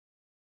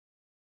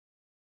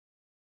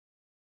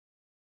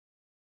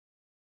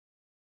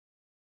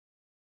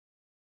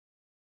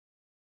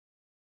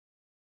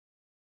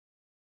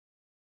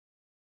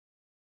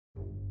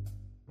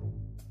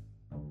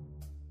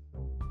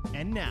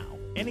And now,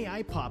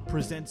 NAI Pop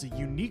presents a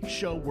unique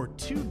show where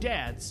two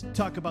dads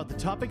talk about the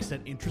topics that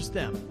interest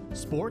them: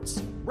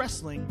 sports,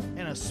 wrestling,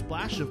 and a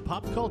splash of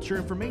pop culture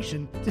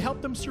information to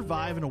help them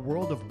survive in a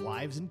world of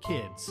wives and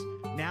kids.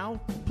 Now,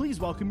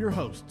 please welcome your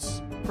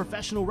hosts,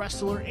 professional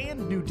wrestler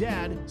and new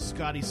dad,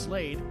 Scotty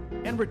Slade,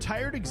 and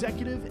retired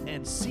executive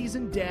and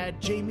seasoned dad,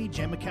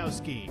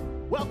 Jamitkowski.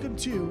 Welcome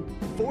to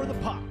For the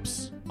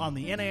Pops on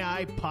the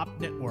NAI Pop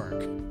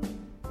Network.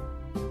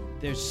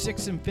 There's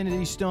 6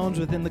 Infinity Stones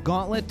within the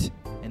gauntlet,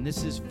 and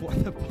this is For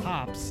the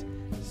Pops'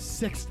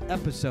 6th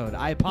episode.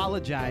 I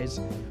apologize.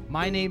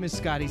 My name is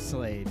Scotty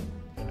Slade.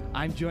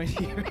 I'm joined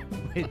here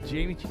with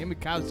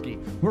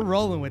Jamitkowski. We're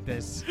rolling with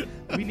this.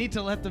 We need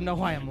to let them know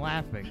why I'm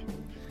laughing.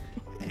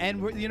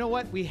 And you know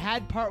what? We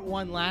had part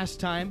 1 last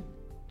time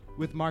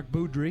with Mark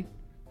Beaudry.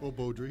 Oh,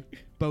 Beaudry.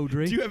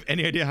 Beaudry. Do you have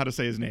any idea how to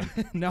say his name?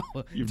 No,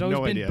 You've it's always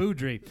no been idea.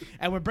 Beaudry.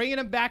 And we're bringing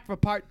him back for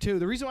part 2.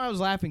 The reason why I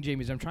was laughing,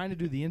 Jamie, is I'm trying to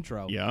do the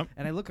intro. Yeah.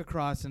 And I look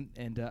across, and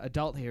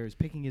adult here is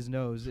picking his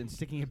nose and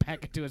sticking it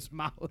back into his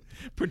mouth.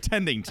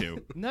 Pretending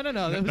to. No.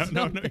 There was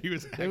no, he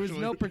was there was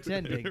no actually-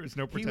 pretending. There was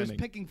no He pretending. was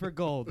picking for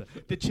gold.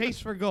 The chase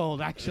for gold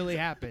actually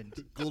happened.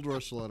 Gold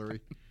Rush lottery.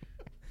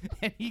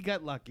 And he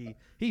got lucky.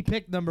 He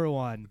picked number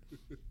 1.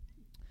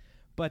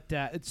 But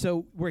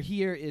so we're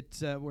here.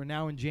 We're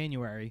now in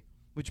January,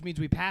 which means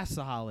we passed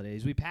the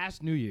holidays. We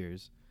passed New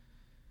Year's.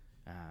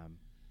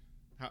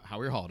 How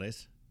were your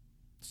holidays?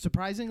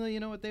 Surprisingly, you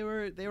know what, they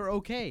were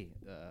okay.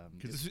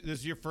 Because this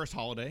is your first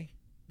holiday.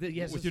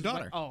 Yes, with this your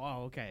is my-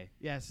 daughter. Okay.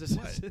 Yes, this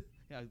What? is.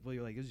 Yeah, well,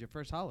 you're like, this is your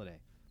first holiday.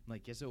 I'm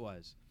like, yes, it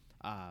was.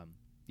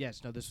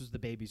 Yes, no, this was the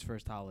baby's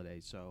first holiday.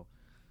 So,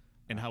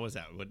 And how was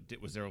that?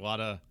 Was there a lot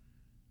of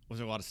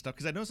stuff?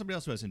 Because I know somebody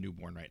else who has a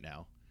newborn right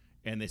now,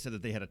 and they said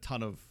that they had a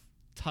ton of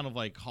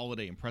like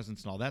holiday and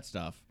presents and all that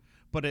stuff.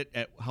 But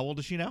at how old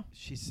is she now?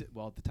 she's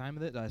at the time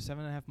of it,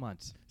 7.5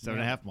 months.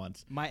 7.5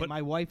 months.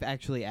 My wife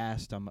actually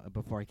asked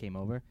before I came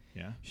over.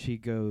 Yeah. She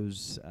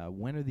goes,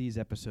 when are these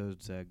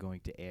episodes going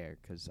to air?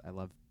 Because I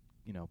love,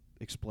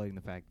 exploiting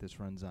the fact this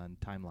runs on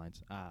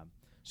timelines.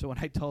 So when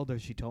I told her,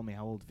 she told me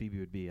how old Phoebe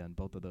would be on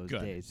both of those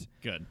days.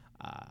 Good.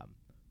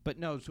 But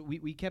no, so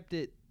we kept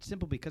it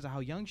simple because of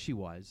how young she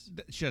was.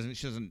 She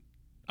doesn't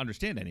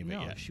understand any of it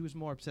No, yet. she was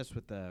more obsessed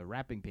with the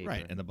wrapping paper.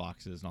 Right, and the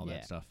boxes and all Yeah.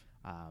 that stuff.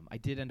 I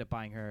did end up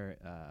buying her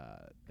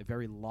a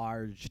very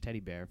large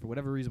teddy bear for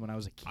whatever reason when I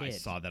was a kid. I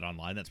saw that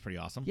online. That's pretty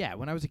awesome. Yeah,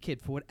 when I was a kid,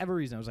 for whatever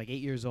reason, I was like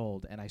 8 years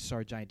old, and I saw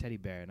a giant teddy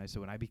bear, and I said,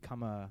 when I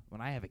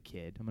have a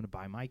kid, I'm going to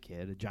buy my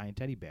kid a giant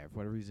teddy bear. For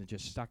whatever reason, it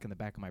just stuck in the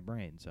back of my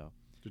brain. So,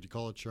 Did you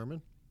call it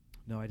Sherman?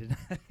 no, I did not.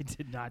 I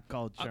did not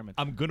call it Sherman.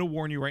 I'm going to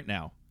warn you right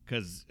now,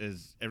 because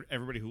as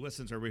everybody who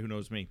listens, everybody who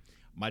knows me,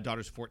 my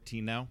daughter's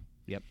 14 now.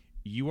 Yep.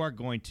 You are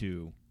going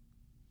to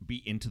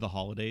be into the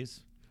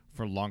holidays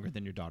for longer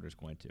than your daughter's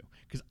going to.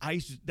 Because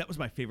that was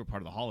my favorite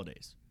part of the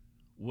holidays,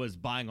 was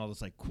buying all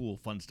this like cool,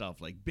 fun stuff,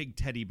 like big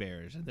teddy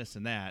bears and this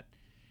and that,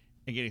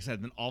 and getting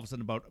excited. And then all of a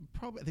sudden, I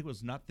think it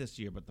was not this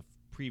year, but the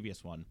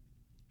previous one,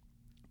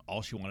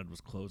 all she wanted was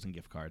clothes and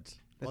gift cards.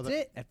 That's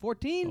it? At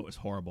 14? Oh, it was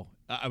horrible.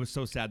 I was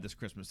so sad this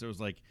Christmas. There was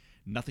like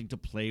nothing to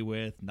play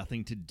with,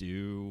 nothing to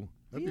do.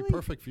 That'd Really? be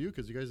perfect for you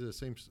because you guys are the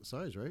same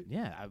size, right?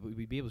 Yeah,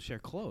 we'd be able to share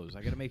clothes.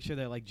 I got to make sure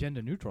they're like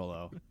gender neutral,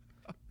 though.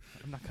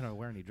 I'm not going to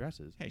wear any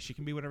dresses. Hey, she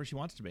can be whatever she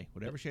wants to be,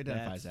 whatever she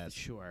identifies as.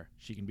 Sure.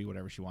 She can be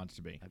whatever she wants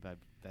to be.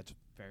 That's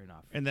fair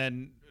enough. And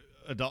then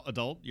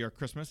adult, your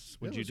Christmas,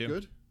 what'd you do?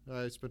 Good.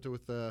 I spent it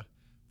with the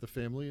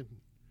family.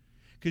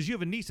 Because you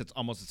have a niece that's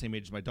almost the same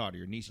age as my daughter.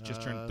 Your niece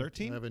just turned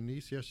 13? I have a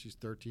niece, yes, she's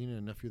 13, and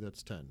a nephew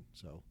that's 10.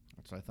 So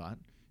That's what I thought.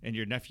 And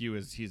your nephew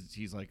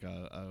he's like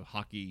a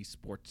hockey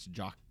sports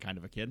jock kind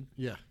of a kid?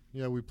 yeah,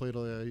 we played.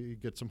 You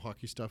get some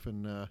hockey stuff,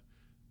 and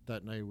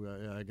that night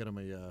I got him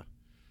a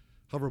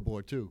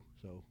hoverboard too.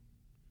 So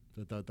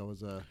that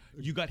was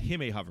You got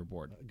him a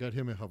hoverboard. I got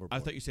him a hoverboard. I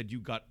thought you said you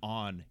got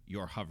on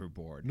your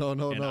hoverboard. No.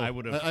 And I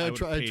would have.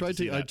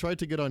 I tried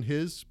to get on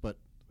his, but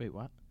Wait,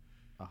 what?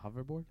 A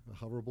hoverboard?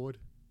 a hoverboard,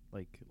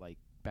 Like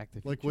Back to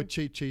the Future? like what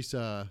Chase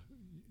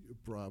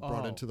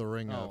brought into the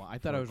ring. I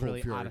thought I was Cold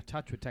really Fury. out of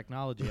touch with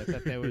technology. I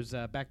thought there was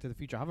Back to the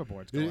Future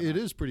hoverboards. It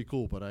is pretty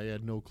cool, but I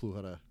had no clue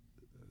how to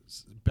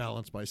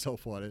balance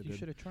myself on it. You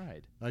should have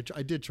tried. I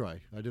did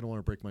try. I didn't want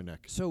to break my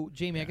neck. So,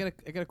 Jamie, I got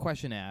a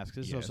question to ask.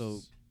 This Yes. also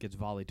gets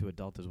volleyed to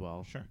adult as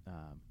well. Sure.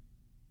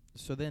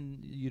 So then,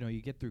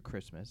 you get through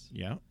Christmas,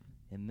 Yeah.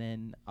 and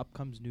then up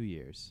comes New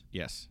Year's.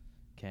 Yes.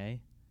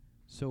 Okay.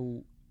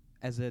 So,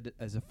 as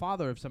a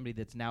father of somebody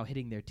that's now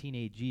hitting their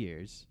teenage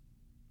years,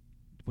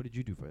 what did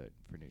you do for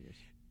New Year's?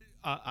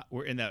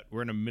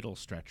 We're in a middle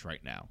stretch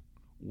right now,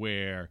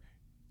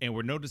 and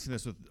we're noticing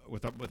this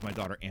with my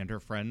daughter and her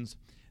friends.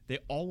 They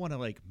all want to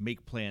like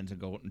make plans and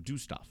go out and do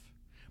stuff,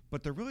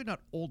 but they're really not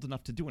old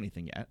enough to do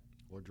anything yet.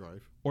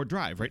 Or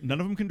Drive, right? None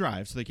of them can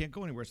drive, so they can't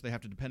go anywhere. So they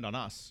have to depend on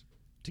us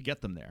to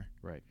get them there.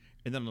 Right.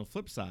 And then on the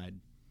flip side,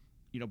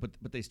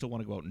 but they still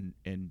want to go out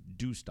and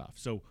do stuff.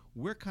 So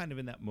we're kind of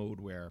in that mode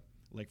where,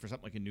 like for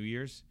something like a New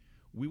Year's,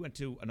 we went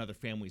to another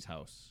family's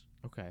house.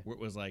 Okay. Where it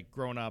was like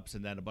grown-ups,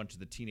 and then a bunch of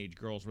the teenage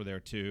girls were there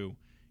too.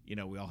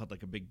 we all had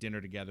like a big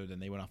dinner together. Then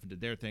they went off and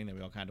did their thing. Then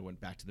we all kind of went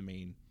back to the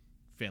main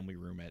family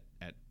room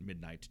at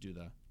midnight to do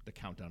the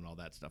countdown and all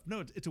that stuff.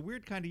 No, it's a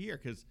weird kind of year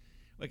because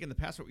like in the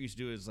past, what we used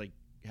to do is like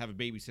have a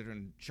babysitter,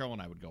 and Cheryl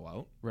and I would go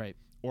out. Right.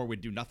 Or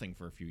we'd do nothing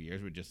for a few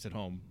years. We'd just sit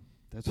home.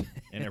 That's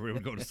and everyone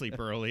would go to sleep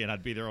early, and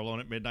I'd be there alone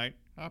at midnight.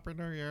 Happy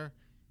New Year.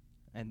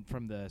 And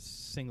from the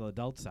single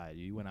adult side,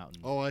 you went out and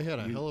Oh, I had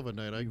a hell of a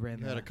night. I ran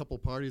had the- a couple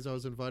parties I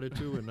was invited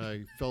to, and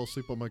I fell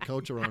asleep on my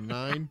couch around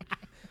 9.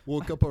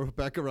 Woke up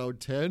back around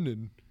 10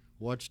 and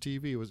watched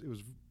TV. It was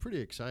pretty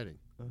exciting.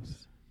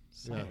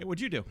 Yeah. Hey,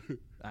 what'd you do?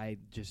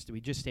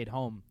 we just stayed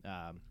home,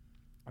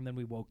 and then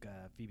we woke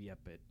Phoebe up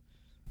at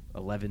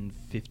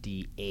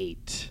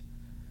 11:58.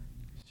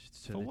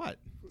 For what?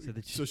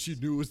 So she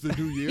knew it was the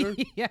new year?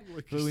 Yeah.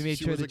 Like But we made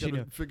she sure wasn't that she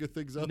gonna knew. figure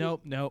things out?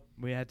 Nope.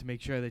 We had to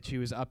make sure that she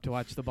was up to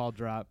watch the ball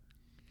drop.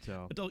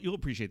 So Adult, you'll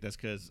appreciate this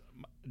because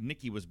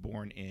Nikki was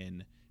born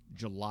in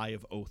July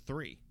of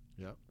 03,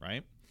 Yeah.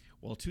 right?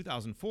 Well,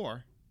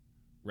 2004,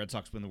 Red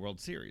Sox win the World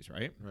Series,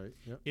 right? Right.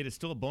 Yeah. It is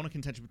still a bone of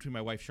contention between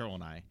my wife, Cheryl,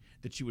 and I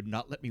that she would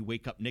not let me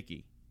wake up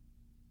Nikki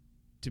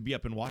to be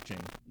up and watching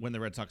when the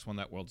Red Sox won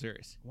that World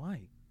Series.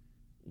 why?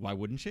 Why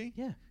wouldn't she?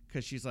 Yeah.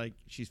 Because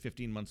she's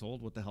 15 months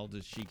old. What the hell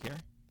does she care?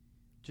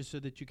 Just so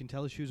that you can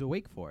tell her she was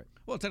awake for it.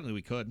 Well, technically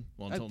we could.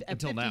 Well, At until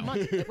 15 now.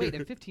 months, wait,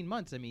 at 15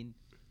 months, I mean,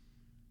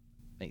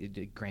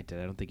 granted,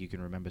 I don't think you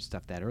can remember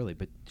stuff that early,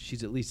 but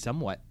she's at least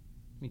somewhat.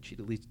 I mean, she'd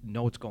at least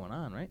know what's going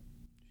on, right?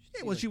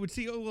 Yeah, well, she would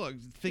see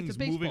things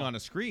baseball. moving on a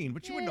screen,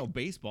 but she wouldn't Yeah. know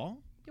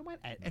baseball. You know what?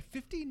 At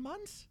 15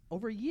 months?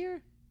 Over a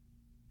year?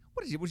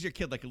 What is it? Was your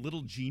kid like a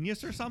little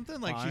genius or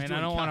something? Like Well, she's I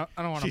doing don't want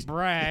to she's-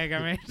 brag.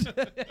 I mean,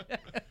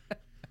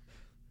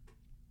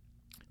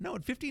 No,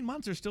 at 15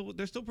 months they're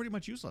still pretty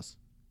much useless.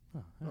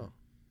 Oh.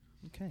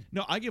 okay.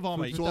 No, I give all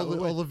my So all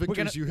the victories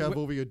gonna- you have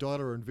we're- over your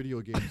daughter in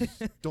video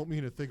games don't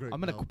mean a thing right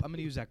I'm now. gonna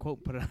use that quote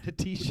and put it on a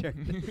T-shirt.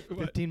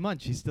 15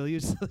 months, she's still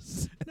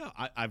useless. No,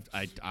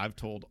 I've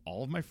told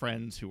all of my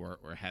friends who are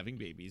having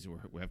babies who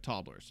have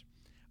toddlers.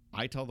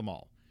 I tell them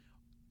all.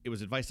 It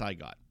was advice I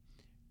got.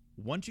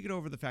 Once you get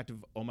over the fact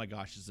of, oh my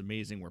gosh, this is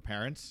amazing, we're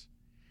parents.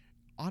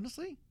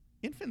 Honestly,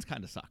 infants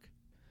kind of suck.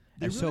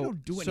 They really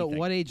don't do anything. So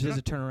what age They're does not-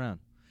 it turn around?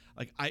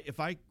 Like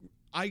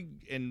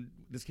and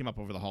this came up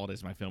over the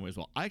holidays in my family as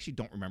well. I actually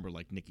don't remember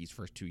like Nikki's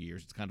first 2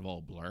 years. It's kind of all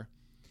a blur.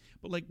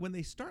 But like when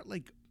they start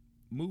like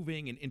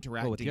moving and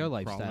interacting, Well, with your and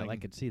lifestyle, crawling, I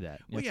could see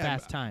that. Well, yeah,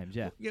 Fast times,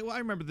 yeah. Yeah, well, I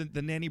remember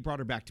the nanny brought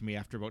her back to me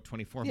after about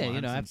 24 Yeah, months.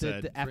 you know, and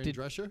after said, Fran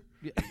Drescher?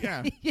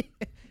 yeah,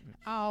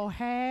 Oh,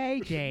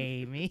 hey,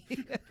 Jamie.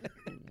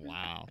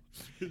 wow.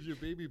 Is your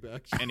baby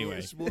back? Anyway.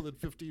 It's more than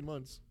 15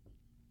 months.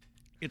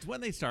 It's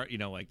when they start,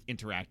 like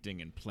interacting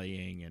and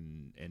playing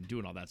and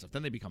doing all that stuff.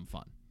 Then they become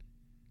fun.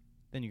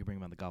 Then you can bring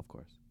him on the golf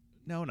course.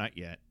 No, not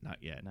yet. Not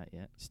yet. Not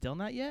yet. Still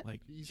not yet? Like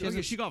He she,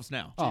 doesn't- she golfs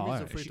now. Oh, Jamie's all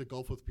right. afraid to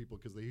golf with people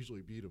because they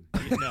usually beat him.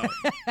 No,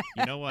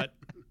 you know what?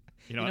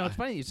 You know, it's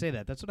funny you say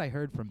that. That's what I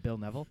heard from Bill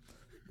Neville.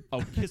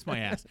 Oh, kiss my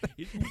ass.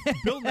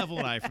 Bill Neville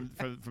and I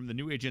from the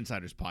New Age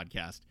Insiders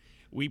podcast,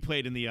 we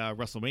played in the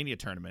WrestleMania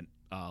tournament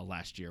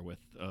last year with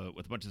a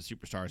bunch of the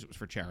superstars. It was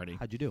for charity.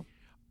 How'd you do?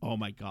 Oh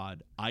my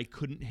God, I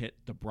couldn't hit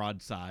the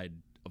broadside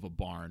of a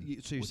barn.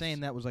 So you're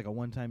saying that was like a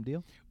one-time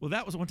deal? Well,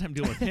 that was a one-time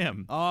deal with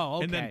him. Oh,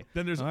 okay. And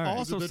then there's All right.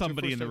 also Isn't that your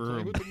somebody in first the time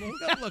playing room. with him,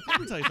 though? No, look, let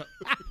me tell you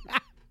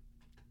something.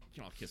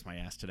 I'll kiss my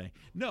ass today.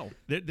 No,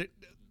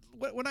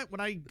 when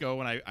I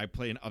go and I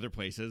play in other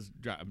places,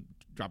 I'm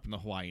dropping the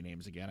Hawaii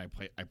names again.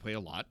 I play a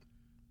lot,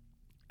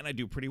 and I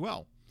do pretty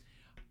well.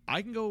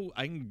 I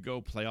can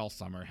go play all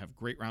summer, have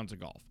great rounds of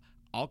golf.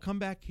 I'll come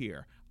back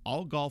here.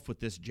 I'll golf with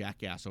this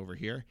jackass over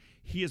here.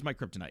 He is my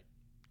kryptonite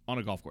on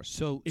a golf course.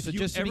 So If you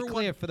just to be ever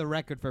clear for the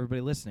record for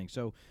everybody listening,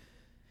 so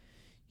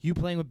you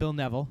playing with Bill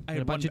Neville I and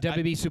had a bunch one- of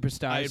WB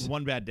superstars. I had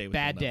one bad day with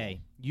bad Bill Neville.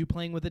 day. You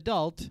playing with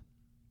adult,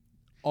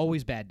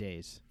 always bad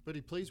days. But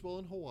he plays well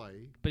in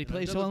Hawaii. But he And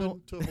plays I've well never in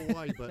been to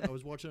Hawaii, but I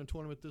was watching a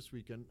tournament this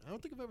weekend. I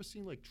don't think I've ever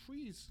seen like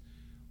trees.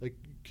 Like,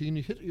 can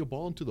you hit your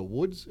ball into the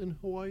woods in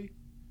Hawaii?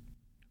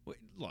 Wait,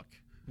 look.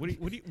 What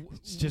do you?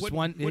 It's just what,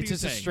 one. What It's are you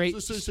just a saying?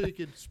 straight. So you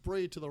can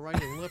spray to the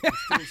right and left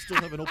and still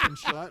have an open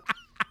shot.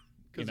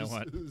 You know Because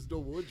what? there's no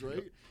woods,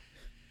 right?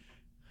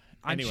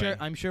 Anyway.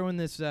 I'm sure when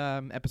this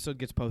episode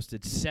gets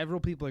posted, several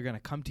people are going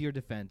to come to your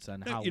defense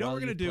on how You know well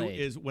what we're you gonna do played.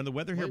 is when the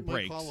weather here Mike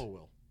breaks. Carlo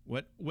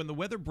will. When the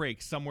weather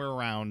breaks somewhere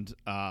around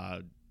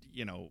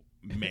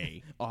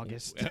May,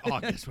 August.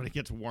 August when it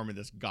gets warm in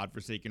this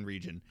godforsaken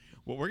region.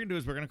 What we're gonna do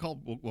is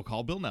we'll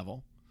call Bill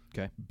Neville.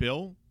 Okay.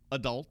 Bill,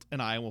 adult,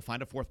 and I will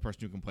find a fourth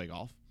person who can play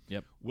golf.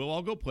 Yep. We'll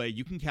all go play.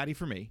 You can caddy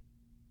for me.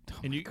 Oh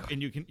and my you God.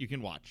 and you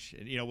can watch.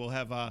 And we'll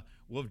have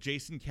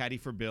Jason caddy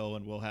for Bill,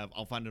 and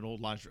I'll find an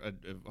old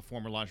a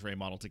former lingerie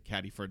model to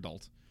caddy for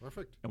adult,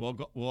 Perfect. and we'll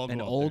all go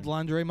An out old there.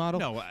 lingerie model?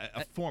 No,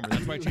 a former.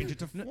 That's why I changed it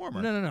to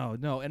former.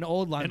 No. An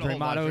old lingerie old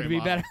model would lingerie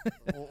be better.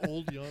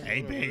 Old, young.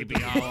 Hey whatever. baby,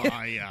 how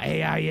are ya? Hey,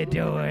 how you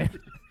doing?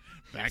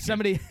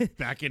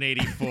 Back in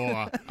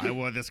 '84, I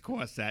wore this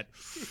corset.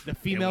 The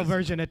female was-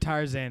 version of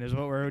Tarzan is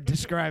what we're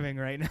describing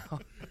right now.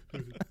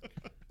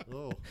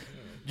 Oh,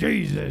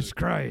 Jesus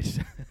Christ.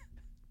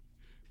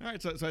 All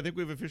right, so I think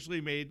we've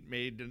officially made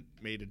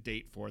a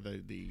date for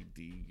the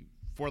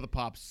For the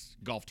Pops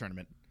golf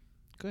tournament.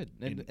 Good.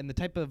 And the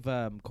type of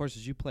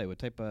courses you play, what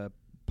type of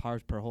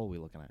pars per hole are we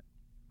looking at?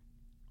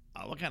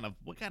 What kind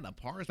of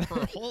pars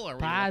per hole are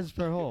we? Pars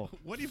per hole.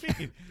 What do you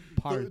mean?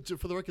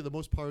 For the record, the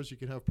most pars you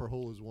can have per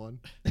hole is 1.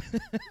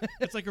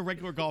 It's like a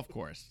regular golf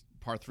course.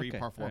 Par 3, Okay,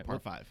 par 4, all right, par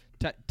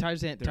well,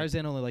 5.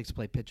 Tarzan only likes to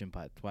play pitch and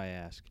putt. That's why I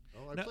ask.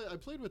 Oh, I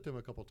played with him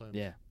a couple times.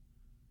 Yeah.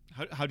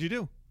 How'd you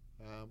do?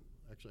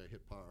 Actually, I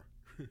hit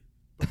par.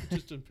 But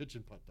just in pitch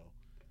and putt, though.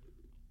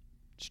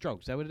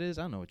 Stroke, is that what it is?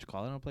 I don't know what you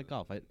call it. I don't play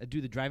golf. I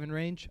do the driving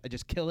range. I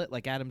just kill it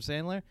like Adam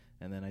Sandler,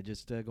 and then I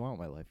just go on with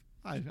my life.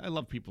 I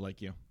love people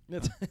like you.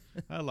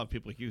 I love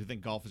people like you who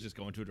think golf is just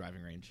going to a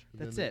driving range.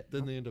 That's it.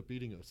 Then they end up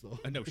beating us, though.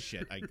 No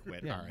shit, I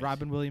quit. Yeah, All right.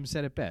 Robin Williams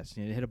said it best.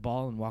 You hit a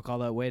ball and walk all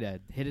that way to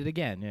hit it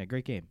again. Yeah,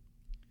 great game.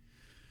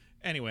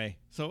 Anyway,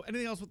 so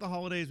anything else with the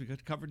holidays? We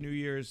covered New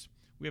Year's.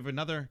 We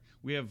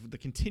have the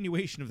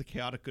continuation of the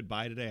chaotic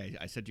goodbye today.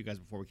 I said to you guys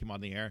before we came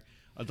on the air,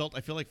 Adult,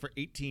 I feel like for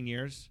 18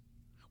 years,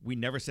 we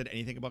never said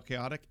anything about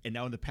chaotic, and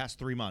now in the past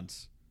 3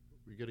 months.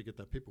 We got to get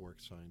that paperwork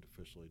signed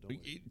officially, don't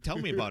we? Tell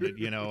me about it.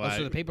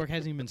 So the paperwork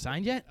hasn't even been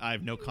signed yet? I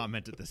have no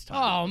comment at this time.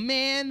 Oh,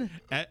 man.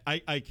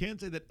 I can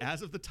say that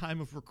as of the time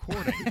of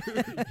recording,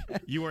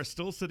 you are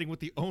still sitting with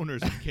the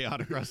owners of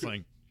Chaotic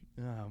Wrestling.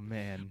 Oh,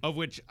 man. Of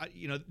which,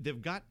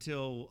 they've got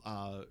till,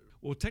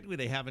 technically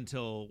they have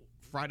until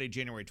Friday,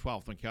 January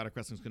 12th, when Chaotic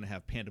Wrestling is going to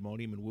have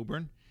Pandemonium in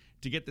Woburn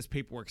to get this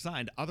paperwork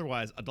signed.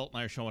 Otherwise, Adult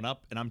and I are showing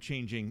up, and I'm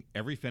changing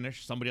every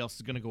finish. Somebody else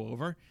is going to go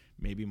over.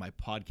 Maybe my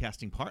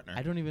podcasting partner.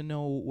 I don't even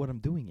know what I'm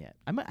doing yet.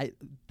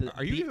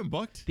 Are you even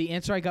booked? The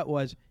answer I got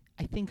was,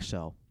 I think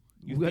so.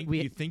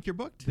 You think you're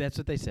booked? That's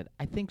what they said.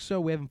 I think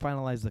so. We haven't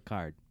finalized the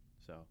card.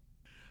 So,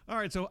 all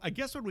right. So I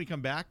guess when we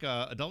come back,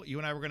 Adult, you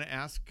and I were going to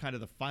ask kind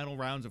of the final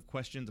rounds of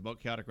questions about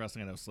Chaotic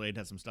Wrestling. I know Slade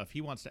has some stuff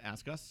he wants to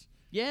ask us.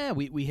 Yeah,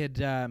 we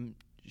had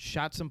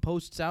shot some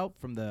posts out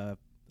from the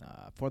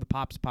For the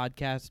Pops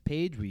podcast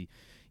page. We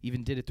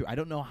even did it through. I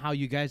don't know how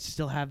you guys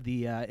still have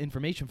the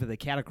information for the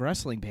Chaotic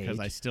Wrestling page. Because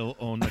I still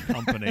own the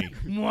company.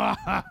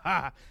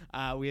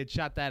 We had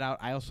shot that out.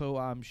 I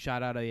also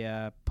shot out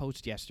a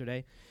post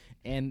yesterday.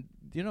 And,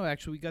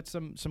 actually we got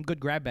some good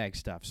grab bag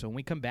stuff. So when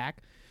we come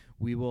back,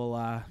 we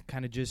will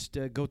kind of just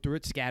go through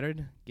it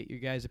scattered, get your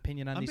guys'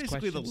 opinion on these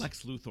questions. I'm basically the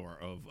Lex Luthor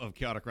of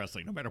Chaotic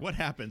Wrestling. No matter what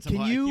happens, Can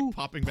I you keep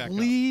popping back up.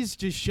 please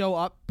just show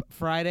up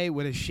Friday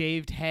with a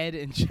shaved head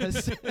and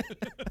just...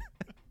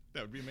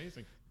 That would be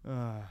amazing.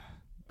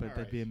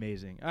 That'd be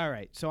amazing. All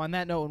right. So on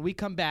that note, when we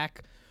come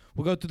back,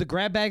 we'll go through the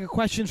grab bag of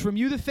questions from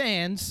you, the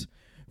fans,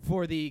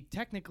 for the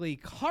technically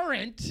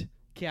current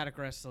Chaotic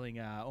Wrestling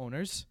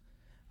owners,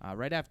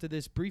 right after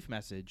this brief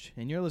message.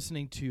 And you're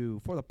listening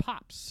to For the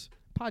Pops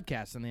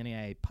podcast on the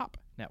NAIA Pop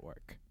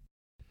Network.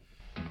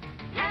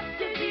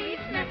 After these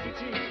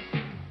messages,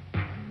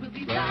 we'll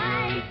be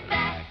right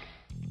back.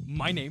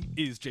 My name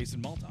is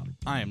Jason Malta.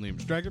 I am Liam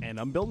Strager. And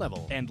I'm Bill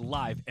Neville. And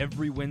live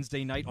every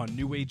Wednesday night on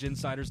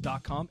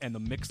NewAgeInsiders.com and the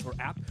Mixler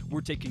app,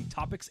 we're taking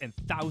topics and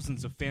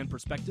thousands of fan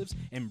perspectives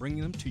and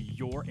bringing them to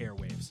your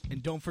airwaves.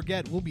 And don't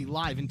forget, we'll be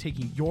live and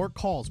taking your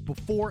calls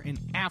before and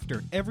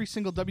after every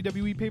single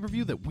WWE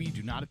pay-per-view that we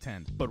do not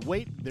attend. But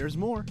wait, there's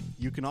more.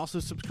 You can also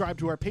subscribe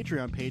to our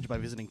Patreon page by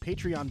visiting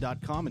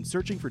patreon.com and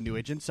searching for New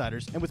Age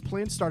Insiders. And with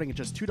plans starting at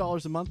just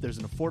 $2 a month, there's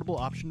an affordable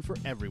option for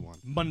everyone.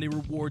 Monday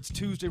rewards,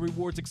 Tuesday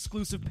rewards,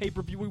 exclusive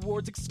pay-per-view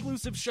rewards,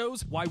 exclusive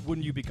shows. Why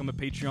wouldn't you become a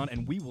Patreon?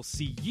 And we will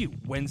see you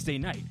Wednesday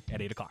night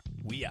at 8 o'clock.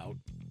 We out.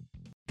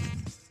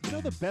 You know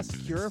the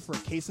best cure for a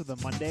case of the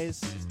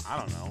Mondays? I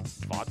don't know.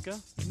 Vodka?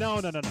 No.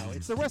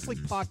 It's the wrestling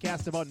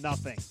podcast about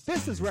nothing.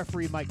 This is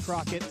referee Mike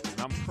Crockett. And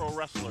I'm pro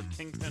wrestler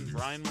Kingpin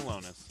Brian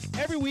Malonis.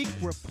 Every week,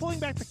 we're pulling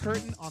back the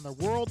curtain on the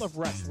world of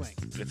wrestling.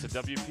 It's a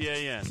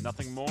WPAN.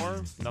 Nothing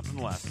more,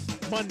 nothing less.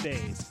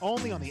 Mondays,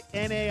 only on the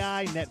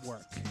NAI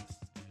Network.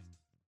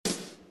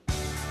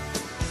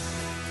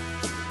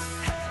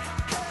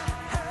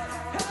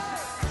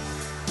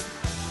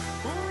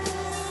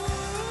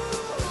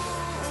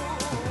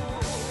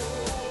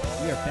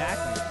 We are back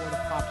on the For the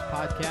Pops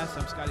podcast.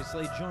 I'm Scotty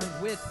Slade,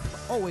 joined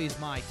with always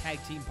my tag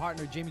team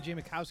partner,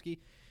 Jamitkowski,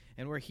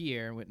 and we're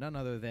here with none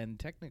other than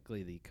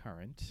technically the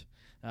current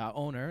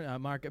owner,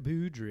 Mark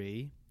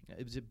Beaudry.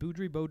 Is it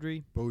Beaudry?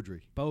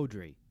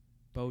 Beaudry.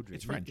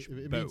 It's French.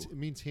 It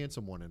means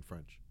handsome one in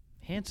French.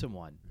 Handsome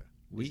one. Yeah.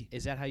 Oui.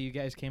 Is that how you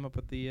guys came up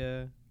with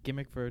the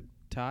gimmick for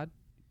Todd?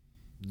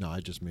 No, I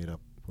just made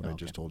up what I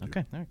just told you.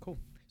 Okay, all right, cool.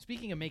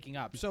 Speaking of making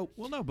up,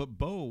 but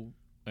Bo.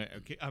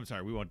 Okay, I'm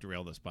sorry. We won't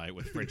derail this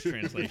with French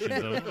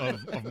translations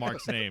of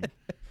Mark's name.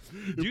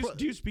 Do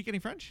you speak any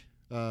French?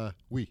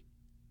 Oui.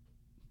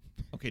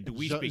 Okay. Do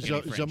we speak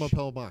any French? Je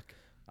m'appelle Marc.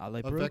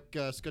 Allez-bro.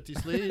 Avec Scotty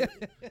Slade.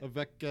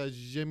 Avec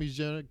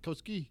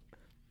Jamitkowski.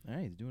 All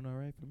right, he's doing all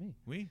right for me.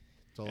 Oui.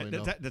 That's all I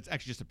know. That's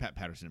actually just a Pat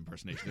Patterson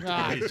impersonation. That's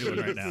all he's doing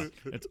right now.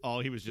 That's all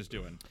he was just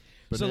doing.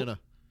 Banana.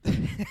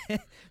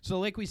 So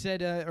like we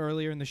said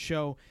earlier in the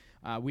show,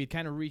 we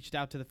kind of reached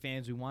out to the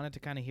fans. We wanted to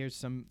kind of hear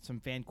some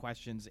fan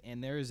questions,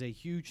 and there is a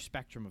huge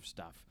spectrum of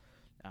stuff.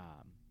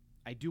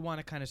 I do want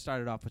to kind of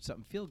start it off with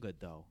something feel good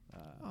though,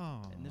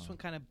 Oh. and this one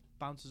kind of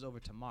bounces over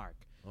to Mark.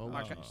 Oh,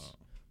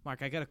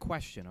 Mark, I got a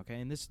question,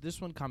 okay? And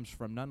this one comes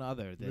from none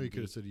other than you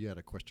could have said you had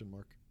a question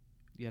mark.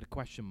 you had a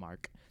question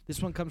mark.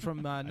 This one comes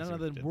from none see other what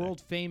you than did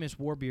world famous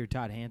Warbeard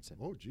Todd Hansen.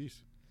 Oh,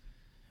 jeez.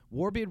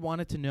 Warbeard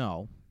wanted to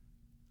know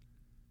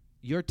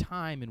your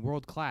time in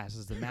world class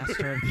as the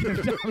master of the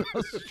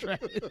abdominal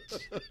stretch.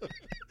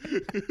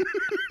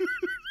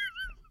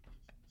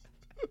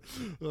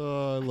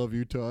 Oh, I love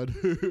you, Todd.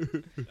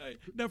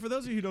 Now, for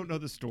those of you who don't know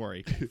the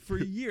story, for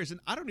years, and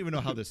I don't even know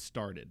how this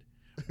started,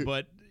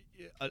 but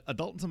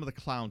Adult and some of the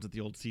clowns at the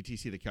old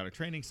CTC, the Chaotic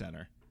Training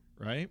Center,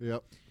 right?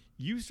 Yep.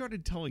 You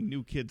started telling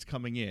new kids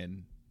coming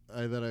in.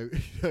 That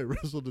I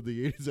wrestled in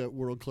the 80s at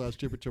World Class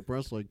Championship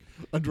Wrestling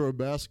under a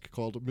mask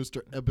called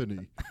Mr.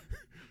 Ebony.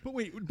 But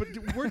wait,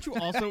 weren't you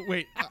also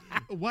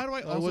why do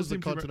I also I was the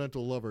seem to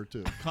Continental Lover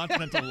too.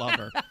 Continental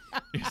Lover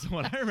is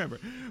what I remember.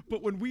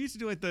 But when we used to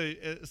do like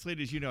the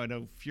Slade, as you know, I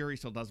know Fury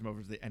still does them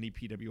over to the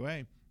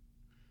NEPWA.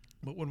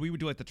 But when we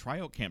would do like the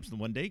tryout camps, the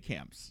one-day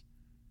camps,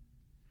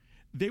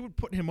 they would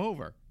put him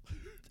over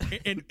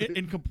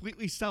and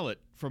completely sell it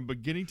from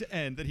beginning to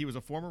end that he was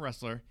a former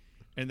wrestler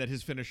and that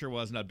his finisher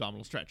was an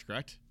abdominal stretch,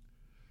 correct?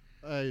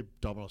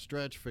 Abdominal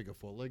stretch, figure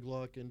four leg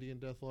lock, Indian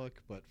death lock,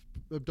 but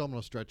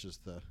abdominal stretch is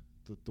the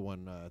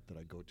one that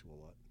I go to a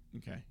lot.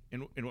 Okay.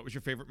 And what was your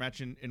favorite match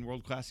in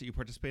World Class that you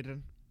participated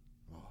in?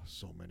 Oh,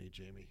 so many,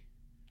 Jamie.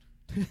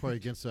 Probably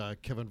against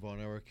Kevin Von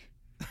Erich.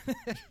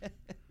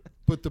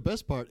 But the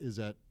best part is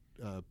that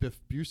Biff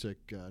Busick,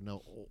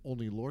 now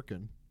Oney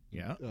Lorcan,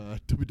 Yeah.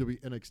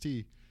 WWE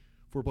NXT,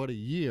 for about a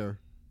year,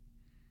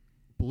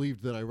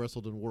 believed that I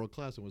wrestled in World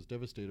Class and was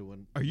devastated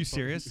when. Are you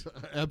serious?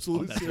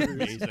 Absolutely that's serious.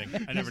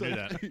 amazing. I never knew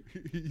that.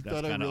 He That's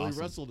thought I kinda really awesome.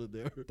 wrestled in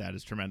there. That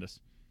is tremendous.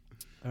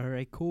 All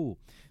right, cool.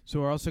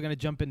 So we're also going to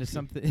jump into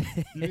something. You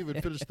didn't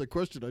even finish the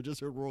question. I just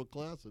heard World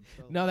Class.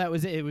 No, that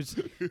was it. It was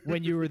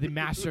when you were the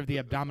master of the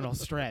abdominal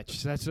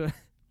stretch. That's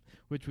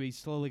which we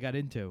slowly got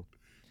into.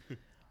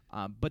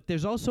 But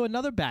there's also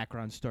another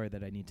background story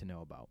that I need to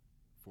know about.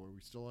 Are we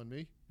still on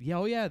me? Yeah,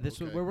 oh yeah.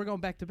 This Okay. where we're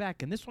going back to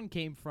back, and this one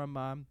came from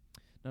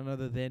none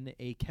other than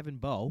a Kevin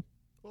Bowe.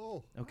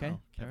 Oh. Okay, Wow,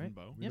 Kevin all right.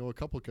 Bowe. We Yep. know a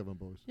couple Kevin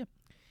Bows. Yep.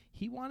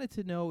 He wanted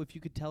to know if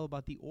you could tell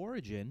about the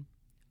origin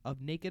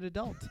of Naked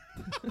Adult.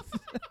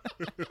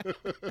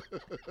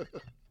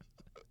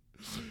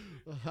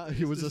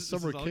 It was a This is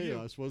summer all you.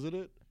 chaos, wasn't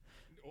it?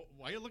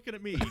 Why are you looking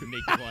at me, you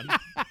naked one?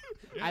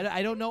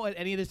 I don't know what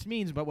any of this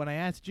means, but when I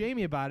asked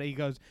Jamie about it, he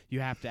goes, "You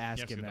have to ask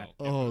Yes, him you that."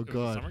 know. Oh, It was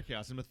God. Summer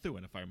Chaos in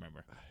Methuen, if I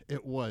remember.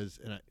 It was,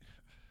 and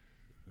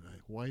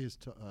why is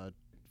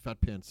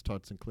Fat Pants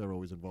Todd Sinclair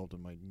always involved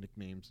in my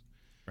nicknames?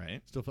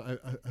 Right. Stuff.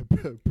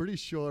 I'm pretty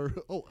sure.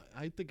 Oh,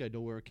 I think I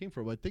know where it came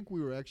from. I think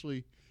we were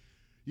actually.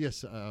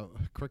 Yes,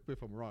 correct me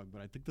if I'm wrong,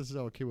 but I think this is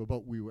how it came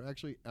about. We were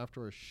actually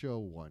after a show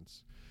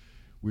once.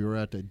 We were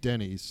at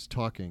Denny's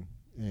talking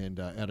and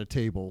at a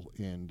table,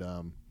 and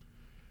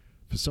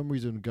for some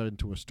reason got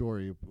into a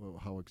story of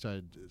how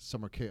excited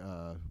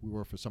we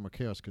were for Summer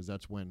Chaos because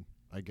that's when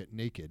I get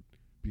naked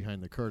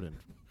behind the curtain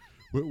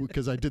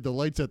because I did the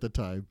lights at the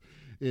time.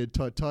 And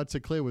Todd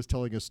Sinclair was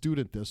telling a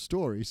student this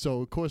story,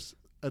 so of course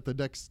at the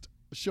next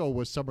show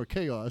was Summer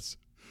Chaos.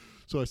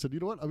 So I said, you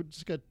know what, I'm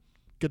just gonna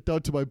get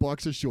down to my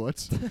boxer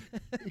shorts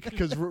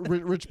because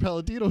Rich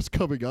Palladino's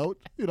coming out,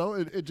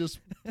 and just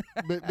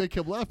make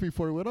him laugh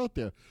before he went out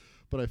there.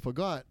 But I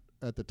forgot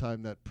at the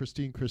time that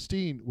Pristine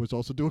Christine was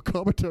also doing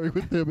commentary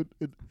with him,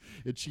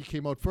 and she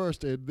came out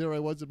first, and there I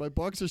was in my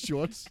boxer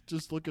shorts,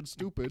 just looking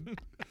stupid.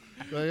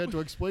 I had to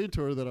explain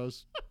to her that I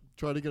was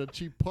trying to get a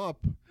cheap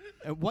pop.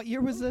 And what year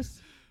was this?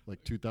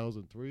 Like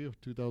 2003 or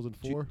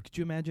 2004. Could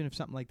you imagine if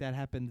something like that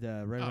happened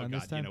right Oh around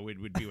this God, time?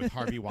 we'd be with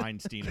Harvey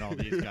Weinstein and all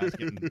these guys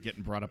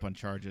getting brought up on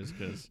charges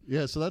because.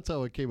 Yeah, so that's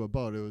how it came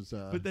about. It was.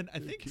 But then I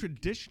think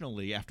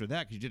traditionally after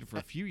that, because you did it for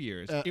a few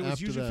years, it was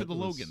after usually for that the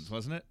was- Logans,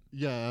 wasn't it?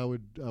 Yeah, I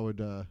would.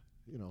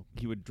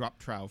 He would drop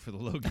trow for the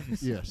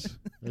Logans. Yes,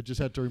 I just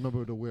had to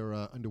remember to wear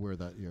underwear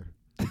that year.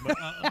 But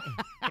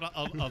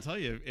I'll tell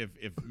you, if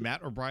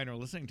Matt or Brian are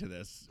listening to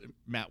this,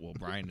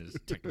 Brian is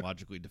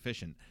technologically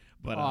deficient,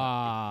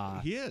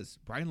 but he is.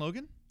 Brian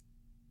Logan,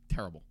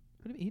 terrible.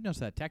 He knows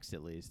how to text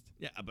at least.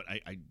 Yeah, but I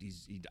don't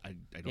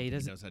think he he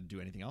doesn't- knows how to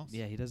do anything else.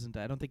 Yeah, he doesn't.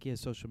 I don't think he has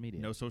social media.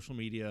 No social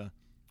media.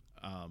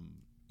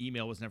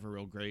 Email was never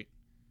real great.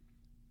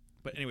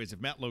 But anyways, if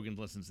Matt Logan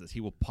listens to this,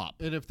 he will pop.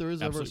 And if there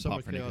is ever Absolutely Summer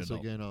pop for Naked Chaos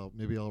Adult. again,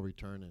 maybe I'll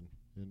return and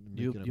make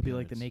You'll an be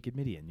like the appearance. naked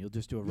median. You'll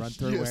just do a run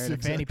through Yes, wearing a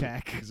fanny exactly,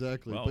 pack.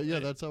 Exactly. Well, But yeah,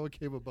 that's how it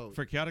came about.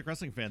 For Chaotic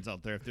Wrestling fans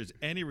out there, if there's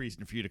any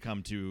reason for you to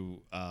come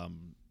to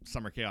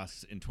Summer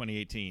Chaos in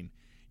 2018,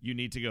 you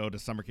need to go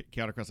to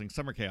Chaotic Wrestling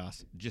Summer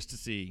Chaos just to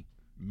see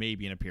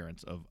maybe an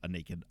appearance of a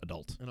naked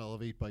adult. And I'll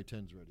have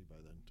 8x10s ready by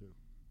then too.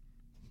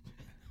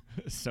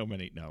 So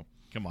many. No.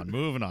 Come on.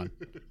 Moving on.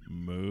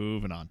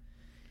 Moving on.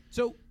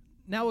 So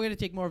now we're going to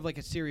take more of like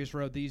a serious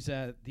road. These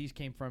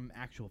came from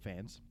actual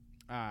fans,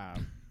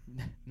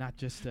 not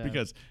just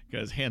Because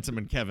Handsome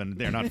and Kevin,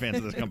 they're not fans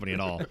of this company at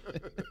all.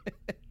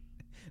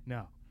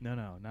 No, not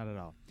at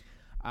all.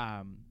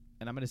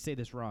 and I'm going to say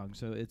this wrong,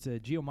 so it's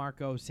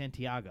Gianmarco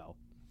Santiago.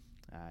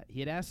 He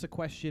had asked the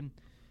question,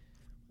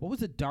 what was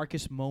the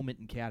darkest moment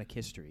in chaotic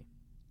history?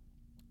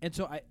 And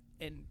so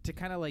to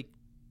kind of like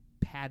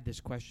pad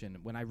this question,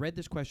 when I read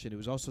this question, it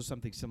was also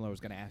something similar I was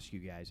going to ask you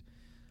guys.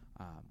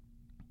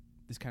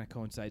 This kind of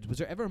coincides. Was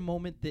there ever a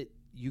moment that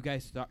you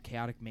guys thought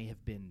chaotic may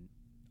have been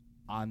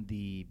on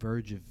the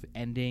verge of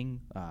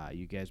ending?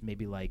 You guys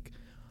maybe like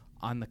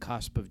on the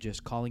cusp of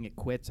just calling it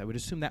quits? I would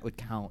assume that would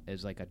count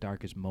as like a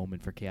darkest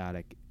moment for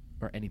chaotic,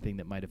 or anything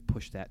that might have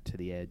pushed that to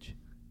the edge.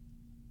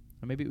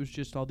 Or maybe it was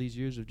just all these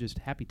years of just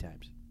happy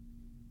times.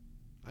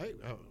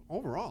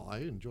 Overall, I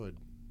enjoyed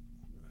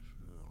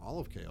all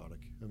of chaotic.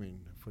 I mean,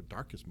 for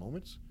darkest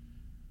moments,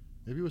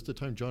 maybe it was the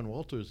time John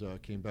Walters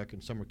came back in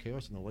Summer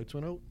Chaos and the lights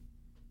went out.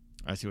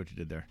 I see what you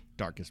did there.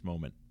 Darkest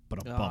moment,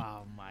 but a Oh,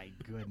 bump. my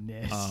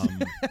goodness.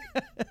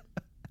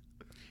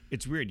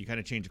 It's weird. You kind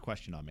of changed the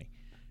question on me.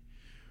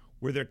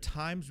 Were there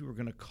times we were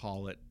going to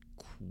call it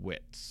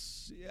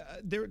quits? Yeah,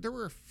 there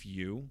were a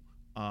few.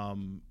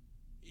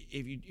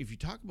 If you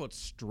talk about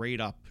straight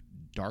up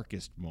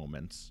darkest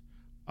moments,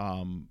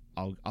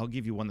 I'll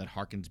give you one that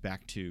harkens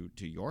back to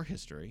your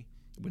history.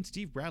 When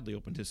Steve Bradley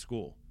opened his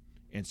school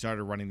and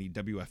started running the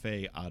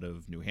WFA out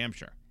of New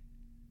Hampshire,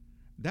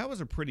 that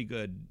was a pretty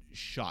good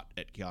shot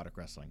at chaotic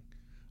wrestling.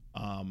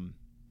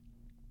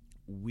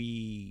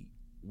 We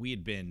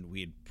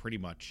had pretty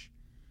much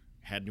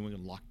had New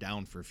England locked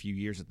down for a few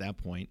years at that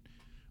point.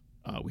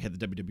 We had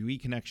the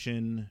WWE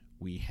connection.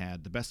 We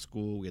had the best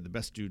school. We had the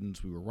best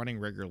students. We were running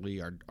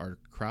regularly. Our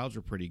crowds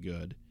were pretty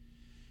good.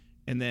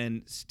 And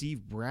then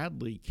Steve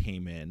Bradley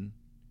came in,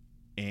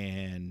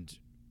 and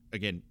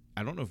again,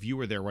 I don't know if you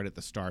were there right at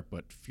the start,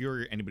 but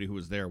Fury, anybody who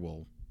was there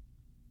will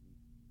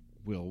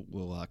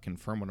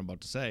confirm what I'm about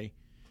to say.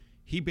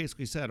 He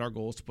basically said our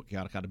goal is to put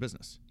chaotic out of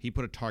business. He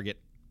put a target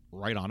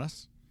right on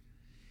us.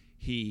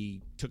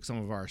 He took some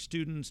of our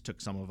students, took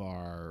some of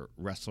our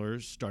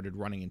wrestlers, started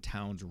running in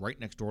towns right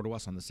next door to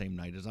us on the same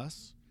night as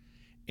us.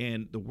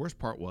 And the worst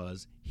part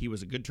was he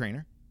was a good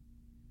trainer,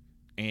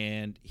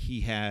 and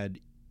he had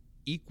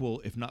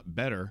equal, if not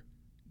better,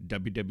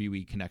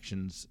 WWE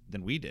connections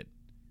than we did.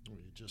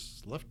 He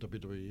just left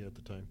WWE at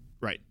the time.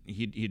 Right.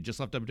 He had just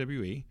left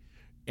WWE,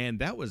 and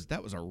that was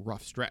a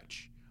rough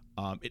stretch.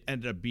 It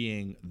ended up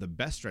being the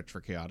best stretch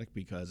for chaotic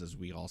because, as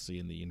we all see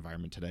in the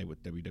environment today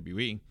with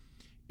WWE,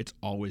 it's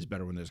always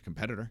better when there's a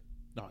competitor.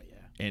 Oh,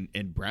 yeah.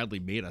 And Bradley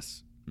made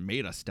us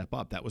step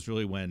up. That was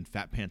really when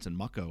Fat Pants and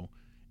Mucko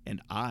and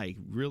I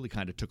really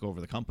kind of took over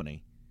the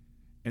company.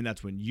 And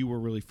that's when you were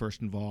really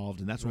first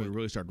involved, and that's when we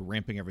really started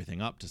ramping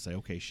everything up to say,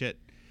 okay, shit.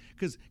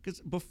 Because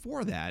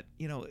before that,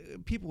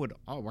 people would,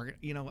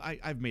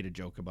 I've made a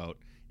joke about,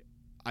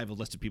 I have a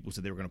list of people who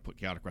said they were going to put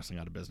chaotic wrestling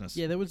out of business.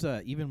 Yeah, there was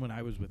even when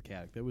I was with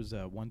chaotic, there was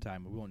one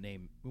time, we won't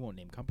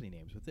name company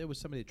names, but there was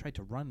somebody that tried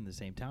to run in the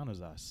same town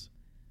as us.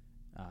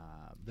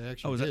 They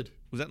actually did.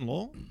 Was that in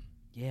Lowell?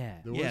 Yeah.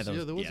 There was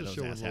a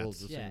show in Lowell at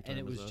the same time and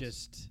it was as us.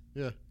 just,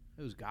 Yeah.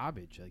 it was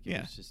garbage. Like,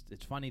 it was just,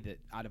 it's funny that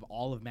out of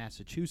all of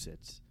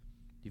Massachusetts,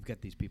 you've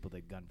got these people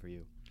that gun for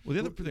you. Well,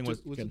 the other thing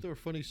was, wasn't there a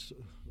funny?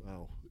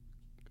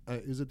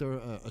 Isn't there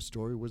a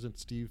story? Wasn't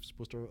Steve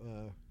supposed to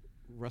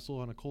wrestle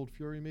on a Cold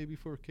Fury maybe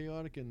for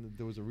chaotic, and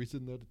there was a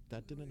reason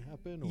that didn't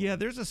happen? Or? Yeah,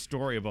 there's a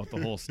story about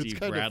the whole Steve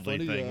Bradley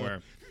funny, thing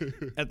where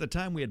at the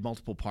time we had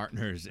multiple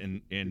partners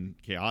in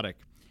chaotic,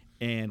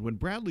 and when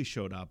Bradley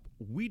showed up,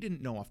 we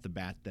didn't know off the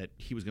bat that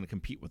he was going to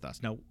compete with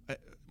us. Now,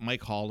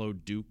 Mike Hollow,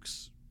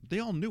 Dukes, they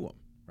all knew him.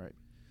 Right.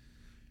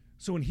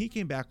 So when he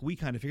came back, we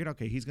kind of figured,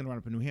 okay, he's going to run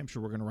up in New Hampshire.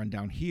 We're going to run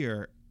down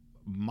here.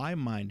 My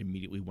mind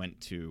immediately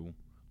went to,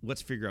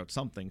 let's figure out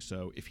something.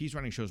 So if he's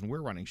running shows and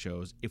we're running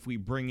shows, if we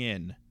bring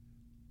in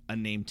a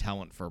named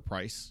talent for a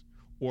price,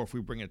 or if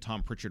we bring in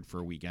Tom Pritchard for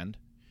a weekend,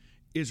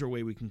 is there a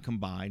way we can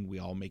combine? We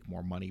all make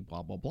more money,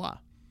 blah, blah, blah.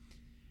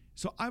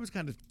 So I was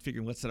kind of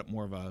figuring, let's set up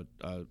more of a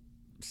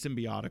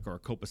symbiotic or a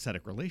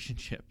copacetic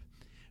relationship.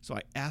 So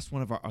I asked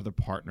one of our other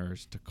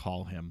partners to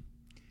call him,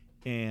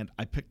 and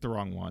I picked the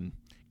wrong one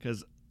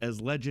because,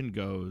 as legend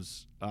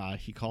goes,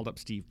 he called up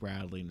Steve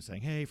Bradley and was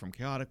saying, hey, from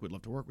Chaotic, we'd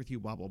love to work with you,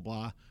 blah, blah,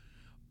 blah.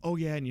 Oh,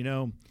 yeah,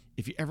 and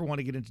if you ever want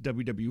to get into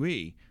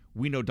WWE,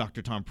 we know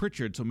Dr. Tom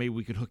Pritchard, so maybe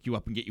we could hook you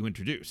up and get you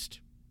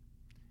introduced.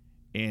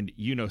 And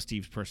you know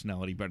Steve's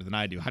personality better than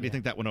I do. How do you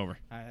think that went over?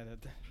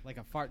 Like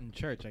a fart in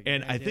church.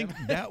 I think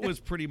that was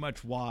pretty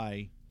much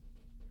why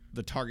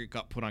the target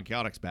got put on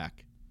Chaotic's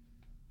back,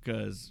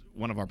 because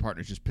one of our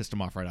partners just pissed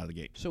him off right out of the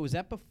gate. So was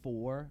that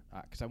before,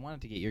 because I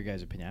wanted to get your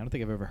guys' opinion. I don't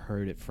think I've ever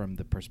heard it from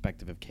the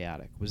perspective of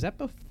Chaotic. Was that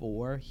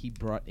before he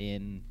brought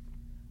in,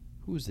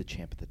 who was the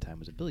champ at the time?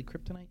 Was it Billy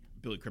Kryptonite?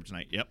 Billy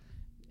Kryptonite, yep.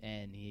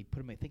 And he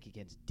put him, I think,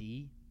 against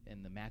D,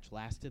 and the match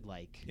lasted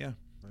like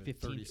 15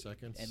 30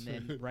 seconds. And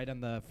then right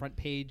on the front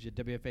page at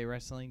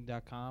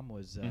WFAWrestling.com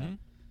was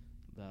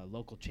the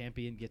local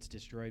champion gets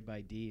destroyed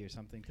by D or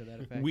something to that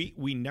effect.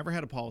 We never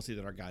had a policy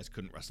that our guys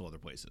couldn't wrestle other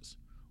places.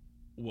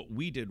 What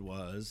we did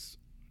was,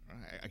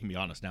 I can be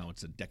honest now,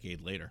 it's a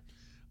decade later,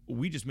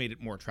 we just made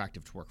it more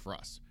attractive to work for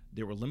us.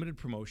 There were limited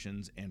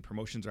promotions, and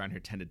promotions around here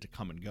tended to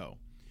come and go.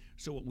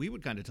 So what we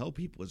would kind of tell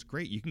people is,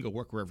 great, you can go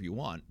work wherever you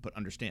want, but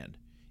understand,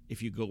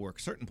 if you go work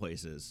certain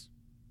places,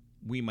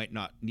 we might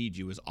not need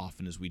you as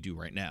often as we do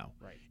right now.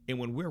 Right. And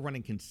when we're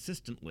running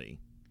consistently,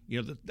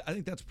 I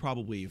think that's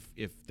probably,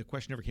 if the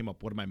question ever came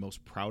up, what am I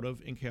most proud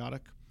of in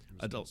Chaotic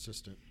Adult?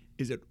 Consistent.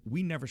 Is that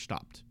we never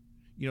stopped.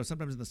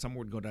 Sometimes in the summer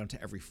we'd go down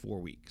to every 4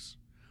 weeks.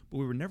 But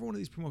we were never one of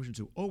these promotions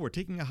who, we're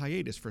taking a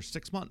hiatus for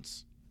 6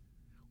 months.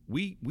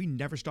 We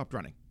never stopped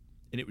running.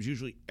 And it was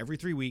usually every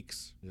 3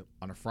 weeks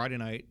on a Friday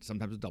night,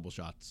 sometimes with double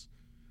shots.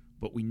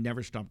 But we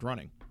never stopped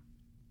running.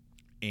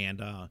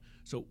 And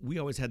so we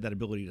always had that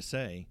ability to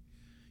say,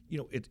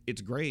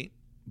 it's great,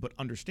 but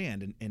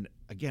understand. And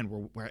again,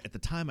 where at the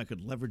time I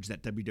could leverage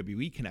that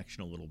WWE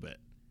connection a little bit.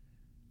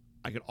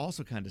 I could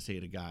also kind of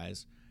say to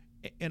guys,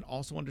 and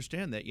also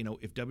understand that,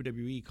 if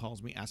WWE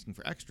calls me asking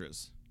for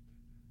extras,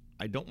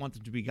 I don't want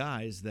them to be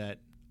guys that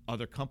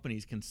other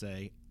companies can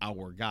say,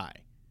 our guy.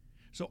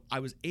 So I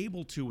was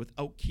able to,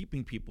 without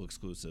keeping people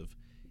exclusive,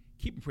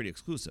 keep them pretty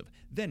exclusive.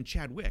 Then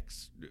Chad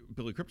Wicks,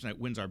 Billy Kryptonite,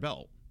 wins our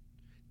belt,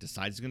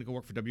 decides he's going to go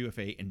work for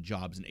WFA and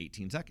jobs in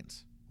 18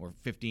 seconds or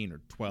 15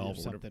 or 12 or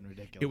whatever. Something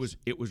ridiculous.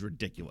 It was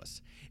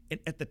ridiculous. And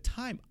at the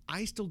time,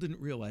 I still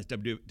didn't realize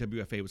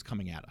WFA was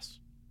coming at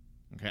us.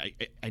 Okay,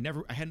 I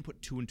hadn't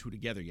put 2 and 2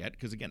 together yet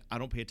because, again, I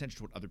don't pay attention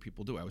to what other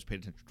people do. I always paid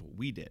attention to what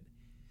we did.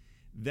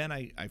 Then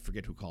I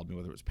forget who called me,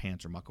 whether it was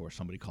Pants or Mucko or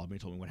somebody called me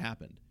and told me what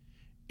happened.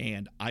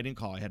 And I didn't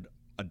call. I had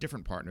a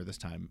different partner this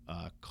time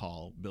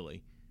call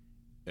Billy,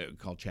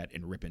 call Chad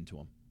and rip into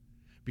him.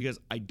 Because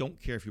I don't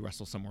care if you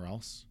wrestle somewhere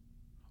else,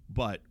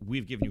 but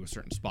we've given you a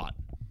certain spot.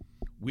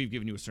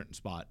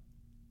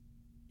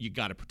 You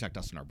got to protect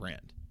us and our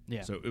brand.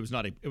 Yeah. So it was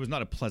not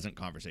a pleasant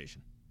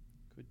conversation.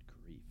 Good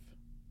grief.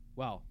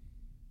 Well,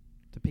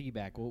 to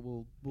piggyback,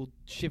 we'll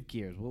shift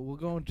gears. We'll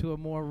go into a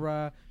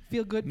more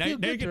feel good. Now you're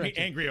getting me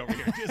direction. angry over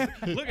here.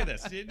 Just look at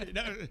this.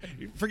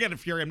 Forget it,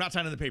 Fury. I'm not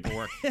signing the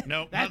paperwork.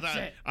 No, That's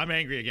it. I'm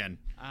angry again.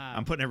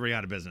 I'm putting everybody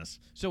out of business.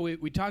 So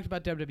we talked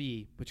about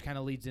WWE, which kind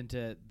of leads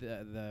into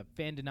the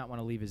fan did not want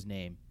to leave his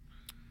name.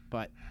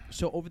 But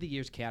so over the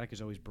years, Chaotic has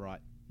always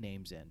brought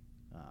names in.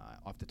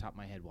 Off the top of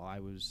my head, while I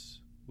was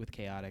with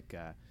Chaotic,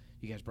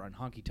 you guys brought in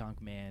Honky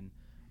Tonk Man.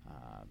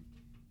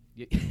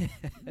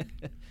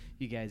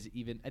 You guys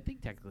even, I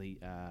think technically,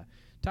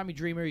 Tommy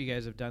Dreamer, you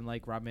guys have done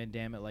like Rob Van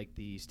Dam at like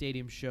the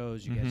stadium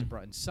shows. You guys have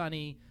brought in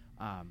Sonny.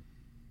 And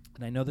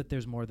I know that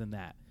there's more than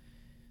that.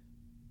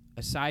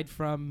 Aside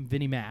from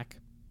Vinnie Mac,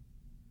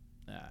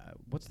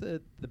 what's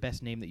the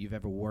best name that you've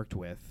ever worked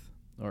with,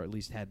 or at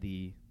least had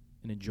an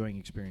enjoying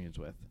experience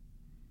with?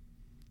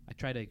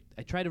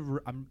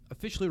 I'm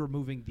officially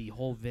removing the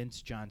whole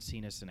Vince John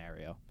Cena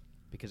scenario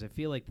because I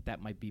feel like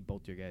that might be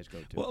both your guys'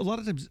 go-to. Well, a lot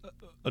of times,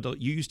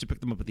 you used to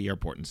pick them up at the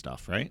airport and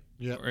stuff, right?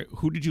 Yeah. Right.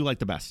 Who did you like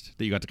the best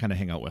that you got to kind of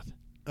hang out with?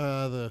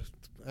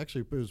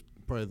 Actually, it was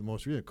probably the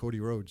most recent, Cody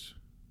Rhodes.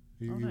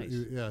 Nice.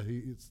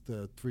 It's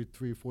the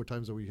three or four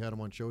times that we had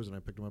him on shows, and I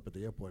picked him up at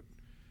the airport.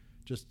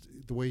 Just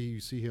the way you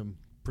see him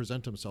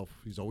present himself,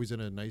 he's always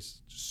in a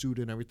nice suit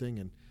and everything,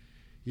 and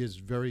he is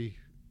very,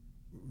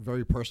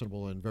 very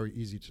personable and very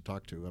easy to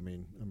talk to. I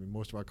mean,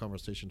 most of our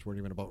conversations weren't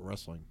even about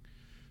wrestling.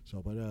 So,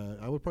 but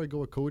I would probably go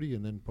with Cody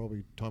and then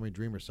probably Tommy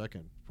Dreamer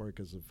second, probably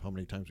because of how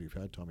many times we've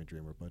had Tommy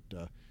Dreamer.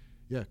 But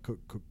yeah,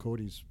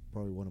 Cody's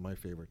probably one of my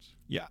favorites.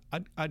 Yeah,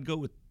 I'd go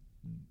with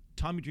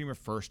Tommy Dreamer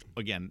first,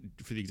 again,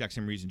 for the exact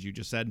same reasons you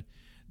just said,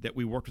 that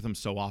we worked with him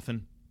so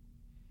often.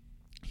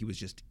 He was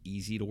just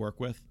easy to work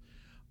with.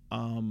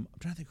 I'm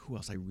trying to think who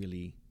else I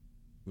really,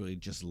 really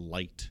just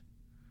liked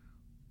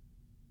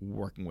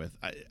working with.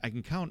 I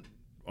can count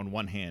on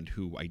one hand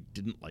who I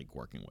didn't like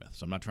working with.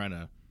 So I'm not trying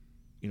to,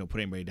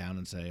 put anybody down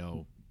and say,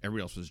 oh,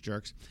 everybody else was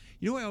jerks.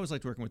 Who I always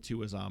liked working with too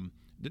was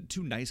the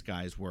two nice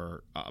guys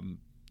were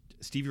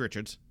Stevie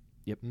Richards.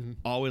 Yep. Mm-hmm.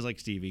 Always like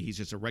Stevie. He's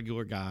just a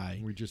regular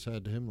guy. We just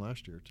had him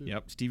last year too.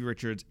 Yep, Stevie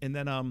Richards, and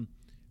then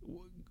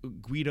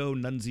Guido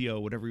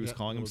Nunzio, whatever he was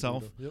calling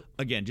himself. Yep.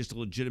 Again, just a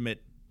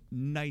legitimate,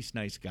 nice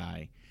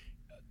guy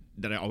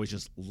that I always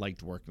just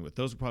liked working with.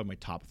 Those are probably my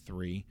top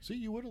three. See,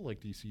 you would have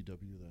liked ECW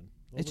then.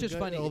 It's just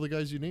funny. All the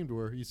guys you named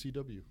were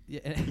ECW.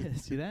 Yeah,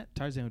 see that?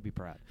 Tarzan would be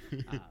proud.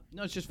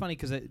 No, it's just funny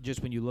because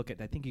just when you look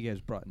at, I think you guys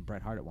brought in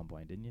Bret Hart at one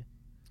point, didn't you?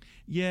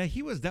 Yeah,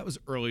 that was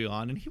early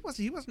on, and he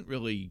wasn't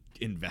really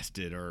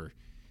invested or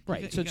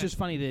right. So it's just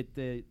funny that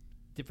the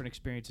different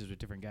experiences with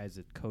different guys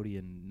that Cody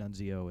and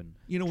Nunzio and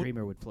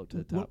Dreamer would float to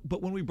the top.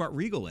 But when we brought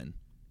Regal in,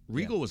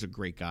 Regal was a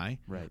great guy.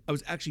 Right. I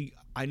was actually,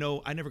 I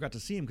know I never got to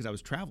see him because I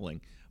was traveling,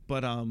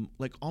 but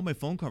like all my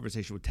phone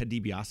conversation with Ted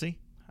DiBiase.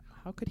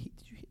 How could he?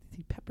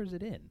 He peppers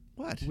it in.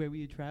 What? Where were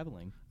you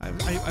traveling? I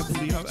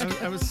believe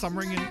I was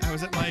summering in. I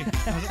was at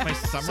my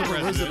summer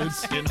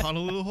residence in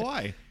Honolulu,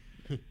 Hawaii.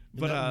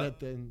 But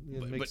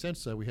it makes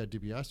sense that we had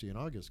DiBiase in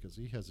August because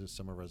he has his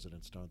summer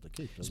residence down at the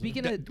Cape.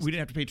 Speaking of, we didn't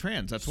have to pay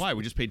trans. That's why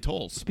we just paid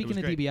tolls. Speaking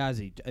of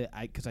DiBiase,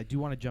 because I do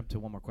want to jump to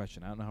one more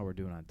question. I don't know how we're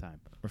doing on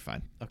time. We're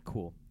fine.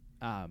 Cool.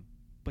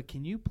 But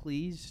can you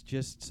please,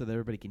 just so that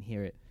everybody can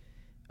hear it,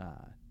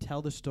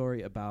 tell the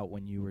story about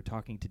when you were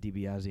talking to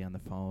DiBiase on the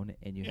phone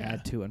and you Yeah.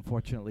 had to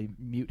unfortunately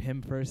mute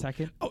him for a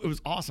second. Oh, it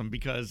was awesome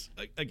because,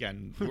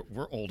 again,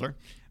 we're older.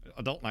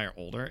 Adult and I are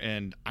older,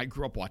 and I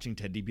grew up watching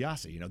Ted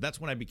DiBiase. You know, that's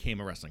when I became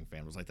a wrestling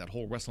fan. It was like that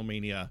whole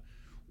WrestleMania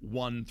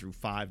 1 through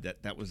 5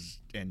 that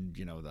was, and,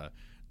 you know, the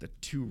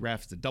two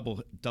refs, the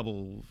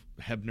double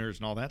Hebners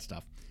and all that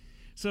stuff.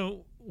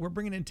 So we're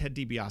bringing in Ted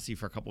DiBiase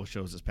for a couple of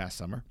shows this past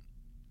summer,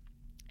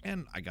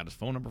 and I got his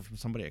phone number from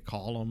somebody. I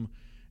call him,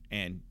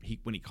 and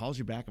when he calls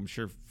you back, I'm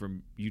sure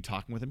from you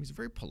talking with him, he's a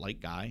very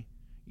polite guy,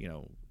 you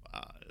know.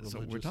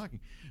 So we're talking.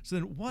 So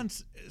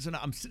now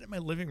I'm sitting in my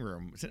living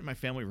room, sitting in my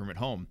family room at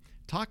home,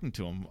 talking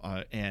to him,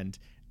 and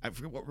I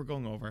forget what we're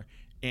going over,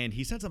 and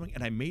he said something,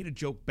 and I made a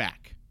joke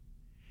back,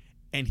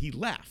 and he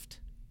laughed.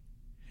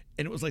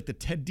 And it was like the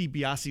Ted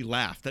DiBiase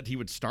laugh that he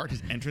would start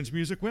his entrance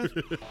music with.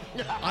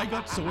 I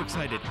got so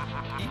excited.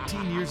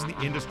 18 years in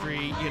the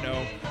industry, you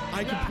know,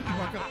 I completely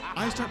mark up.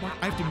 I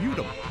have to mute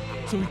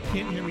him so he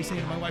can't hear me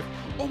saying to my wife,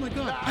 "Oh my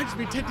God, I just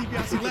made Ted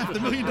DiBiase laugh, the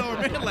 $1 Million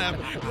Man laugh."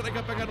 And then I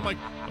got back out, I'm like,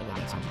 "Oh, well,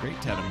 that sounds great,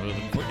 Ted. I'm really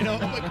looking forward." You know,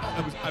 I'm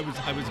like,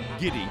 I was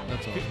giddy.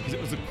 That's awesome. Because it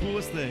was the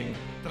coolest thing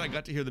that I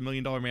got to hear the $1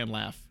 Million Man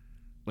laugh,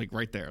 like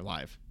right there,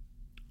 live.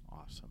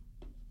 Awesome.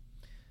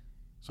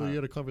 So you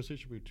had a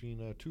conversation between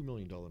 $2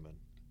 million men.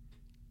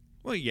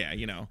 Well, yeah,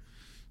 you know.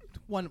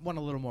 One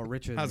a little more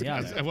richer I than the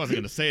other. wasn't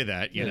going to say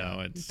that, you know.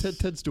 It's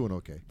Ted's doing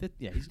okay.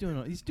 Yeah, he's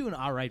doing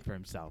all right for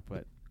himself,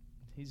 but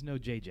he's no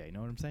JJ.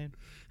 Know what I'm saying?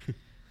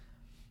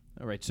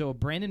 All right, so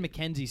Brandon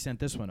McKenzie sent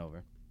this one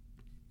over.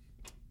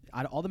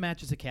 Out of all the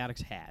matches that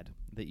Chaotix had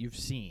that you've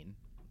seen,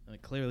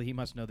 clearly he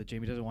must know that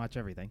Jamie doesn't watch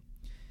everything.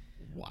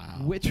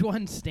 Wow. Which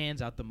one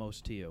stands out the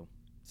most to you?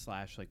 /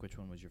 like which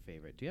one was your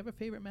favorite? Do you have a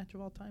favorite match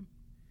of all time?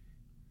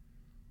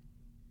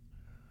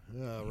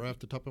 Right off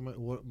the top of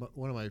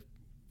one of my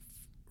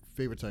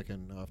favorites off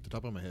the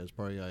top of my head is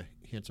probably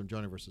Handsome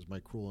Johnny versus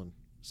Mike Cruel in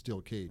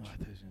Steel Cage. Oh, I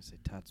thought I was going to say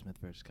Todd Smith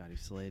versus Scotty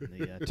Slade in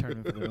the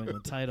tournament for the New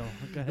England title.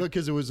 Okay.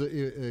 Because it was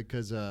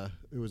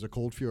a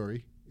Cold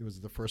Fury. It was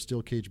the first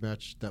Steel Cage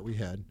match that we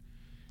had,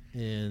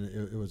 and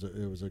it was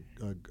a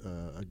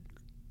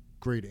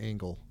great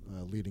angle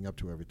leading up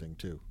to everything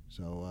too.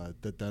 So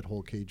that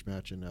whole cage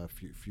match and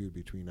feud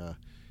between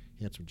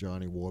Handsome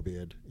Johnny,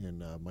 Warbeard,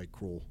 and Mike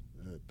Cruel.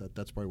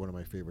 That's probably one of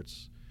my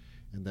favorites.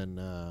 And then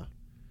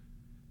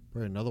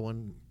probably another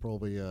one,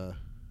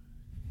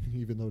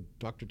 even though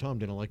Dr. Tom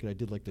didn't like it, I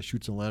did like the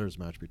Chutes and Ladders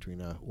match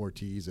between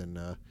Ortiz and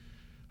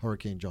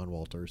Hurricane John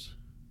Walters.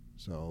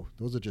 So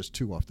those are just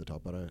two off the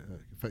top. But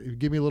if you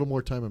give me a little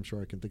more time, I'm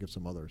sure I can think of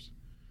some others.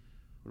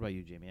 What about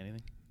you, Jamie?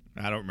 Anything?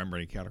 I don't remember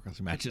any Chaotix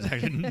Wrestling matches. I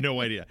had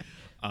no idea.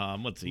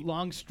 Let's see.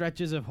 Long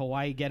stretches of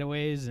Hawaii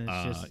getaways, and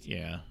it's just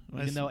yeah.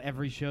 Even though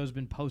every show's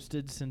been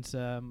posted since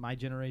my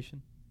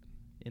generation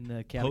in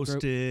the Chaotic group.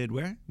 Posted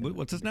where?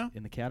 What's this now?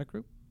 In the Chaotic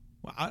group.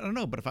 Well, I don't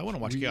know, but if I want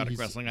to watch Chaotic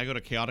Wrestling, I go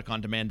to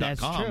chaoticondemand.com, That's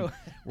true.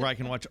 where I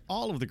can watch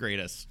all of the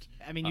greatest.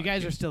 I mean, you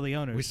guys are still the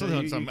owners. We still so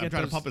own you some. I'm get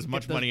trying those- to pump as get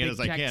much those money in big as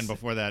I can checks.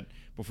 before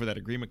that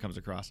agreement comes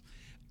across.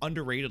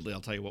 Underratedly,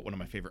 I'll tell you what one of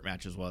my favorite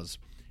matches was.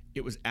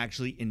 It was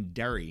actually in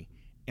Derry,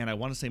 and I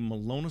want to say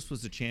Malonis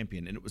was the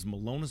champion, and it was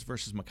Malonis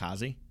versus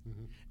Makazi,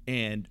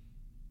 and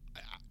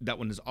that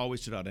one has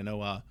always stood out. I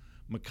know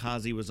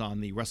Makazi was on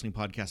the wrestling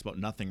podcast About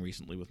Nothing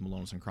recently with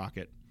Malonis and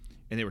Crockett,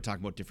 and they were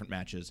talking about different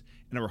matches,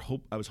 and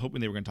I was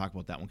hoping they were going to talk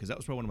about that one because that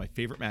was probably one of my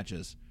favorite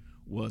matches.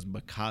 Was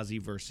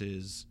Makazi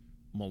versus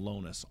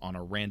Malonis on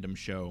a random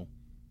show.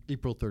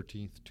 April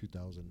 13th,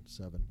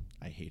 2007.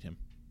 I hate him.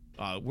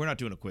 We're not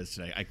doing a quiz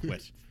today. I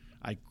quit.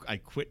 I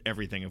quit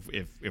everything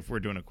if we're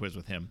doing a quiz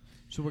with him.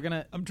 So we're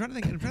gonna. I'm trying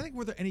to think.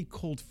 Were there any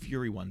Cold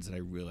Fury ones that I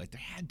really liked? There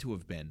had to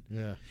have been.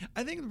 Yeah.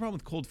 I think the problem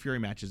with Cold Fury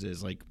matches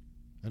is like.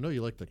 I know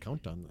you like the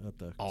countdown at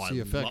the Oh,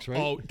 CFX, right?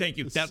 Oh, thank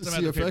you. That's my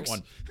other favorite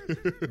one.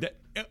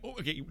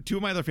 Okay, two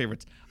of my other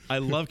favorites. I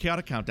love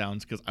Chaotic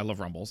Countdowns because I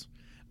love Rumbles.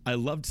 I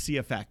loved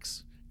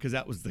CFX because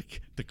that was the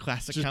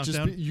classic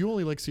countdown. You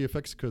only like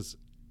CFX because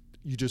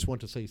you just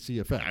want to say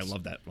CFX. I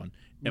love that one.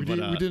 We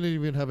didn't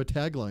even have a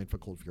tagline for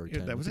Cold Fury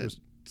 10. That was it.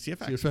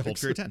 CFX. Cold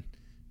Fury 10.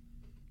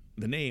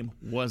 The name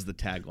was the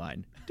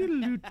tagline.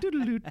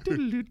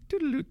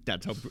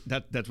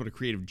 That's what a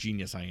creative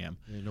genius I am.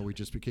 I know we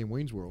just became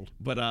Wayne's World.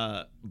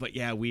 But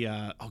yeah, we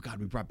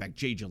brought back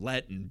Jay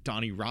Gillette and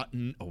Donnie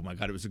Rotten. Oh my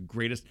God, it was the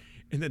greatest.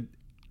 And then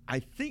I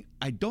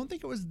don't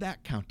think it was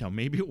that countdown.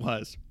 Maybe it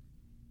was.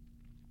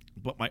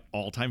 But my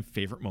all-time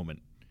favorite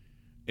moment.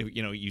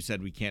 You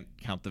said we can't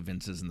count the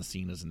Vinces and the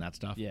Cenas and that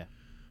stuff. Yeah.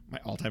 My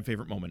all-time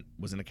favorite moment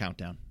was in a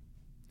countdown.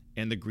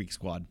 And the Greek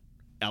squad,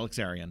 Alex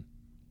Arian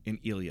and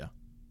Ilya,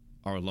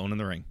 are alone in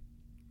the ring,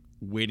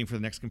 waiting for the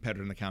next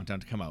competitor in the countdown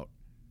to come out.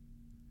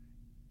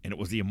 And it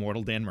was the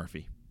immortal Dan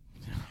Murphy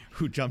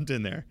who jumped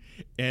in there.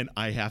 And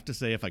I have to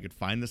say, if I could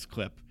find this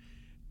clip,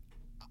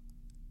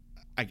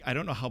 I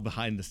don't know how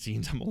behind the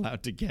scenes I'm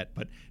allowed to get,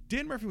 but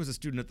Dan Murphy was a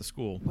student at the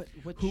school.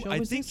 What show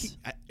was this?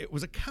 It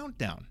was a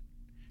countdown.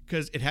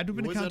 because it had to have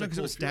been a Was that countdown because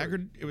it Cold was Fury?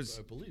 staggered. It was.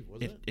 I believe,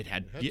 wasn't it? It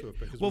had. It had to have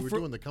been, because well, we were for-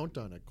 doing the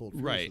countdown at Cold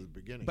Fury right at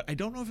the beginning. But I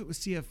don't know if it was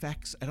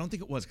CFX. I don't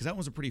think it was because that one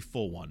was a pretty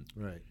full one.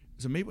 Right.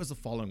 So maybe it was the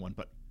following one.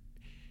 But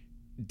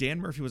Dan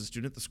Murphy was a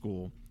student at the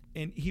school,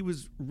 and he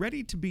was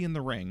ready to be in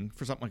the ring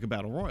for something like a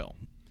battle royal.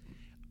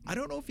 I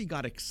don't know if he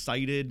got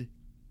excited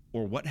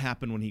or what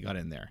happened when he got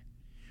in there,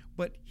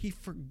 but he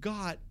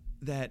forgot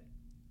that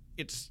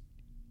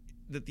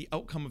the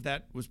outcome of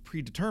that was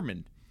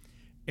predetermined,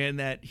 and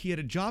that he had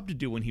a job to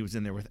do when he was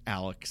in there with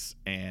Alex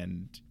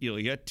and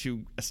Ilya,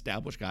 two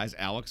established guys.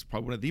 Alex,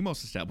 probably one of the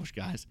most established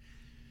guys.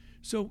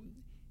 So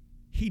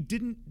he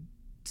didn't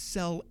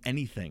sell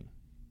anything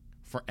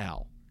for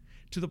Al,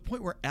 to the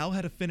point where Al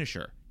had a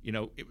finisher. You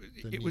know,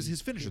 it was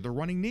his finisher, the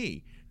running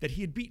knee, that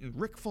he had beaten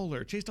Rick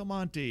Fuller, Chase Del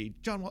Monte,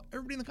 John Wall,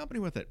 everybody in the company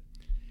with it,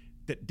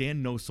 that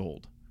Dan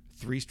no-sold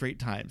 3 straight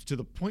times, to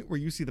the point where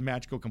you see the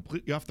match go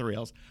completely off the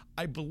rails.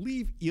 I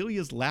believe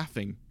Ilya's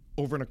laughing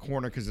over in a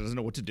corner because he doesn't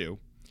know what to do.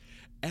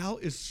 Al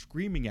is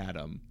screaming at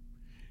him,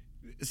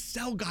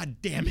 "Sell,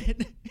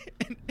 goddammit!"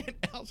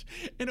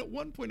 and at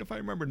one point, if I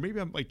remember,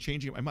 maybe I'm like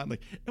changing in my mind,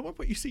 like at one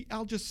point you see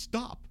Al just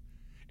stop.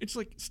 It's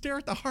like stare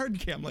at the hard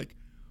cam, like,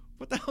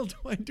 what the hell do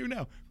I do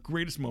now?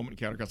 Greatest moment in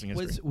Chaotic Wrestling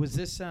history. Was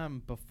this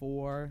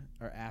before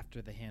or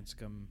after the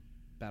Hanscom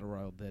Battle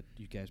Royal that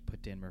you guys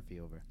put Dan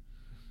Murphy over?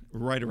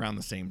 Right around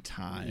the same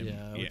time.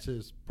 Yeah,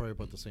 it's probably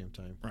about the same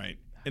time. Right.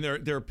 And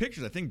there are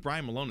pictures. I think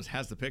Brian Malonis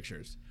has the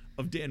pictures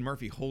of Dan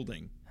Murphy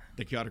holding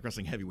the Chaotic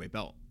Wrestling heavyweight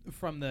belt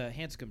From the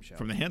Hanscom show.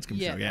 from the Hanscom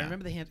show. I Yeah.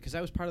 remember the because I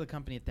was part of the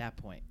company at that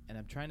point, and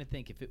I'm trying to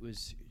think if it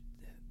was.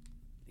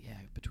 Yeah,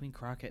 between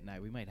Crockett and I,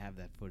 we might have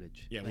that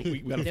footage. Yeah,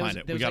 we gotta find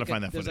it. We gotta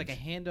find that There was footage. like a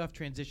handoff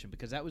transition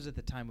because that was at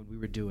the time when we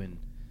were doing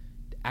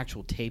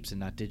actual tapes and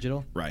not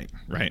digital. Right.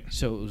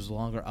 So it was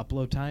longer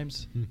upload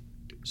times.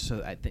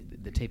 So I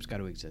think the tape's got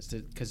to exist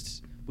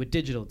because with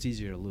digital it's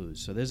easier to lose.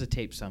 So there's a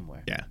tape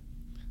somewhere. Yeah.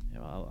 Yeah,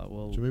 well,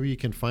 we'll So maybe you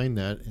can find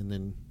that, and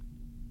then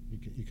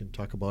you can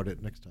talk about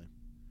it next time.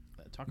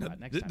 talk No, about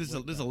it next time. this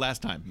is the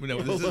last time.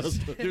 No,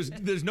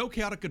 there's no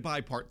Chaotic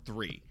Goodbye Part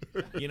 3.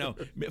 You know,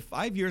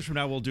 5 years from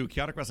now we'll do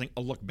Chaotic Wrestling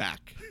a look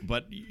back,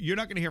 but you're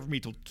not going to hear from me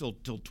till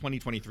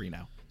 2023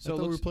 now. So I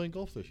thought we were playing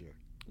golf this year.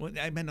 Well,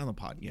 I meant on the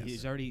pod. Yes.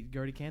 He's already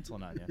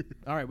canceling on you.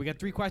 All right, we got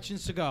 3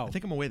 questions to go. I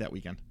think I'm away that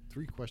weekend.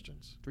 3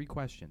 questions. 3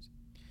 questions,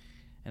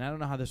 and I don't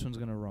know how this one's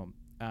going to roam.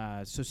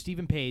 So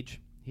Stephen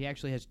Page, he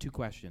actually has 2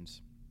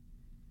 questions.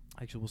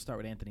 Actually, we'll start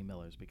with Anthony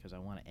Miller's because I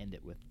want to end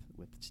it with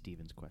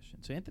Stephen's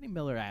question. So Anthony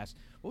Miller asked,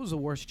 "What was the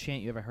worst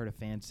chant you ever heard a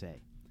fan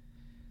say?"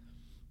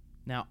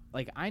 Now,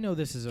 like, I know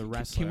this is a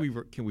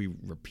wrestler. Can we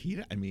repeat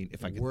it? I mean,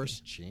 if I could.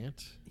 Worst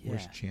chant? Yeah.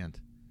 Worst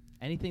chant.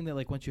 Anything that,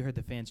 like, once you heard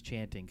the fans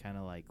chanting, kind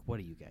of like, what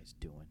are you guys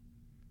doing?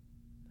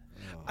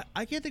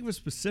 I can't think of a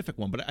specific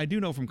one, but I do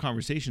know from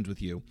conversations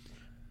with you,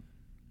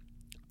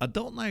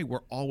 Adult and I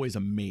were always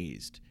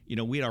amazed. You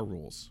know, we had our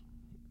rules.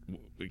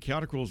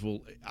 Chaotic rules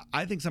will.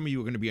 I think some of you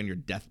are going to be on your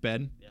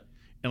deathbed,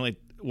 and like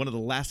one of the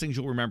last things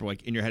you'll remember,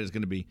 like in your head, is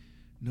going to be,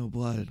 "No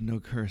blood, no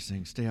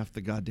cursing, stay off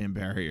the goddamn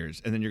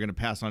barriers," and then you're going to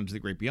pass on to the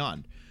great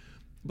beyond.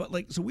 But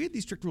like, so we had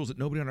these strict rules that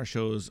nobody on our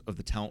shows of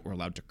the talent were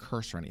allowed to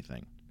curse or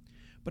anything.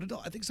 But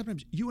Adult, I think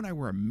sometimes you and I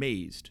were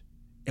amazed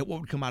at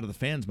what would come out of the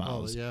fans'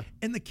 mouths,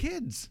 and the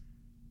kids.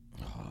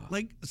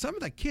 Like some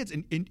of the kids,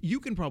 and you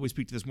can probably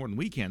speak to this more than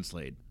we can,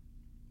 Slade.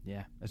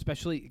 Yeah,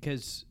 especially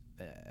because,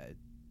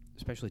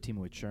 especially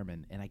teaming with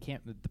Sherman, and I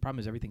can't. The problem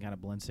is everything kind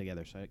of blends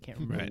together, so I can't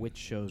remember which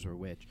shows were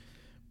which.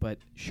 But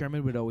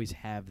Sherman would always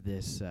have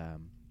this,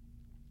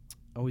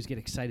 always get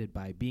excited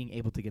by being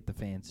able to get the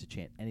fans to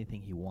chant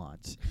anything he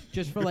wants,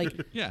 just for like,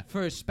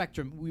 for a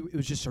Spectrum. It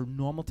was just a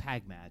normal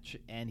tag match,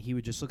 and he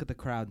would just look at the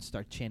crowd and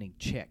start chanting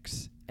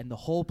 "chicks," and the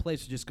whole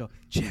place would just go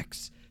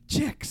 "chicks,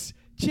 chicks."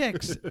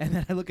 Chicks, and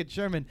then I look at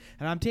Sherman,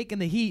 and I'm taking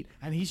the heat,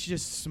 and he's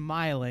just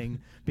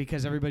smiling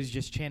because everybody's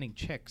just chanting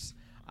 "chicks."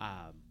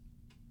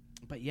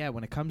 But yeah,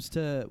 when it comes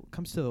to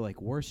the like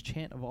worst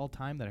chant of all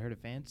time that I heard a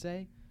fan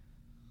say,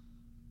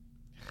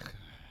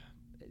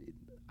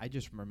 I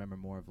just remember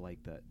more of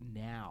like the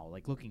now,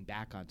 like looking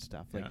back on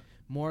stuff, like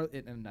more.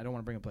 And I don't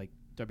want to bring up like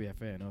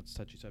WFA. I know it's a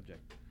touchy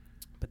subject,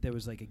 but there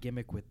was like a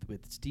gimmick with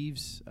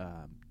Steve's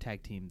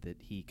tag team that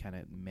he kind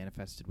of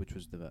manifested, which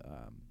was the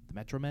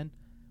Metro Men.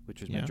 Which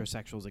was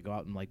metrosexuals that go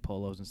out in like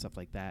polos and stuff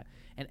like that.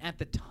 And at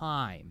the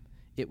time,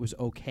 it was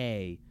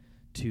okay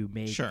to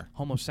make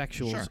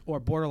homosexuals or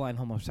borderline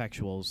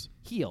homosexuals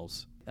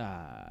heels.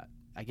 I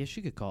guess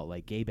you could call it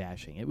like gay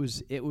bashing. It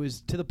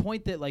was to the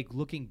point that like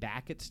looking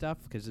back at stuff,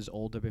 because there's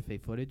old WFA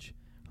footage,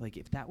 like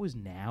if that was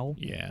now,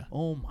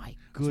 oh my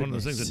goodness, it's one of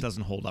those things that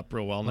doesn't hold up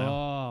real well now.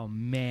 Oh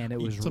man, it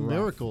was. It's a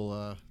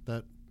miracle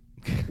that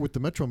with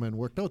the Metro Men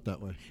worked out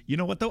that way. You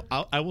know what though?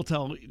 I will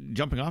tell.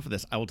 Jumping off of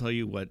this, I will tell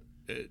you what.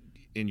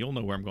 And you'll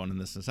know where I'm going in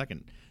this in a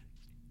second.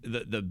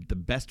 The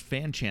best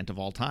fan chant of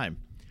all time,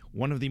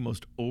 one of the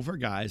most over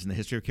guys in the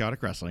history of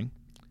Chaotic Wrestling,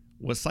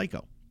 was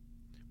Psycho.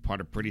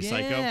 Part of Pretty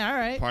Psycho. Yeah, all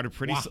right. Part of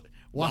Pretty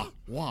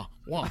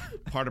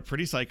Part of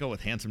Pretty Psycho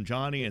with Handsome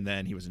Johnny, and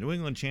then he was a New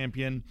England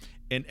champion.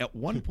 And at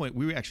one point,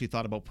 we actually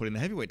thought about putting the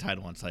heavyweight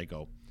title on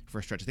Psycho for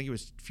a stretch. I think he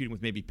was feuding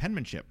with maybe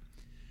Penmanship.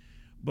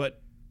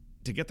 But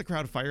to get the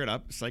crowd fired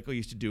up, Psycho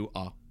used to do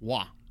a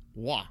wah,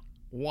 wah,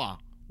 wah,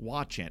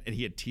 wah chant. And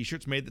he had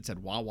T-shirts made that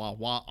said wah, wah,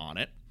 wah on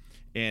it.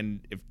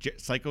 And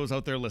if Psycho's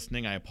out there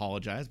listening, I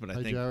apologize, but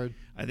I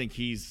think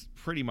he's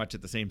pretty much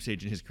at the same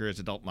stage in his career as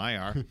Adult and I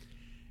are.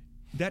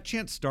 That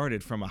chant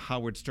started from a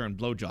Howard Stern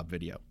blowjob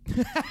video.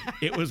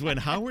 It was when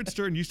Howard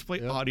Stern used to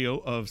play audio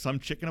of some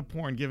chick in a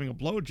porn giving a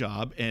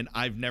blowjob, and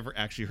I've never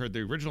actually heard the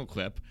original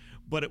clip,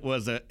 but it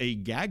was a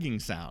gagging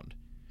sound.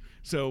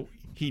 So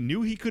he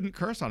knew he couldn't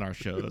curse on our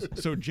shows,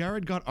 so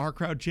Jared got our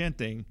crowd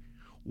chanting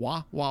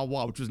wah, wah,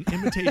 wah, which was an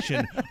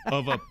imitation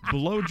of a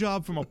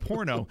blowjob from a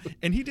porno,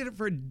 and he did it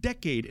for a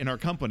decade in our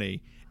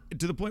company,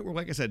 to the point where,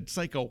 like I said,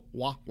 Psycho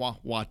wah, wah,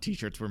 wah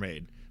T-shirts were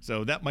made.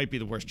 So that might be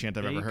the worst chant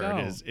I've ever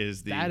heard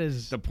is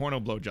the porno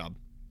blowjob.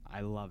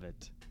 I love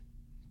it.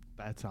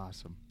 That's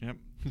awesome. Yep.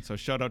 So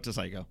shout out to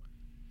Psycho.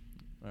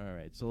 All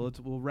right. So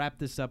we'll wrap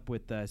this up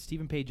with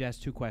Stephen Page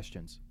asked 2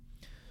 questions.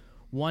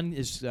 One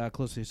is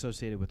closely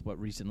associated with what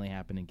recently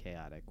happened in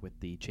Chaotic with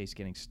the Chase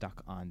getting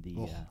stuck on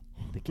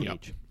the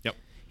cage. Yep.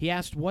 He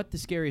asked what the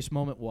scariest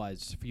moment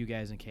was for you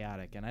guys in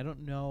Chaotic, and I don't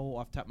know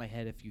off the top of my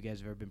head if you guys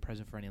have ever been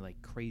present for any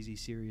like crazy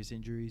serious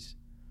injuries.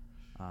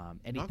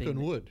 Anything? Knock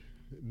on wood.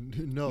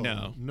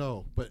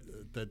 No. But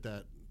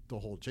the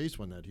whole Chase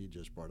one that he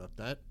just brought up,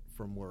 that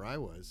from where I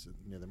was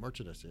near the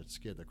merchandise, it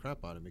scared the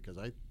crap out of me because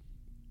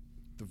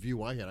the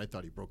view I had, I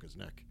thought he broke his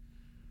neck.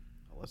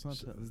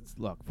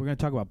 Look, if we're gonna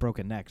talk about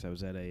broken necks, I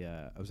was at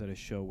a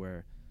show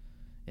where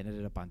it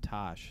ended up on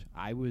Tosh.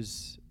 I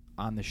was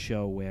on the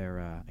show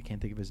where I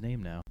can't think of his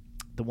name now.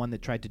 The one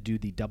that tried to do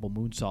the double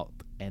moonsault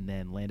and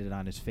then landed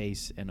on his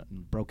face and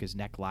broke his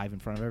neck live in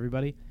front of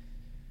everybody.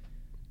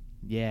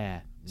 Yeah.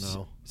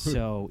 No.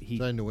 So he. Is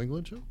that a New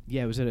England show?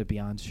 Yeah, it was at a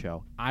Beyond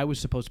show. I was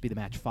supposed to be the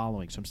match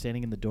following, so I'm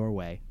standing in the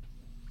doorway,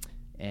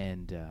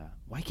 and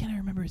why can't I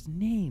remember his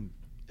name?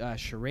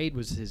 Charade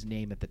was his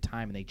name at the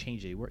time, and they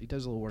changed it. He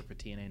does a little work for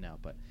TNA now,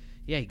 but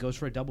yeah, he goes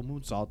for a double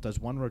moonsault, does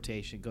one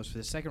rotation, goes for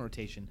the second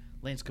rotation,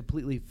 lands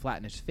completely flat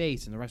in his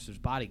face, and the rest of his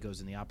body goes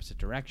in the opposite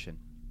direction.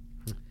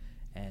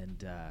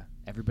 And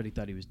everybody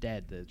thought he was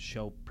dead. The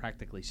show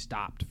practically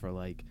stopped for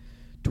like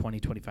 20,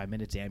 25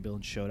 minutes. The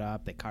ambulance showed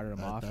up. They carted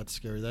him off. That's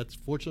scary.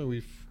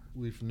 Fortunately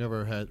we've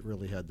never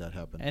really had that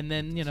happen. And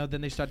then then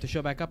they start the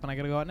show back up, and I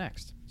got to go out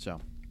next. So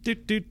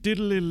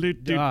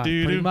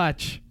Pretty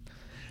much.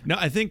 No,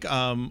 I think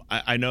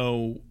I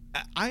know.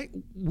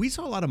 We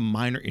saw a lot of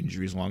minor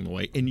injuries along the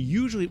way, and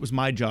usually it was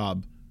my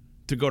job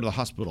to go to the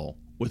hospital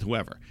with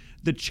whoever.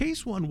 The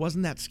Chase one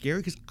wasn't that scary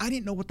because I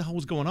didn't know what the hell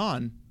was going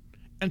on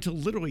until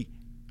literally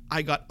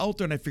I got out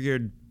there and I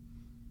figured,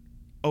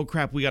 oh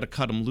crap, we got to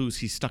cut him loose.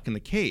 He's stuck in the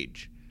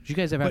cage. Did you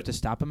guys ever have to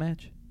stop a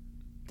match?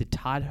 Did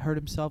Todd hurt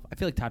himself? I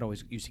feel like Todd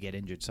always used to get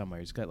injured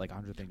somewhere. He's got like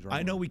 100 things wrong.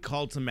 I know we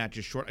called some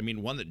matches short. I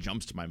mean, one that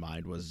jumps to my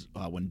mind was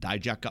when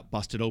Dijak got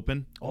busted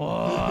open.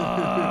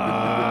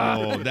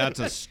 Oh, that's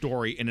a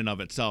story in and of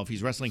itself.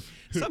 He's wrestling.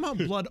 Somehow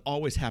blood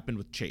always happened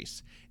with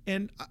Chase.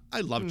 And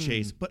I love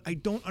Chase, but I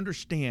don't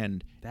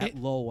understand. That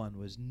low one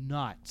was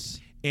nuts.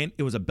 And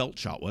it was a belt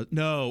shot.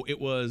 No, it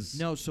was...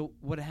 No, so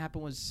what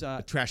happened was...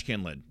 a trash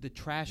can lid. The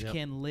trash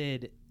can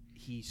lid...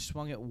 He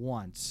swung it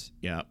once.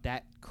 Yeah.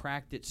 That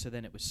cracked it, so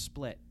then it was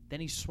split. Then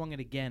he swung it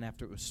again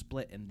after it was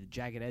split, and the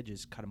jagged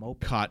edges cut him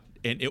open.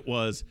 And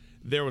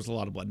there was a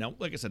lot of blood. Now,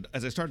 like I said,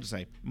 as I started to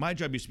say, my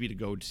job used to be to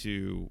go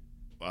to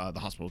the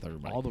hospital with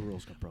everybody. All the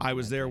rules got broken. I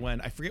was there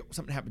when, I forget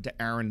something happened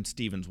to Aaron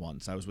Stevens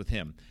once. I was with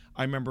him.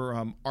 I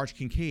remember Arch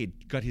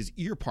Kincaid got his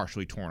ear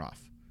partially torn off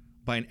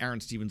by an Aaron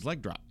Stevens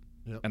leg drop.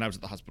 Yep. And I was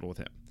at the hospital with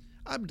him.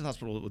 I've been to the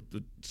hospital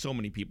with so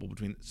many people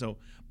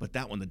but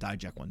that one, the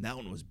Dijak one, that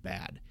one was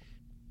bad.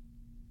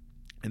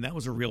 And that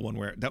was a real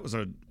one that was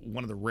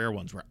one of the rare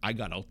ones where I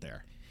got out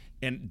there.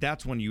 And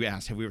that's when you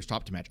asked, have we ever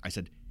stopped a match? I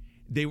said,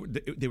 they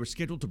were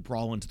scheduled to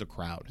brawl into the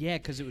crowd. Yeah,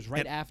 because it was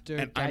right after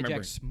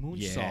Dijak's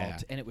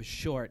moonsault, and it was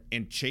short.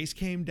 And Chase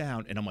came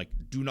down, and I'm like,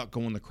 do not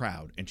go in the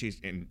crowd. And Chase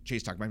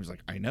talked about me. He was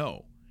like, I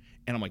know.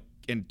 And I'm like,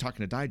 and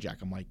talking to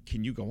Dijak, I'm like,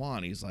 can you go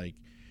on? He's like,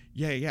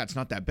 yeah, it's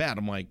not that bad.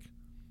 I'm like,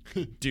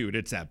 dude,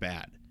 it's that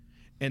bad.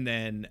 And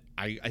then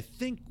I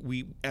think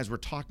as we're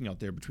talking out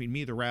there, between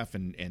me, the ref,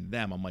 and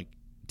them, I'm like,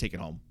 take it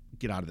home,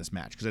 get out of this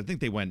match, because I think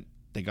they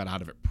got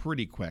out of it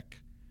pretty quick.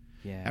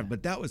 Yeah.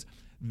 But that was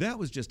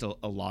just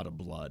a lot of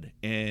blood,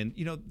 and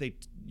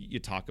you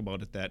talk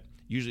about it that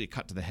usually it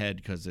cut to the head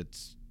because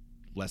it's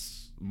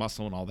less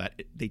muscle and all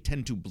that. They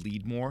tend to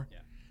bleed more. Yeah.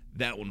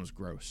 That one was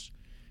gross.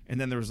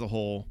 And then there was the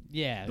whole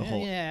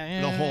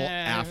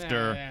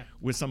after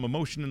with some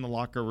emotion in the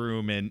locker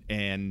room,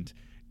 and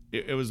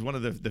it was one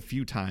of the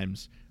few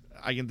times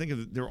I can think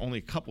of. There were only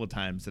a couple of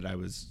times that I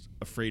was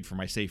afraid for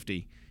my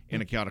safety in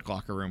a chaotic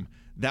locker room.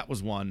 That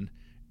was one.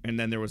 And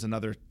then there was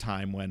another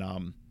time when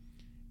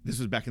this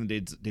was back in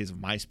the days of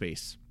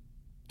MySpace.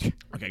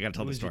 Okay, I got to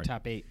tell this story. Your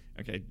top 8?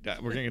 Okay,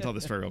 we're going to tell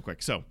this story real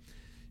quick. So,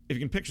 if you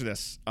can picture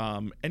this,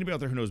 anybody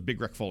out there who knows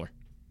Big Rick Fuller?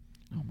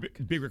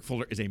 Big Rick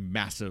Fuller is a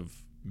massive,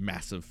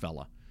 massive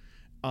fella.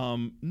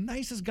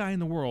 Nicest guy in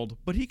the world,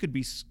 but he could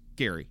be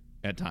scary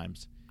at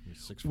times. He's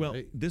 6'8".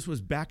 Well, this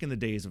was back in the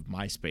days of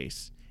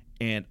MySpace,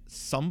 and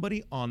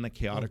somebody on the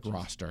Chaotic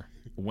roster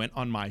went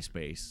on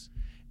MySpace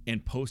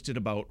and posted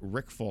about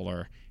Rick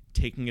Fuller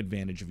taking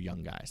advantage of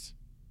young guys.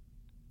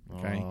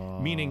 Okay,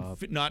 meaning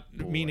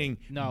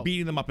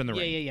beating them up in the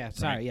ring. Yeah.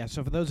 Sorry, right? yeah.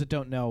 So for those that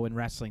don't know, in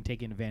wrestling,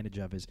 taking advantage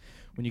of is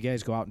when you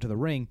guys go out into the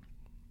ring.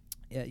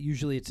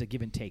 Usually it's a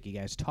give and take. You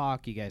guys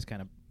talk. You guys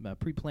kind of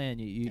pre-plan.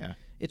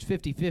 It's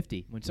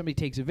 50-50. When somebody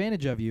takes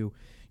advantage of you,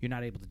 you're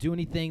not able to do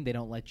anything. They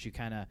don't let you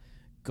kind of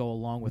go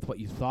along with what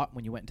you thought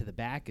when you went into the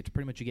back. It's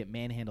pretty much you get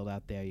manhandled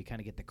out there. You kind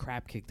of get the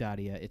crap kicked out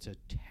of you. It's a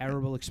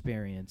terrible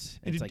experience.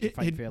 It's like you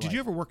fight for your life. Did you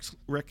ever work,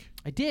 Rick?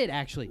 I did,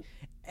 actually.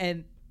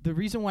 And the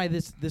reason why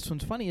this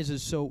one's funny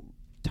is so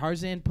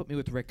Tarzan put me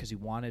with Rick because he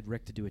wanted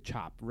Rick to do a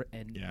chop.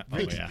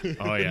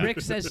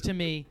 Rick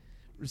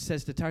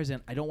says to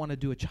Tarzan, I don't want to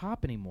do a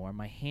chop anymore.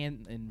 My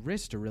hand and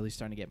wrist are really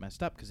starting to get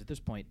messed up because at this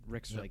point,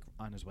 Rick's like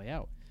on his way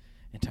out.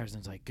 And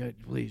Tarzan's like, good,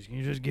 please, can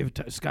you just give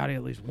Scotty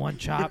at least one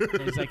chop?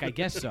 And he's like, I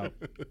guess so.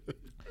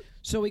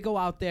 So we go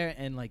out there,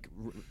 and like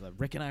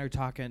Rick and I are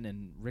talking,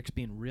 and Rick's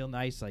being real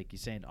nice, like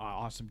he's saying,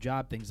 awesome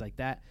job, things like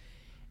that.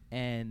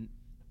 And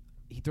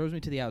he throws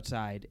me to the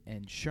outside,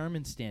 and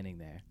Sherman's standing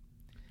there.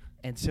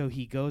 And so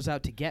he goes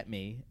out to get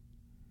me,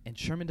 and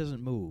Sherman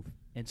doesn't move.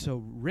 And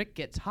so Rick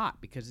gets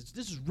hot because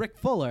this is Rick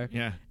Fuller,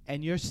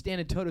 and you're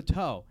standing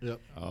toe-to-toe. Yep.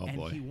 Oh, and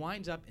boy. he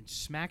winds up and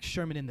smacks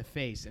Sherman in the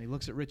face, and he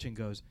looks at Rich and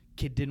goes,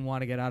 kid didn't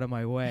want to get out of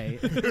my way.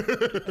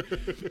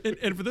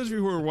 and for those of you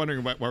who are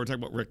wondering why we're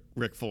talking about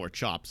Rick Fuller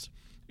chops,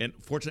 and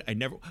fortunately,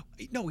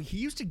 he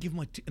used to give them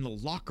like in the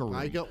locker room.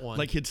 I got one.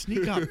 Like he'd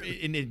sneak up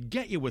and he'd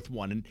get you with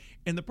one.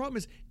 And the problem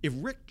is, if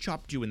Rick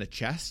chopped you in the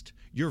chest,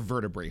 your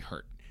vertebrae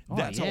hurt.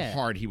 That's how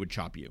hard he would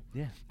chop you.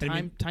 Yeah.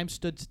 And Time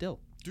stood still.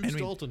 Duke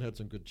Dalton had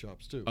some good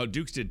chops too. Oh,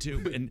 Dukes did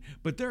too.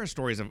 But there are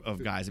stories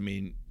of guys. I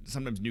mean,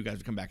 sometimes new guys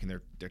would come back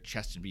and their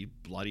chest would be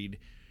bloodied.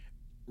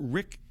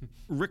 Rick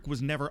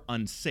was never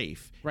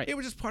unsafe. Right. It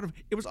was just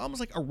it was almost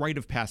like a rite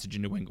of passage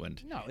in New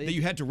England. No, that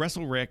you had to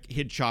wrestle Rick,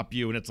 he'd chop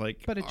you, and it's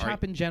like. But a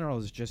chop in general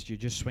is just you're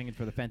just swinging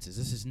for the fences.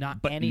 This is not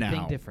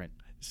anything different.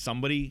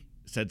 Somebody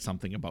said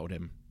something about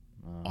him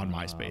on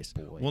MySpace.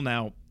 Boy. Well,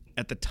 now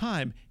at the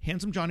time,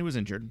 Handsome Johnny was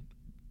injured.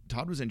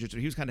 Todd was injured, so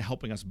he was kind of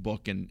helping us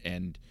book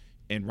and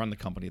run the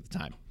company at the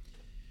time.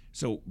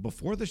 So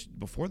before the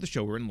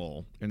show, we're in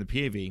Lowell in the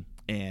PAV,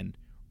 and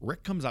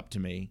Rick comes up to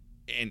me.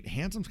 And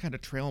Handsome's kind of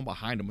trailing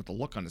behind him with the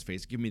look on his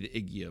face, giving me the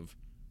Iggy of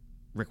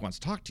Rick wants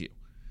to talk to you.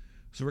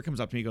 So Rick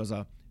comes up to me, goes,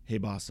 "Hey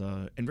boss,"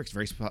 and Rick's a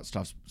very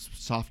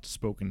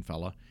soft-spoken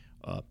fella.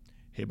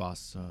 "Hey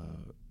boss,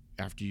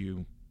 after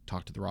you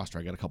talk to the roster,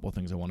 I got a couple of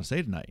things I want to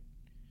say tonight."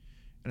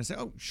 And I said,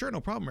 "Oh, sure, no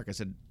problem, Rick." I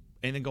said,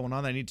 "Anything going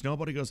on that I need to know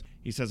about?"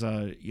 He says,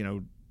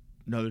 "No,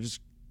 there's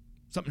just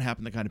something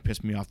happened that kind of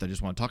pissed me off that I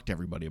just want to talk to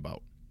everybody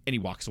about." And he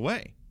walks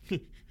away.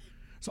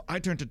 So I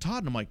turn to Todd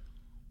and I'm like,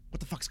 what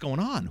the fuck's going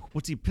on?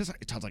 What's he pissed off?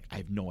 Todd's like, I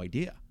have no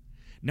idea.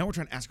 Now we're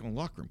trying to ask him in the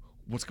locker room,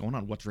 what's going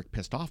on? What's Rick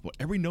pissed off about?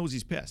 Everybody knows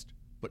he's pissed,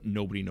 but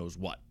nobody knows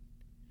what.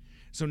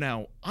 So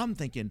now I'm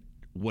thinking,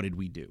 what did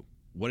we do?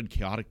 What did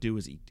Chaotic do?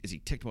 Is he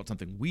ticked about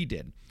something we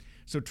did?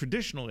 So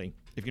traditionally,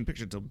 if you can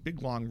picture, it's a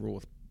big long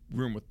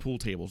room with pool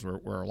tables where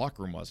our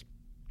locker room was.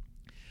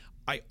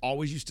 I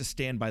always used to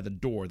stand by the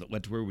door that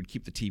led to where we would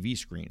keep the TV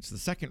screens, the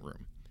second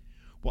room.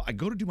 Well, I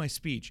go to do my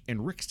speech,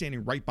 and Rick's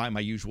standing right by my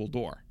usual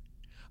door.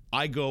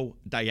 I go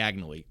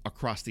diagonally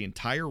across the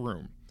entire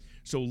room.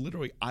 So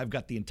literally, I've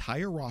got the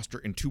entire roster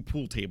and two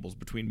pool tables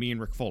between me and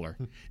Rick Fuller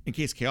in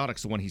case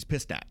Chaotic's the one he's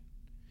pissed at.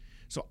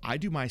 So I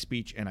do my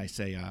speech, and I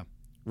say,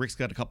 Rick's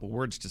got a couple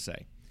words to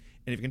say.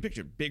 And if you can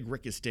picture, Big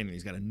Rick is standing there.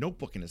 He's got a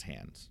notebook in his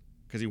hands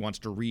because he wants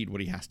to read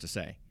what he has to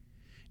say.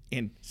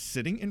 And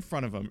sitting in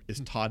front of him is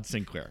Todd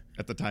Sinclair.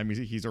 At the time,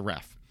 he's a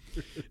ref.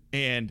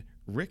 And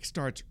Rick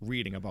starts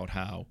reading about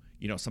how,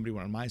 somebody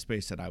went on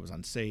MySpace, said I was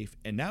unsafe,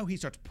 and now he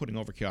starts putting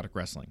over Chaotic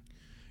Wrestling.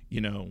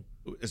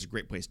 It's a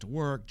great place to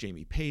work.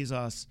 Jamie pays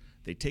us.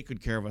 They take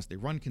good care of us. They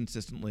run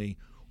consistently.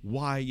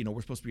 Why?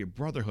 We're supposed to be a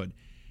brotherhood.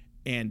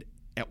 And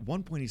at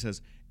one point he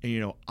says,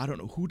 and I don't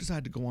know who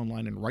decided to go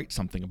online and write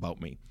something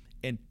about me.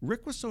 And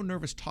Rick was so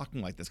nervous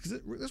talking like this because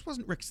this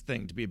wasn't Rick's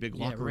thing to be a big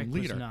locker room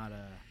leader. Was not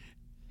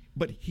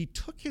But he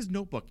took his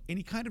notebook and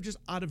he kind of just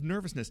out of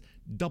nervousness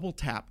double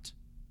tapped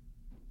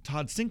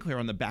Todd Sinclair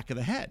on the back of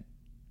the head.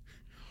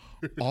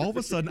 All of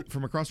a sudden,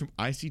 from across from,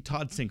 I see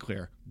Todd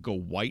Sinclair go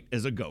white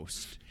as a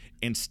ghost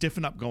and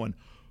stiffen up going,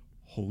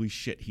 holy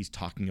shit, he's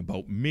talking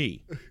about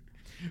me.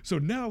 So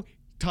now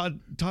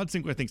Todd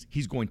Sinclair thinks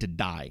he's going to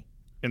die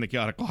in the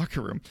Chaotic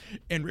locker room.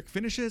 And Rick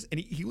finishes, and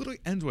he literally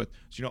ends with,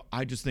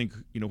 I just think,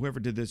 whoever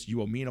did this,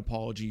 you owe me an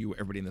apology, you owe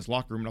everybody in this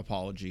locker room an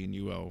apology, and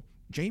you owe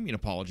Jamie an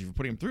apology for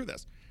putting him through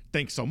this.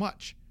 Thanks so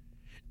much.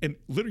 And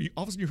literally,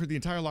 all of a sudden, you heard the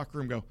entire locker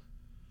room go,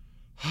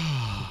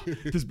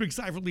 this big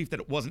sigh of relief that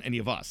it wasn't any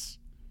of us.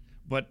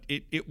 But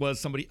it was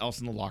somebody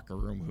else in the locker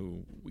room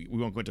who we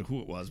won't go into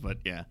who it was, but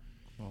yeah.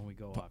 When we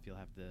go off, you'll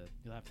have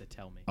to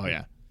tell me. Oh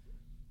yeah.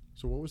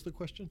 So what was the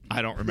question?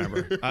 I don't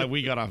remember.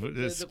 We got off.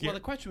 The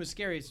question was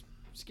scary.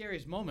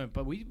 scariest moment,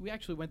 but we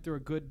actually went through a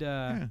good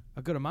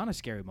amount of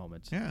scary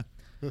moments. Yeah.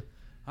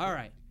 All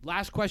right.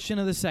 Last question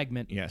of the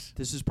segment. Yes.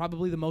 This is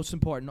probably the most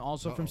important,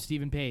 also from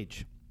Stephen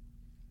Page.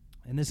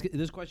 And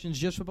this question is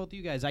just for both of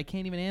you guys. I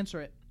can't even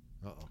answer it.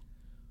 Uh-oh.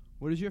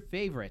 What is your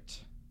favorite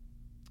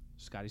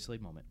Scotty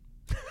Slade moment?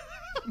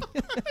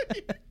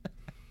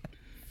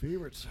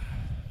 Favorites.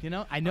 You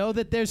know, I know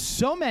that there's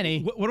so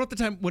many. What about the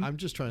time when I'm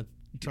just trying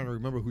to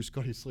remember who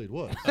Scotty Slade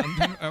was. wait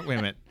a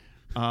minute.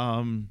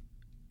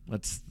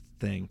 Let's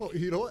think. Oh,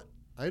 you know what?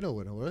 I know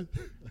what it was.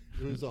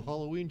 It was a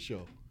Halloween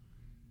show.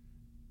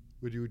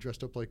 When you were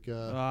dressed up like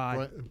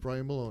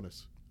Brian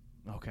Malonis.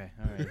 Okay,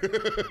 all right.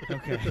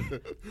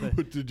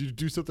 Okay. Did you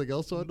do something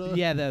else on?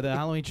 Yeah, the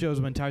Halloween shows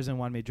when Tarzan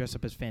wanted me to dress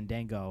up as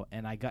Fandango,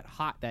 and I got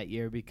hot that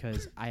year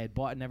because I had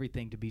bought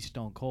everything to be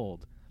Stone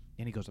Cold.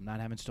 And he goes, I'm not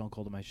having Stone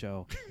Cold on my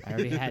show. I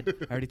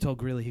already told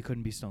Greeley he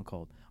couldn't be Stone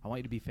Cold. I want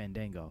you to be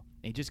Fandango.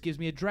 And he just gives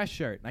me a dress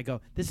shirt. And I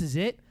go, this is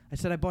it? I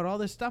said, I bought all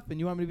this stuff, and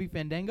you want me to be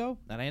Fandango?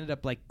 And I ended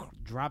up, like,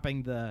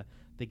 dropping the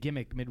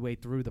gimmick midway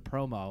through the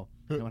promo.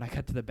 And when I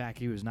got to the back,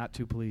 he was not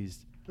too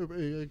pleased.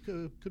 It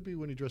could be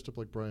when he dressed up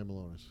like Brian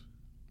Malonis.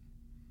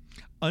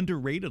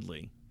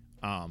 Underratedly,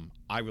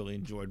 I really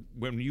enjoyed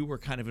when you were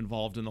kind of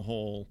involved in the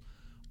whole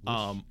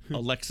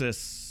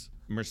Alexis,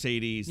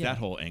 Mercedes, that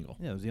whole angle.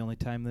 Yeah, it was the only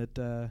time that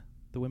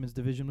the women's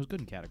division was good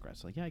in Chaotic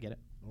Wrestling. Yeah, I get it.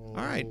 Oh.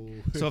 All right.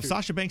 So if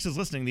Sasha Banks is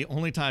listening, the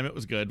only time it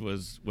was good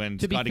was when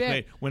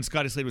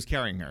Scotty Slade was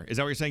carrying her. Is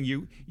that what you're saying?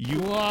 You had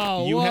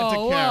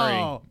to carry.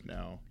 Whoa.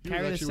 No. He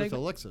Carry the was actually with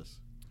segment? Alexis.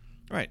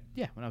 Right.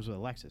 Yeah, when I was with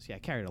Alexis. Yeah, I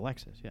carried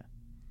Alexis. Yeah.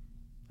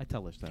 I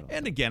tell this that all the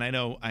And time. again,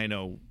 I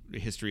know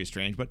history is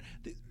strange, but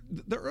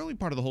the early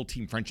part of the whole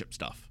team friendship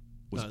stuff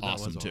was That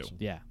awesome was too. awesome.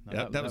 Yeah,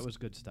 no, that was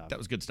good stuff. That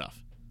was good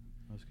stuff.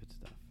 That was good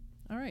stuff.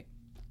 All right,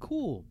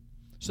 cool.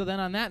 So then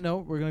on that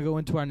note, we're going to go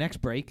into our next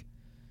break.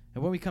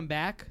 And when we come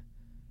back,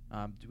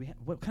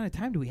 what kind of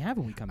time do we have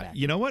when we come back?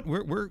 You know what?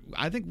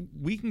 I think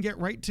we can get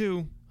right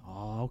to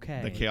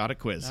okay. the chaotic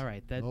quiz. All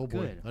right, that's Oh boy,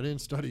 good. I didn't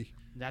study.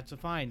 That's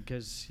fine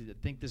because I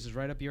think this is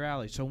right up your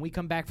alley. So when we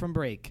come back from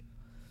break,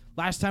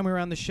 last time we were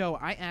on the show,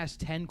 I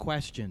asked 10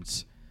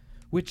 questions,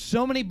 with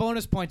so many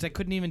bonus points I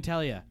couldn't even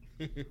tell you.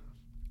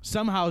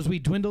 Somehow, as we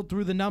dwindled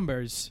through the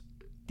numbers,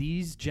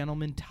 these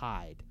gentlemen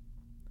tied.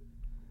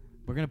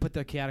 We're going to put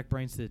their chaotic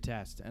brains to the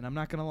test. And I'm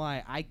not going to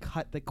lie, I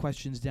cut the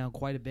questions down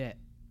quite a bit.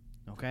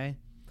 Okay?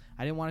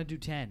 I didn't want to do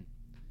 10.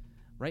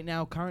 Right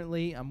now,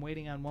 currently, I'm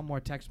waiting on one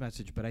more text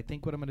message, but I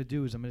think what I'm going to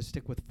do is I'm going to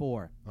stick with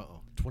 4. Uh-oh.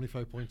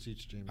 25 points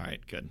each, Jamie. All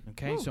right, good.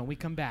 Okay? So when we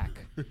come back,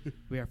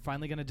 we are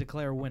finally going to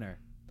declare a winner.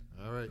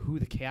 All right. Who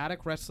the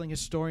chaotic wrestling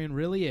historian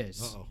really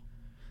is. Uh-oh.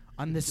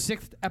 On the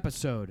 6th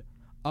episode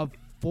of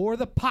For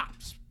the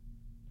Pops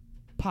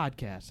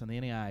podcast on the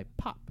NAI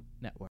Pop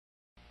Network.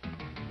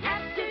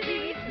 After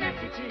these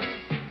messages,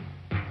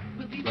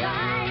 we'll be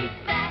right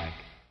back.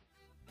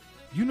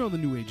 You know the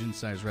New Age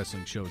Insiders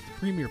Wrestling Show is the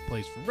premier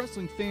place for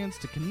wrestling fans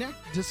to connect,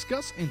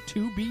 discuss, and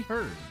to be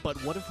heard. But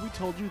what if we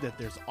told you that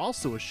there's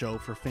also a show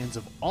for fans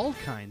of all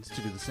kinds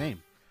to do the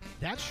same?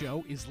 That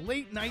show is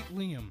Late Night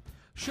Liam.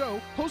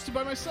 Show hosted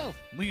by myself,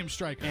 Liam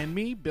Stryker. And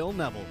me, Bill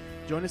Neville.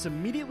 Join us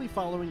immediately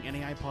following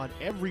NAI Pod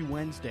every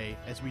Wednesday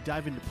as we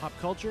dive into pop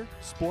culture,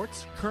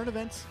 sports, current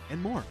events,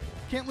 and more.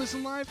 Can't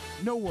listen live?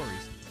 No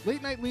worries.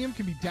 Late Night Liam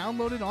can be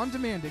downloaded on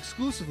demand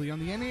exclusively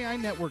on the NAI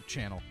Network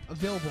channel.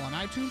 Available on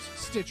iTunes,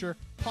 Stitcher,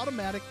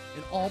 Podomatic,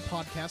 and all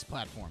podcast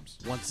platforms.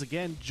 Once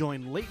again,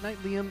 join Late Night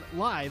Liam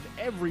live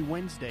every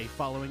Wednesday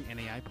following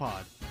NAI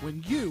Pod.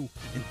 When you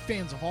and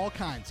fans of all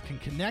kinds can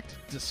connect,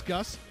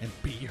 discuss, and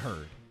be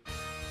heard.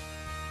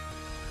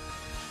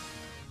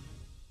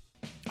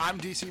 I'm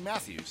DC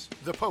Matthews,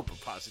 the Pope of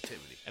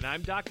Positivity. And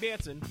I'm Doc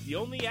Manson, the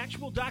only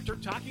actual doctor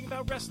talking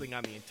about wrestling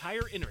on the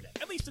entire internet,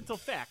 at least until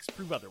facts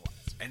prove otherwise.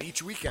 And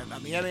each weekend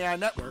on the NAI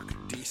Network,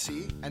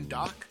 DC and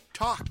Doc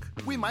talk.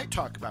 We might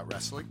talk about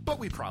wrestling, but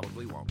we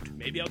probably won't.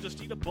 Maybe I'll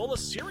just eat a bowl of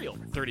cereal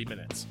for 30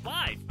 minutes,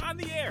 live, on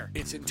the air.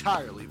 It's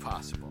entirely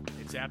possible.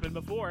 It's happened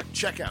before.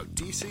 Check out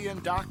DC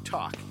and Doc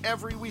talk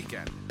every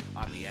weekend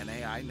on the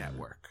NAI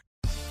Network.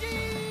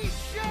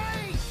 DJ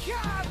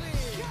Khaled!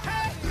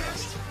 Hey!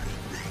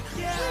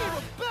 Yeah.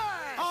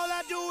 All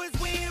I do is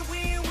win,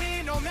 win,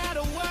 win, no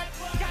matter what.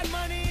 Got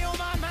money on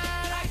my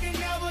mind, I can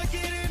never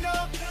get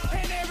enough.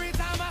 And every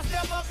time I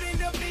step up in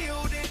the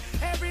building,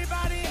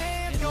 everybody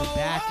hands go And we're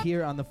back up.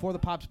 here on the For the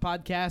Pops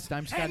podcast.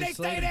 I'm Scotty And they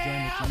Slade.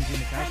 say I'm joined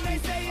with yeah, Jamitkowski and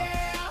they say and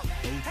Mark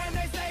yeah, and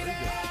they say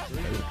yeah.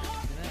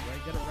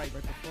 Get it right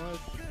before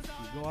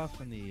you go off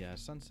in the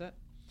sunset.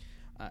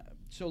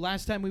 So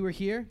last time we were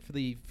here for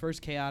the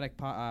first Chaotic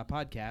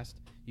podcast,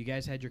 you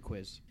guys had your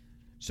quiz.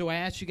 So I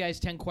asked you guys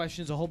 10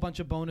 questions, a whole bunch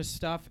of bonus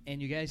stuff,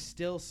 and you guys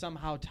still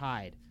somehow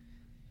tied.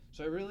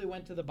 So I really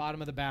went to the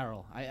bottom of the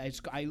barrel. I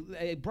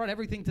brought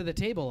everything to the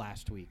table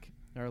last week,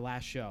 or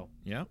last show.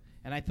 Yeah.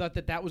 And I thought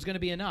that was going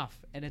to be enough,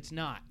 and it's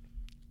not.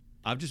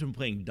 I've just been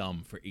playing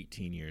dumb for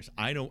 18 years.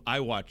 I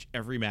watch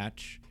every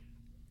match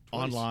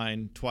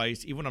online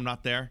twice, even when I'm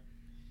not there.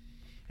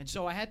 And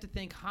so I had to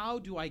think, how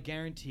do I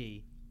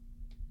guarantee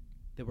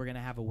that we're going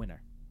to have a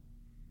winner?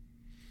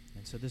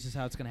 And so this is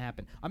how it's going to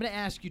happen. I'm going to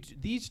ask you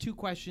these two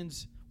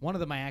questions. One of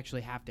them I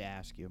actually have to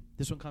ask you.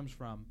 This one comes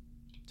from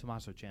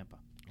Tommaso Ciampa.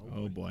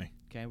 Oh, boy.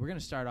 Okay, we're going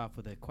to start off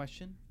with a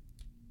question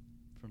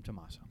from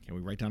Tommaso. Can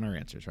we write down our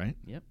answers, right?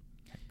 Yep.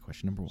 Okay,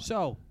 question number 1.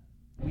 So,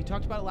 we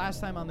talked about it last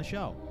time on the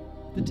show.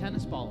 The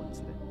tennis ball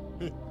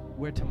incident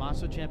where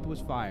Tommaso Ciampa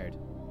was fired.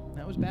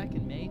 That was back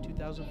in May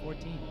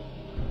 2014.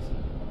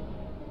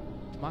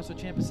 Tommaso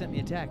Ciampa sent me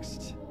a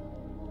text.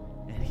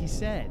 And he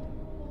said,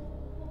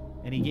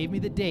 and he gave me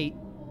the date,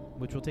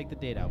 which we'll take the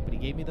date out, but he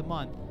gave me the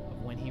month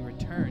of when he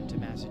returned to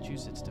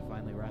Massachusetts to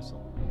finally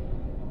wrestle.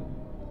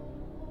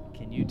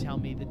 Can you tell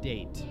me the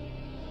date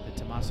that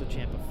Tommaso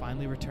Ciampa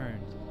finally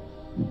returned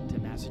to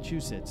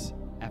Massachusetts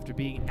after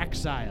being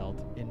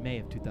exiled in May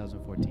of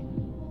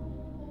 2014?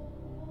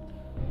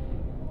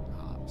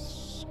 I'm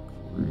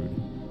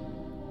screwed.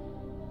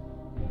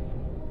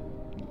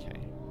 Okay.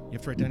 You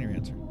have to write down your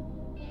answer.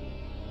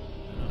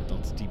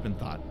 Adults deep in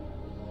thought.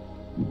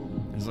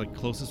 Is it like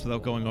closest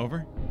without going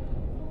over?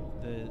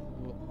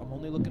 I'm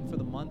only looking for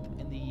the month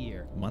and the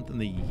year. Month and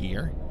the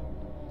year?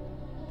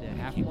 They're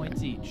half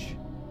points each.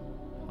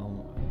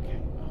 Oh, okay.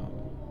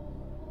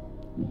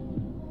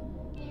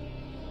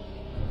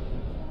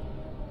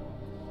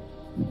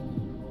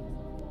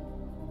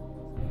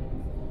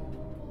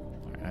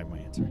 All right, I have my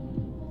answer.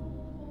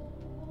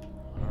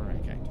 All right.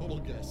 Okay. Total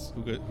guess.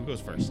 Who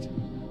goes first?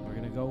 We're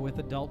going to go with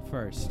adult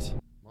first.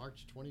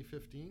 March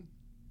 2015.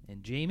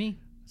 And Jamie?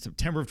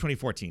 September of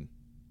 2014.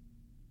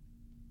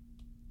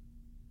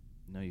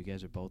 No, you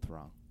guys are both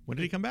wrong. When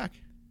did he come back?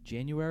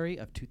 January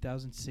of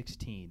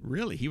 2016.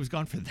 Really? He was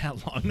gone for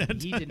that long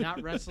that He time? did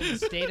not wrestle in the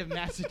state of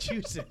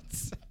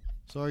Massachusetts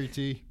Sorry,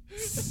 T.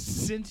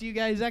 since you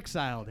guys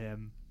exiled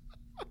him.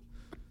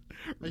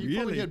 He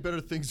probably had better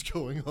things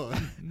going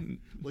on,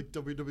 like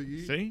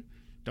WWE. See?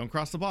 Don't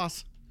cross the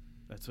boss.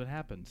 That's what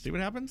happens. See what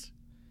happens?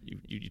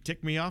 You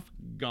tick me off,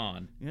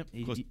 gone. Yep.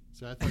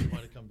 So I thought you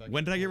might have come back.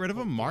 When did I get rid of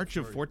him? March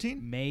of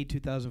 14? May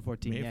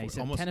 2014. May Yeah, he of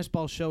said almost- tennis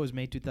ball show was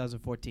May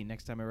 2014.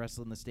 Next time I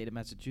wrestled in the state of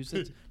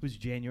Massachusetts was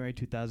January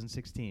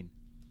 2016.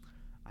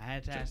 I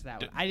had to ask that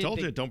one. I didn't Told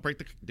think, you, don't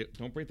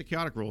break the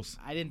chaotic rules.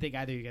 I didn't think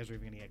either of you guys were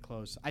even going to get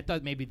close. I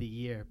thought maybe the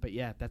year, but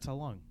yeah, that's how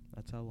long.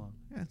 That's how long.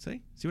 Yeah,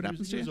 see what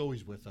happens He to was you.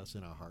 always with us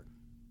in our heart.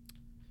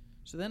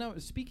 So then,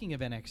 speaking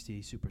of NXT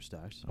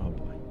superstars, Oh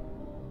boy.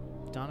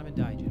 Donovan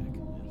Dijak.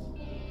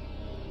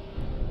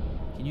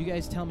 Can you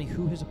guys tell me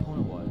who his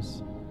opponent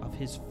was of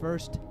his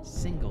first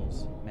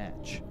singles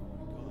match?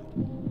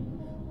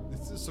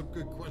 This is some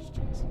good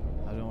questions.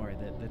 Oh, don't worry.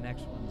 The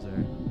next ones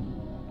are.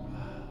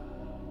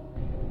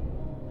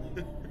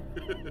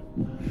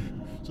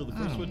 So the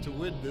first one to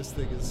win this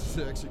thing is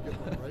actually good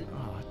one, right?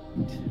 Oh,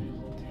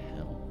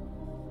 hell.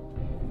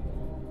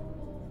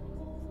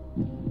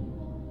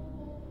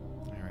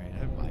 All right, I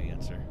have my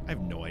answer. I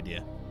have no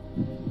idea.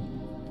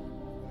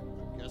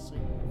 I'm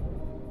guessing.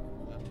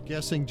 I'm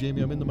guessing,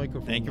 Jamie. I'm in the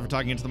microphone. Thank you for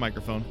talking into the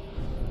microphone.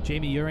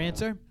 Jamie, your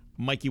answer?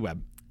 Mikey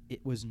Webb.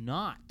 It was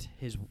not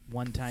his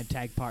one-time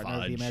tag partner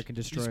of the Fudge. American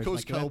Destroyers. East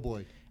Coast Mikey Webb.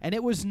 Cowboy. And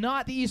it was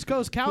not the East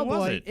Coast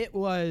Cowboy. it?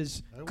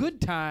 was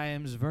Good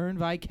Times Vern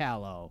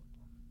Vicalo.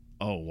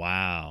 Oh,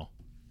 wow.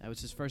 That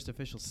was his first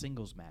official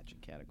singles match in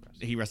Chaotic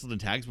Wrestling. He wrestled in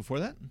tags before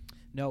that?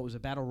 No, it was a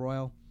battle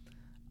royal.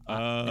 It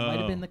might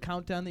have been the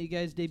countdown that you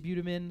guys debuted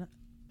him in,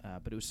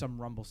 but it was some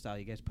Rumble style.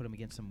 You guys put him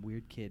against some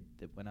weird kid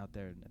that went out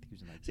there, and I think he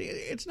was in like. See,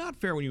 it's not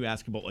fair when you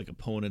ask about like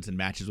opponents and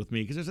matches with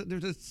me because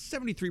there's a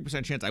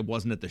 73% chance I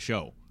wasn't at the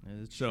show.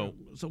 So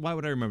why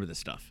would I remember this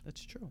stuff?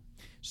 That's true.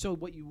 So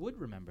what you would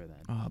remember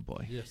then? Oh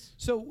boy. Yes.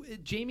 So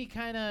Jamie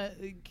kind of,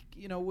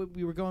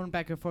 we were going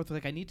back and forth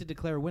with like, I need to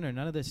declare a winner.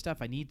 None of this stuff.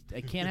 I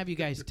can't have you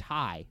guys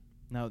tie.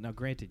 Now,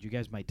 granted, you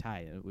guys might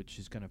tie, which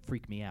is going to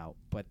freak me out.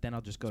 But then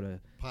I'll just go to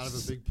Part of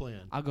a big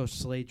plan. I'll go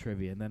Slade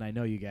trivia, and then I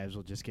know you guys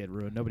will just get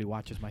ruined. Nobody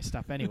watches my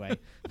stuff anyway.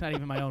 Not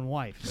even my own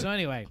wife. So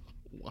anyway.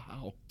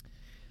 Wow.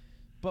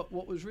 But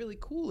what was really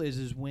cool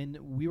is when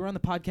we were on the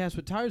podcast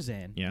with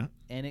Tarzan. Yeah.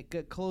 And it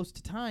got close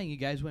to tying. You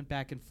guys went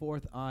back and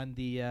forth on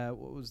the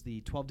what was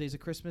the 12 Days of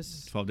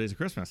Christmas? 12 Days of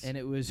Christmas. And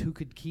it was who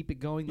could keep it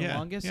going the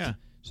longest. Yeah.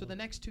 So the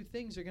next two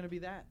things are going to be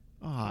that.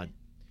 Oh,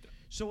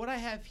 So what I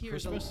have here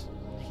is Christmas?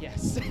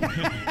 yes,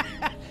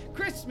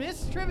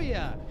 Christmas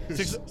trivia.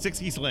 six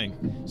geese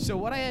laying. So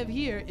what I have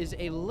here is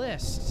a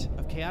list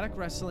of Chaotic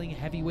Wrestling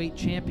heavyweight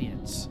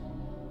champions.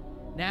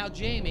 Now,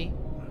 Jamie,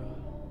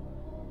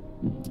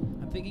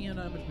 I'm thinking of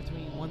numbers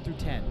between 1 through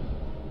 10.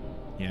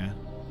 Yeah.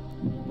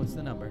 What's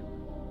the number?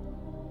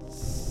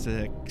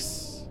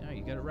 6. No,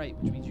 you got it right,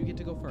 which means you get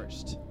to go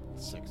first.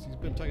 6. He's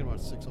been talking about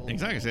 6 all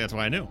Exactly. See, that's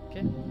why I knew.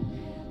 Okay.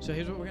 So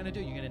here's what we're gonna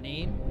do. You're gonna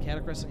name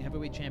Chaotic Wrestling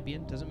heavyweight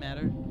champion. Doesn't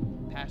matter,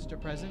 past or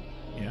present.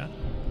 Yeah.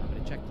 I'm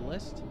gonna check the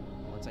list.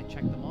 Once I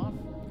check them off,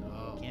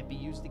 can't be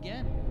used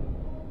again.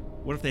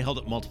 What if they held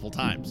it multiple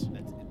times?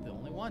 That's the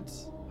only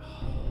once.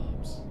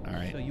 All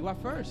right. So you are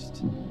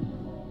first.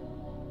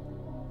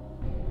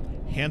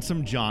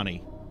 Handsome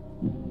Johnny.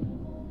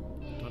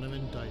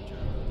 Donovan Dijak.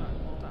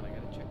 Hold on. I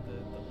gotta check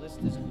the list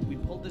we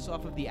pulled this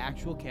off of the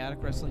actual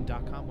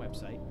chaoticwrestling.com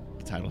website.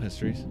 The title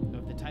histories.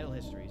 Of the title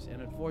histories,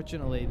 and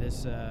unfortunately,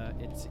 this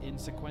it's in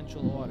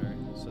sequential order,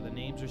 so the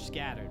names are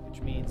scattered,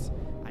 which means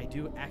I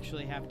do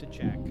actually have to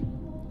check.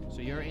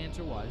 So your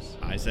answer was?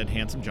 I said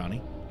Handsome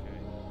Johnny.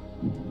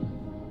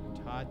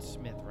 Okay. Todd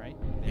Smith, right?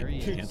 There he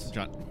is. Handsome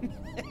John.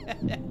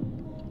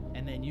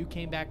 And then you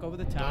came back over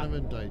the top.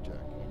 Donovan Dijak.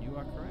 And you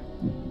are correct.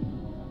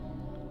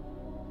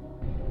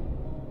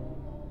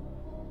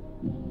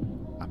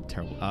 I'm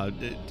terrible.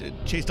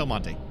 Chase Del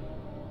Monte.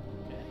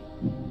 Okay.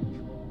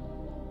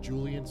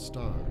 Julian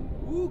Starr.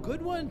 Ooh,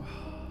 good one.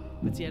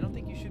 But see, I don't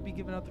think you should be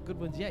giving out the good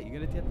ones yet. You're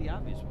going to get the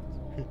obvious ones.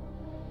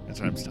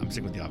 That's right. I'm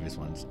sticking with the obvious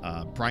ones.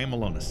 Brian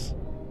Malonis.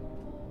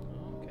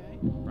 Okay.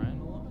 Brian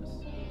Malonis.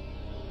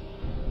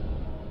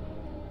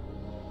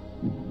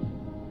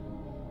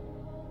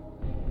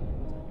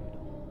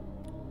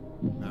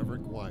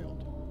 Maverick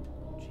Wild.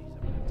 Jeez,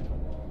 I'm going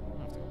to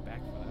have to go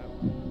back for that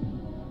one.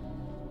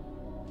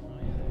 Oh,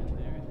 yeah,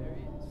 there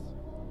he is.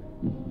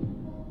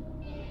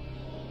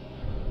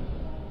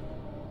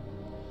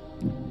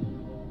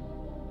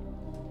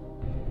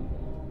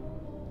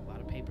 A lot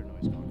of paper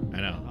noise going on. I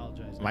know.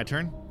 apologize. My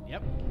turn?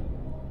 Yep.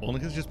 Only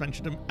because I just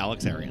mentioned him,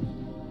 Alex Arian.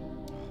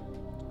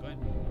 Good.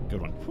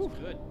 Good one. It's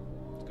good.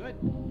 It's good.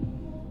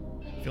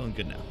 Feeling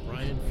good now.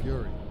 Brian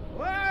Fury.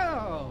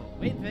 Whoa!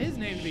 Wait for his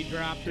name to be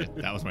dropped.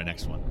 That was my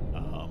next one.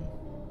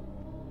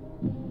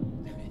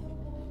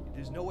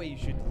 There's no way you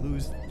should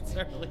lose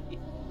that early.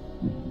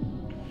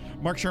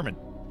 Mark Sherman.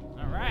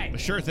 All right. The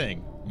sure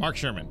thing. Mark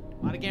Sherman.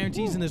 A lot of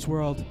guarantees in this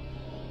world.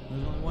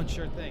 There's only one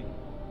sure thing.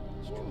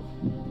 It's true.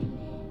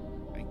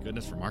 Thank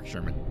goodness for Mark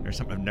Sherman. There's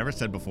something I've never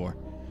said before.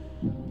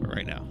 But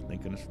right now,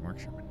 thank goodness for Mark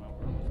Sherman. Wow,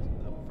 we're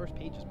almost, the first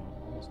page is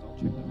almost all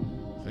checked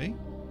out. See?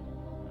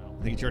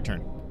 I think it's your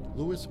turn.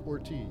 Luis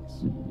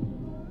Ortiz.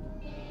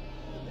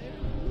 There's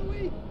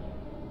Louis.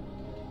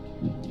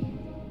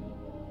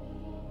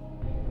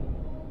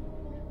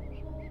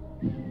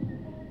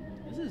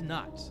 This is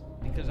nuts.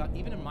 Because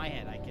even in my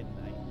head, I'd be okay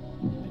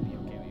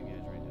with you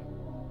guys right now.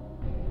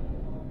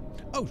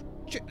 Oh,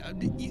 shit.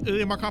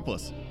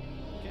 Markopoulos.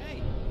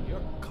 Okay.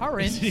 You're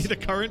current. Is he the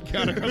current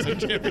Chaotic Wrestling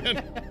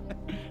champion?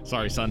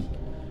 Sorry, son.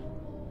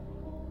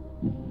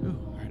 Ooh,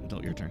 all right,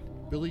 adult, your turn.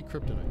 Billy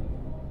Kryptonite.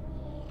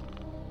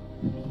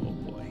 Oh,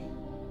 boy.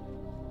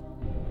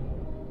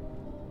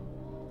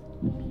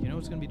 You know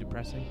what's going to be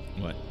depressing?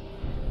 What?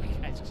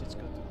 Guys, just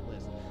go through the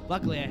list.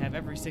 Luckily, I have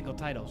every single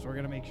title, so we're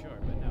going to make sure,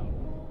 but no.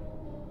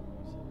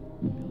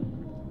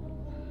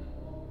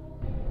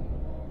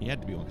 He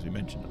had to be one because we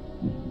mentioned him.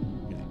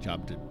 He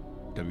jobbed at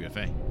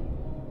WFA.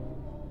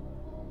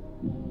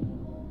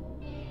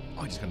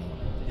 Oh, I just got another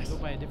one. Did he go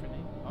by a different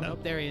name? Oh, No.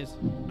 nope, there he is.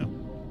 No,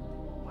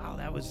 Wow,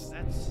 that's...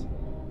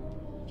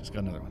 just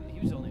got another one. He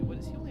was only... What,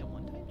 is he only a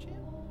one-time champ?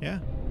 Yeah,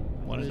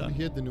 one and done.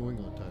 He had the New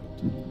England title,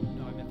 too.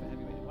 No, I meant for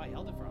heavyweight. Wow, he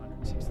held it for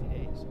 160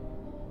 days.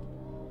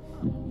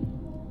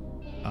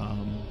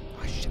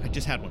 I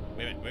just had one.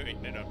 Wait.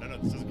 No,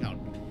 this doesn't count.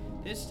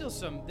 There's still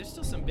some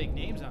big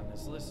names on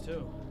this list,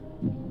 too.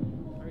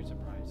 Very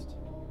surprised.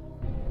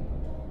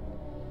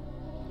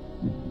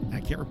 I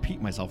can't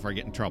repeat myself or I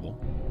get in trouble.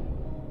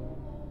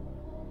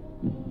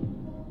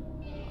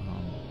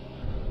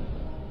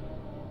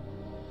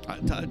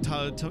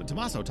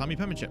 Tommaso, Tommy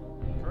Penmanship.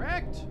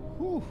 Correct.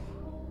 Whew.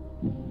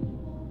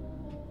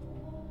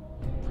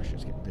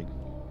 Pressure's getting big.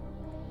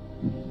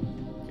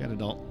 Get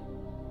adult.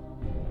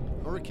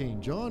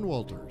 Hurricane John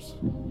Walters.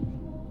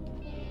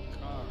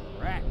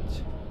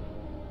 Correct.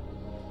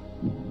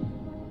 A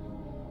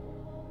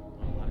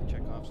lot of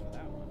checkoffs for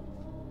that one.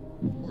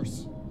 Of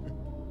course.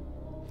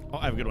 Oh,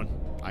 I have a good one.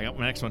 I got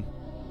my next one.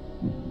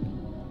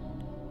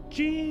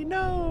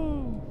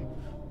 Gino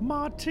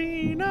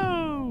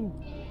Martino.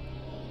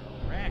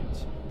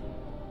 Correct.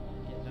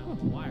 Getting down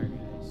the wire,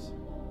 guys.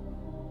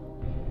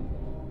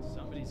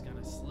 Somebody's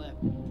gonna slip.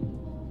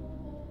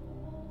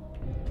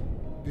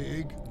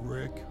 Big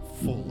Rick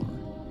Fuller.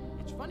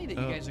 It's funny that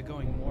you guys are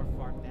going more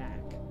far back.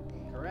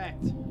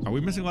 Correct. Are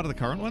we missing a lot of the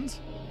current ones?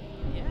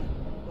 Yeah.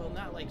 Well,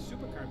 not like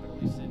super current, but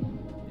at least in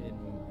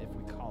if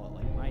we call it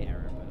like my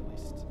era, but at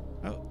least.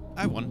 Oh,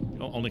 I have one.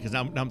 Only because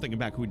now I'm thinking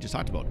back who we just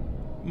talked about.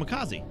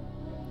 Mikaze.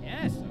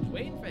 Yes, I was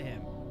waiting for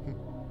him.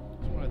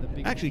 It's one of the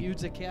big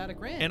feuds that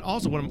Chaotic ran. And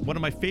also one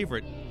of my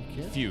favorite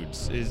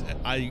feuds is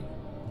I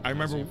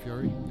remember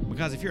Fury.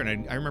 Mikaze Fury,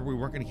 and I remember we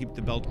weren't going to keep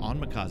the belt on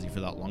Mikaze for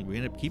that long. We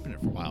ended up keeping it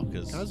for a while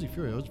because Mikaze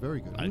Fury, that was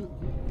very good.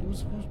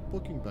 Who's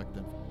booking back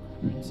then?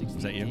 160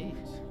 Was that you?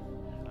 days.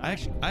 I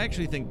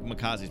actually think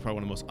Mikaze is probably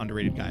one of the most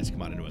underrated guys to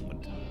come out of New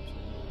England.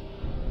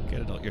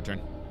 Get adult, your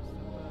turn.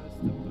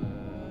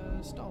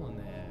 Stalling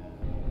there.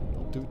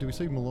 Do we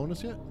say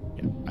Malonis yet?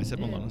 Yeah, I said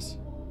Malonis.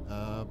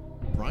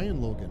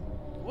 Brian Logan.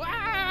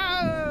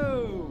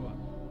 Wow!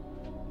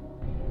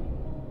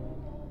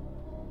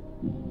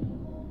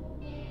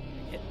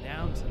 Getting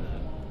down to the.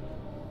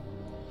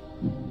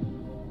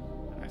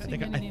 I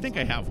think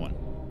I have one.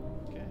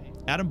 Okay.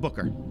 Adam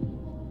Booker.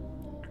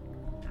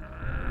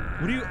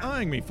 What are you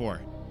eyeing me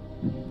for?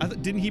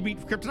 Didn't he beat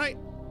Kryptonite?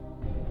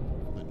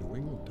 The New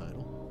England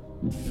title.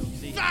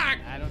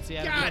 I don't see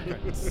Adam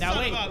Booker. Now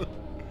wait.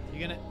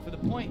 You're gonna for the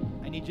point.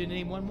 I need you to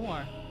name one more.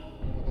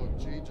 How about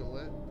Jay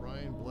Gillette,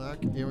 Brian Black,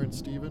 Aaron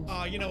Stevens?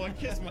 Oh, you know what?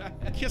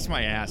 Kiss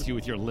my ass, you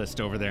with your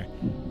list over there.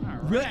 Right.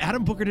 Really?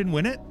 Adam Booker didn't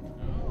win it?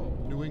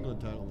 New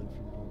England title.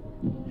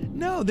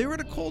 No, they were at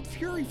a Cold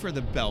Fury for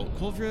the belt.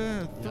 Cold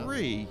Fury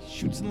 3,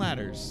 Chutes and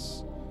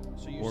Ladders.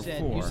 So or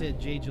you said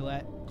Jay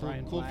Gillette,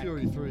 Brian Cold Black.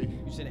 Fury 3.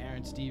 You said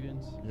Aaron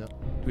Stevens. Yep.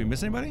 Do we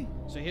miss anybody?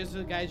 So here's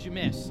the guys you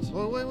missed.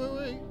 Oh, wait.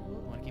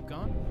 Want to keep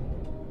going?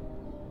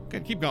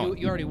 Okay, keep going.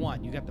 You already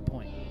won. You got the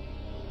point.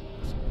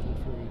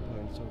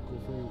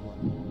 Cold Fury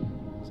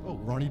 1. Oh,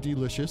 Ronnie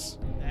Delicious.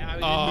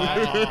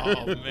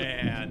 Oh,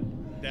 man.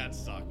 That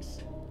sucks.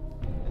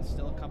 There's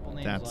still a couple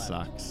names That left.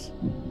 sucks.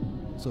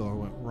 So I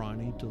went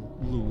Ronnie to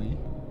Louie,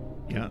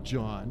 to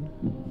John,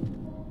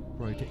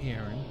 right to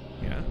Aaron,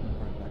 Yeah.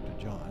 right back to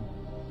John.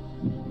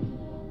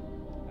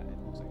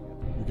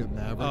 We got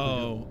Maverick.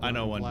 Oh, I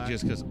know one. Black.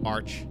 Just because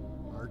Arch.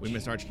 We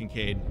missed Arch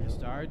Kincaid.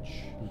 Missed Arch.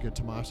 We got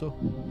Tommaso.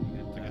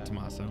 We got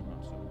Tommaso.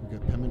 We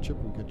got Penmanship.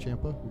 We got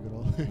Ciampa. We got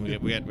all.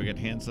 we got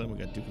Hanson. We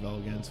got Duke of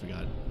Elegance. We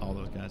got all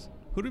those guys.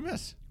 Who did we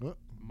miss? What?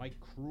 Mike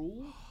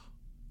Krul.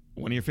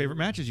 One of your favorite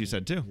matches, you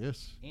said too.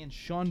 Yes. And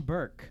Sean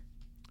Burke.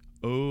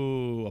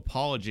 Oh,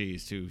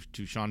 apologies to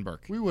Sean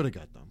Burke. We would have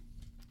got them.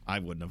 I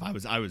wouldn't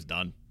have. I was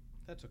done.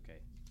 That's okay.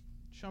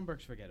 Sean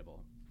Burke's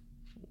forgettable.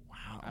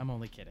 Wow. I'm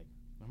only kidding.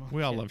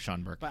 We all love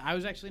Sean Burke. But I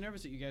was actually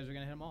nervous that you guys were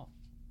going to hit them all.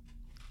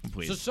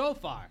 Please. So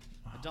far,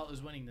 Adult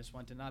is winning this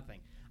one to nothing.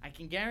 I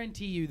can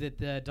guarantee you that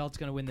the Adult's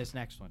going to win this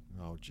next one.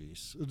 Oh,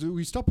 jeez. Do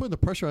we stop putting the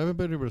pressure? I haven't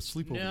been able to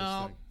sleep over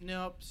this thing.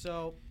 No.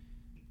 So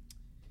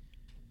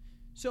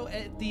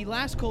at the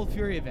last Cold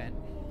Fury event,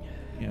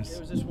 yes, there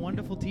was this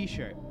wonderful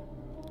T-shirt.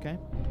 Okay.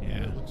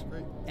 Yeah. It looks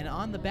great. And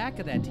on the back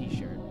of that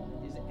T-shirt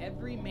is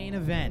every main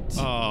event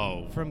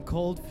from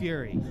Cold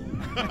Fury.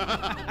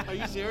 Are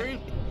you serious?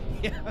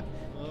 Yeah.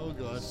 Oh,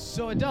 God.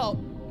 So, Adult,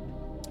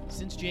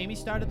 since Jamie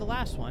started the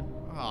last one,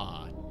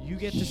 you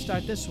get to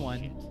start this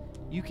one.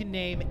 You can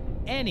name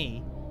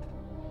any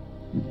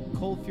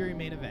Cold Fury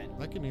main event.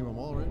 I can name them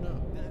all right now.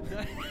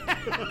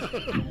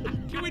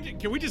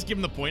 Can we just give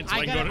him the points so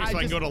I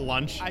can go to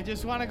lunch? I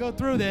just want to go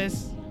through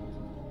this.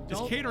 Is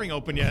catering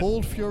open yet?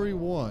 Cold Fury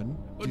 1.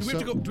 Oh, do we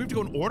have to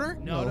go in order?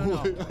 No.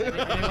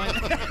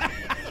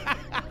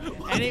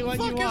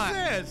 Anyone you want.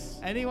 Is this?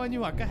 Anyone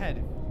you want. Go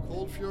ahead.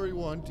 Cold Fury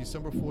 1,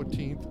 December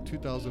 14th,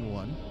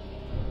 2001.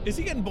 Is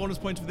he getting bonus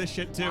points for this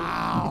shit too?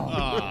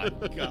 Wow.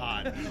 Oh,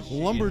 God.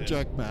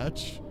 Lumberjack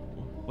match.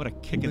 What a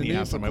kick in the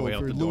ass on my way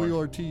out the door. Louis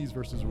Ortiz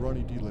versus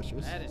Ronnie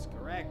Delicious. That is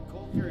correct.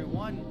 Cold Fury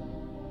 1. Do you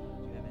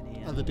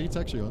have any? The date's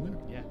actually on there?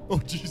 Yeah. Oh,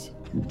 jeez.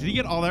 Did he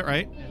get all that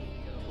right? Yeah.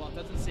 Well, it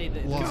doesn't say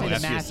the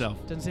match.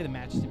 Doesn't say the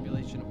match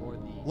stipulation or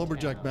the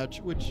Lumberjack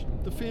match, which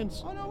the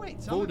fans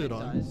voted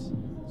on. Does.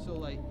 So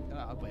like,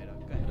 wait,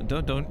 go ahead.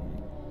 Don't.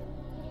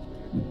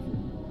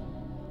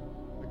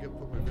 I get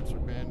put my Vince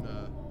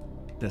McMahon.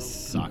 This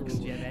sucks.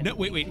 Yeah, No,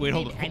 wait,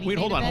 hold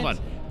on.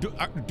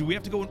 Do we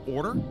have to go in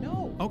order?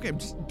 No. Okay,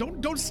 just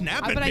don't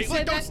snap at But me. I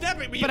said Don't that, snap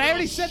at me. But I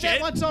already said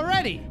that once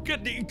already.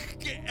 Good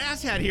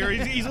asshat here.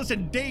 He's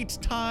listing dates,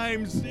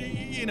 times,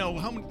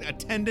 how many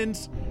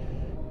attendance.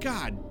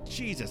 God,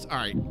 Jesus. All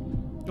right.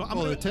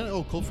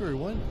 Cold Fury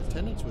 1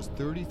 attendance was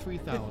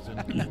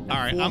 33,000. All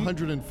right,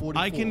 444.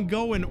 I can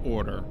go in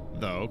order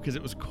though, because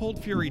it was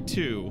Cold Fury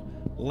 2,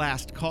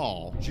 Last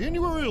Call,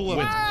 January 11th.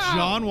 with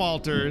John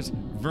Walters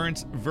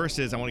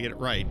versus I want to get it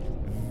right,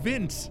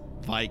 Vince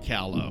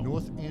Vicalo.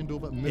 North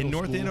Andover Middle in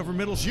North School. Andover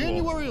Middle School.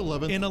 January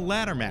 11th. In a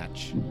ladder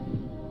match.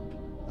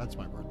 That's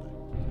my birthday.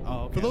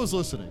 Oh, okay. For those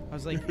listening. I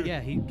was like, yeah,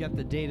 he got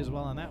the date as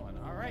well on that one.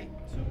 All right.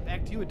 So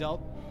back to you,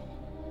 Adult.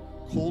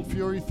 Cold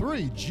Fury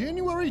 3,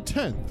 January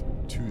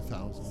 10th,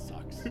 2000.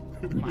 Sucks.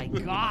 Oh my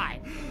God.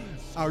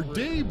 Our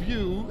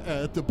debut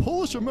at the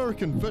Polish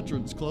American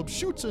Veterans Club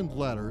Chutes and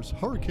Ladders,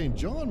 Hurricane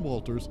John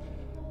Walters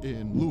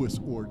and Louis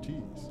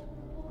Ortiz.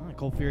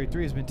 Cold Fury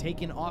 3 has been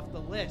taken off the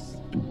list.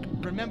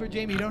 Remember,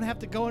 Jamie, you don't have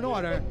to go in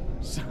order.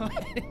 So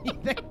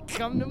anything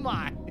come to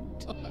mind.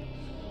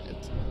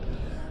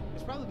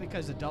 It's probably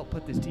because Adult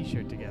put this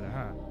T-shirt together,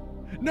 huh?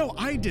 No,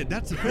 I did.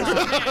 That's the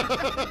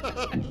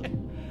first.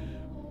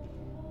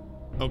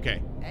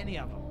 Okay. Any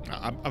of them.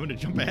 I'm going to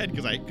jump ahead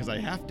because I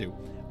have to.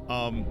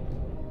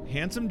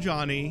 Handsome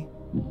Johnny,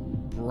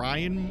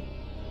 Brian.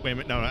 Wait a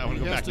minute. No, I want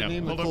to go back now. He has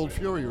to name the Cold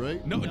Fury,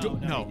 right? No.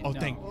 Oh,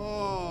 thank.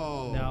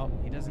 Oh. No,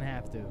 he doesn't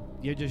have to.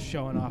 You're just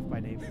showing off by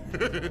name.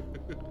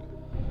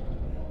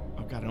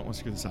 Oh God, I don't want to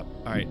screw this up.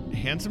 All right,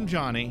 Handsome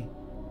Johnny,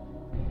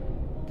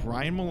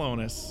 Brian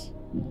Malonis.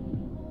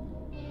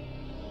 I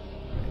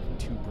have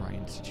two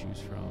Brians to choose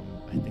from.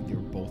 I think they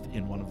were both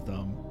in one of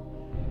them.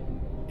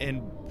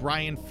 And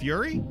Brian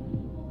Fury?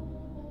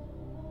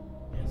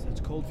 Yes,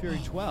 that's Cold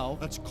Fury 12.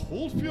 That's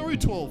Cold Fury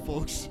 12,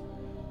 folks.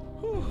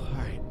 Whew, all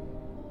right.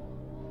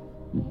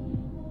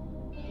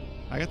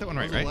 I got that one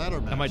right, That was a ladder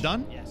right? match. Am I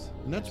done? Yes.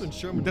 And that's when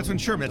Sherman. That's when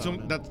Sherman. was on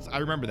it. That's I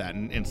remember that,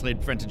 and Slade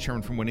prevented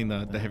Sherman from winning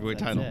the heavyweight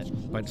That's title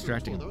it. by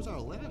distracting That him. was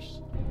our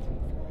last.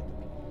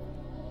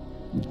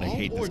 I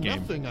hate this game.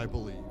 Nothing, I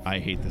believe. I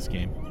hate this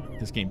game.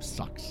 This game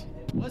sucks.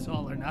 It was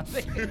all or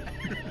nothing.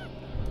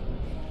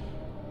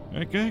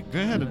 Okay, go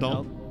ahead,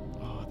 adult.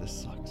 Oh, this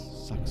sucks.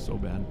 Sucks so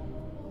bad.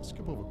 Let's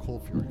skip over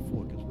Cold Fury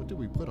 4, because what did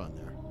we put on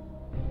there?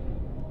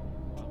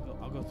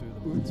 I'll go through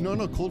the ones.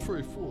 No, Cold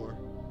Fury 4.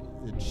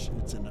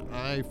 It's an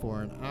eye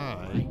for an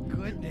eye. My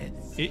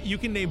goodness. You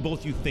can name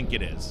both you think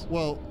it is.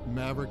 Well,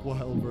 Maverick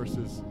Wild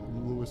versus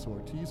Luis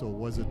Ortiz, or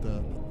was it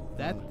the...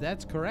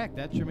 That's correct.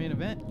 That's your main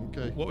event.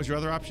 Okay. What was your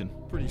other option?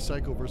 Pretty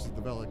Psycho versus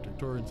the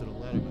Valedictorians in a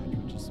ladder match,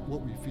 which is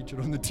what we featured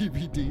on the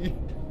DVD.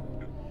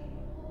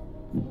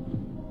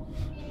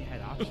 You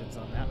had options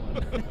on that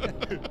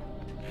one.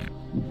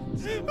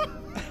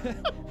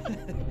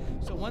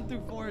 So 1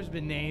 through 4 has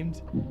been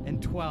named,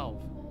 and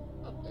 12.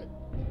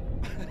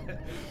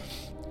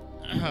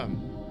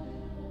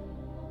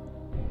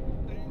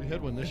 We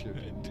had one this year.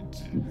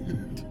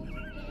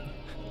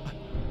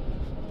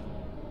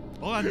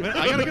 Hold on,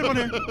 I got a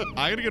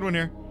good one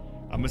here.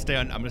 I'm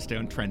gonna stay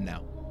on trend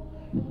now.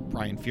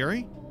 Brian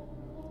Fury,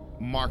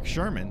 Mark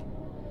Sherman,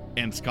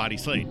 and Scotty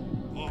Slade.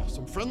 Oh,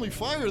 some friendly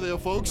fire there,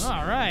 folks.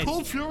 All right.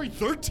 Cold Fury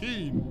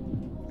 13.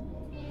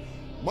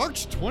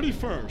 March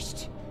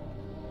 21st,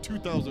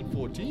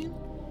 2014.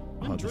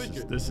 Oh,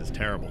 this is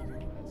terrible.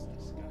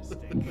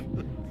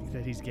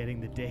 That he's getting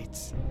the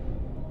dates.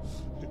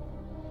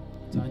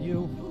 It's on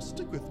you. We'll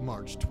stick with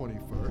March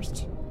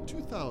 21st,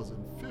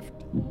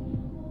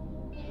 2015.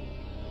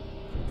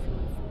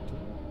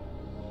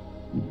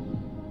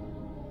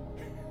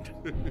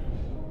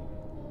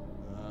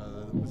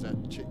 Was that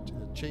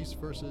Chase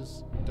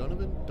versus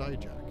Donovan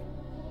Dijak?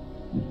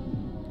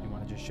 You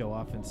want to just show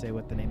off and say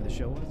what the name of the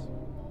show was?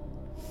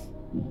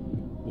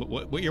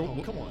 What year?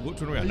 Come on.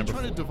 Which one are we Are on? you Number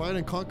trying to 4? divide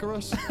and conquer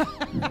us?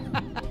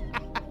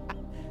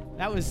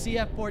 That was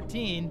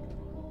CF14.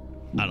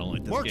 I don't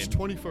like this March game.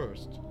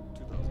 21st,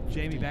 2015.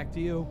 Jamie, back to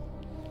you.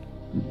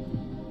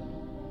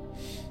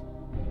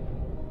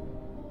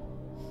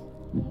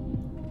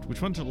 Which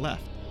one to the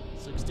left?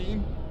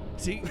 16?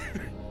 See?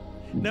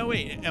 No,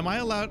 wait. Am I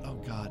allowed? Oh,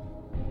 God.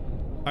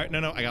 All right,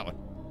 no, I got one.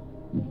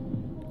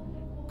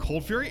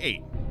 Cold Fury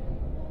 8.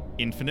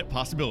 Infinite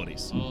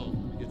possibilities. Oh,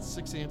 you get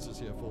 6 answers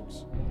here,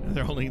 folks.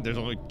 There's only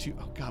 2.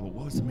 Oh, God, but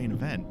what was the main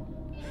event?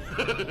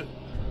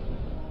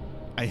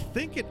 I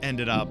think it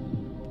ended up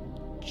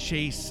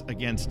Chase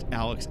against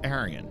Alex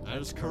Arion. That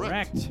is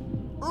correct.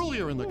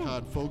 Earlier in the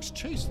card, folks,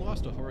 Chase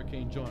lost to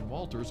Hurricane John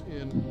Walters,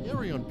 and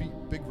Arion beat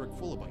Big Rick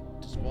Fuller by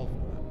disqualifying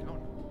that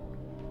counter.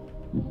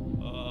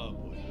 Oh,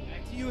 boy.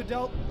 Back to you,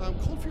 adult.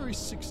 Cold Fury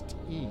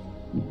 16.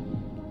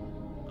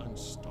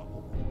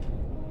 Unstoppable.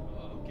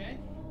 Okay.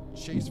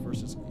 Chase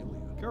versus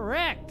Iliad.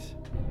 Correct.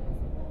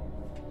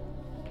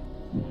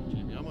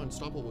 Jamie, I'm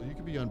unstoppable. You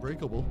could be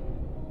unbreakable.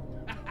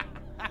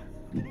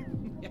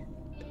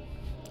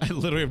 I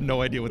literally have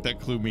no idea what that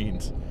clue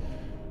means.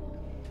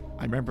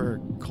 I remember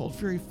Cold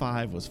Fury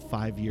 5 was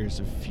 5 Years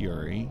of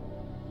Fury.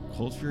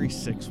 Cold Fury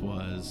 6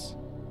 was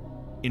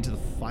Into the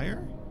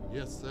Fire?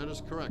 Yes, that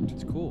is correct.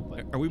 It's cool.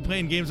 But Are we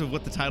playing games of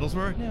what the titles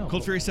were? No.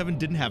 Cold Fury 7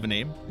 didn't have a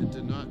name. It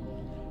did not.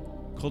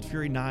 Cold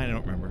Fury 9, I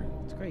don't remember.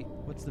 it's great.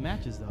 What's the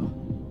matches, though?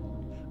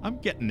 I'm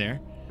getting there.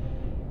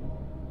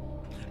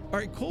 All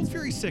right, Cold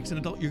Fury 6, an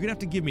adult, you're going to have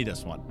to give me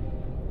this one.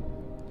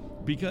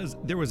 Because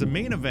there was a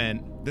main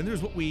event, then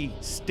there's what we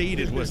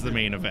stated was the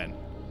main event.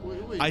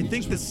 Wait, I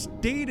think the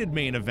stated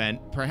main event,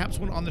 perhaps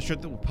one on the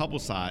shirt that was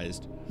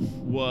publicized,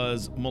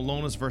 was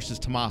Malonis versus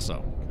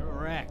Tommaso.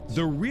 Correct.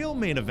 The real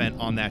main event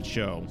on that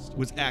show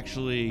was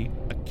actually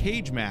a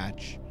cage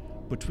match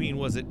between,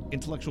 was it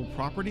Intellectual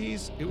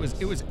Properties? It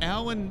was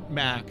Alan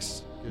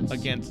Max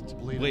against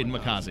Blade and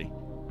Makazi.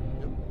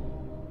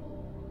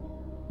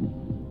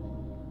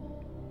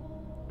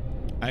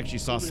 I actually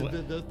saw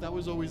that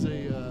was always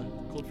a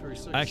Cold Fury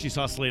 6. I actually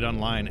saw Slade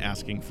online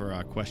asking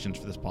for questions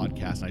for this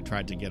podcast, and I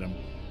tried to get him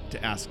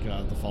to ask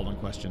the following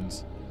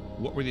questions.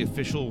 What were the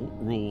official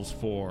rules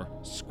for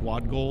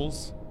squad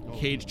goals,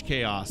 caged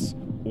chaos,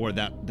 or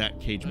that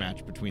cage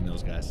match between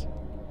those guys?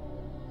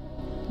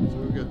 So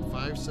we've got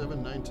 5,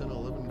 7, 9, 10,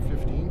 11, and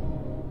 15.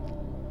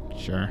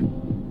 Sure.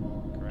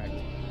 Correct.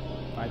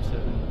 5, 7.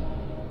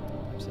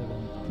 5,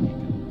 7.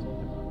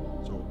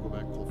 So we'll go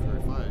back Cold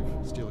Fury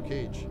 5, Steel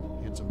Cage,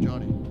 Handsome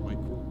Johnny, Mike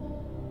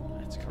Cool.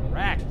 That's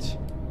correct.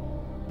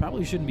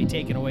 Probably shouldn't be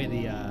taking away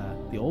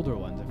the older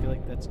ones. I feel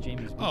like that's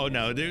Jamie's. Oh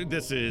no, dude,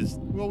 this is.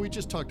 Well, we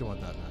just talked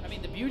about that. I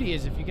mean, the beauty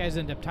is if you guys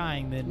end up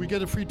tying, then we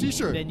get a free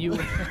T-shirt. Then you,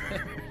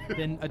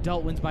 then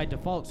adult wins by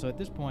default. So at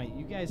this point,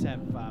 you guys have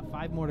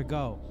 5 more to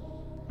go.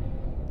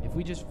 If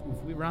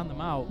we round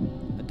them out,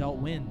 adult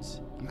wins.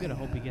 You gotta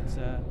hope he gets.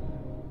 It's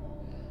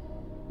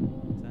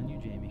on you,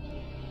 Jamie.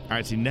 All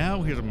right, see,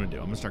 now here's what I'm going to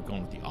do. I'm going to start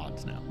going with the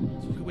odds now.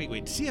 Wait,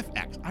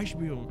 CFX. I should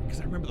be able, because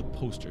I remember the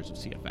posters of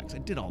CFX. I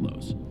did all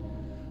those.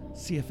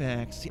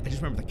 CFX. I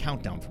just remember the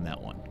countdown from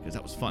that one, because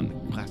that was fun,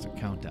 the classic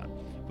countdown.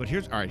 But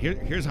here's how I'm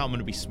going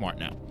to be smart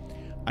now.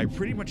 I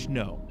pretty much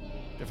know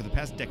that for the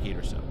past decade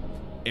or so,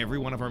 every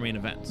one of our main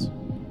events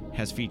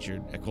has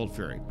featured, at Cold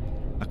Fury,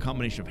 a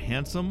combination of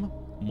Handsome,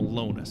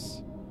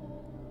 Malonis,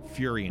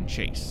 Fury, and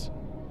Chase.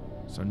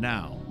 So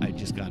now I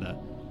just gotta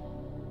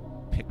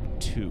pick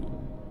 2.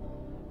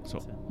 So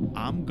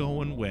I'm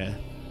going with.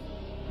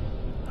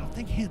 I don't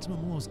think Handsome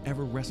and Malone's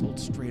ever wrestled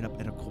straight up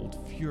at a Cold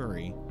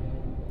Fury.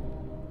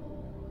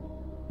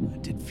 I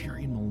did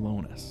Fury and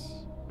Malonis.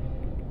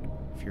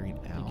 Fury and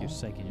Al. I think you're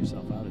psyching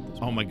yourself out at this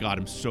point. Oh my God,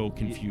 I'm so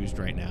confused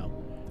right now.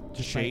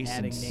 Just by Chase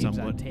adding and names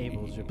someone on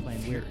tables, you're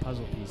playing weird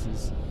puzzle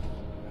pieces.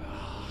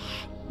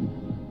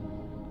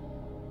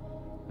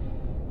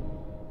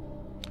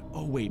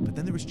 Oh wait, but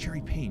then there was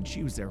Cherry Payne.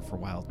 She was there for a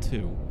while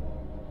too.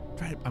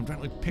 I'm trying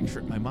to like picture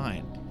it in my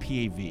mind.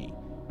 PAV.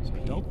 So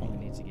Adult only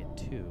needs to get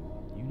 2.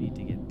 You need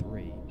to get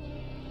 3. And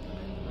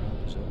then the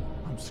round is over.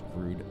 I'm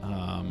screwed.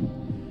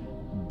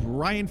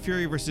 Brian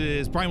Fury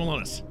versus Brian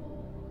Malonis.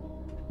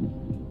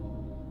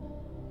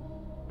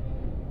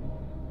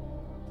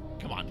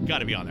 Come on,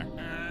 gotta be on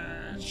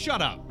there.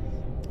 Shut up.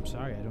 I'm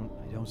sorry, I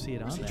don't see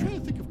it on I'm there. trying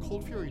to think of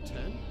Cold Fury 10,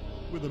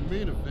 where the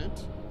main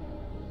event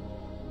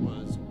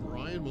was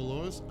Brian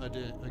Malonis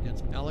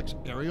against Alex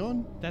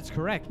Arion. That's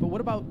correct. But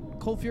what about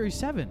Cold Fury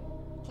 7?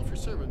 Cold Fury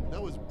 7,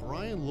 that was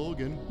Brian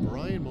Logan,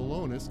 Brian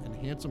Malonis, and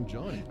Handsome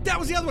Johnny. That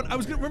was the other one. I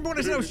was gonna remember when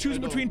I said I was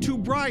choosing between 2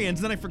 Brians,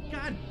 and then I forgot.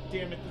 God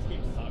damn it, this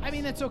game sucks. I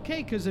mean, that's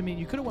okay, because, I mean,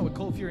 you could have went with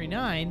Cold Fury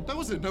 9. That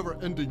was a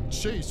never-ending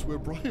chase where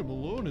Brian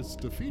Malonis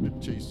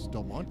defeated Chase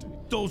Del Monte.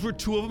 Those were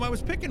 2 of them I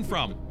was picking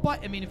from.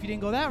 But, I mean, if you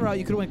didn't go that route,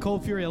 you could have went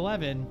Cold Fury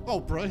 11. Oh,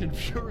 Brian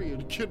Fury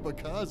and Kid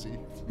Makazi.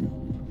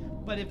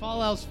 But if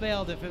all else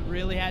failed, if it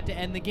really had to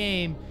end the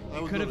game, I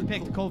you would could go have to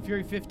picked Cold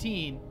Fury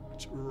 15.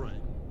 Right.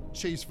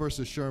 Chase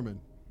versus Sherman.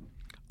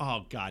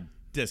 Oh God,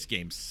 this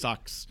game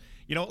sucks.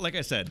 You know, like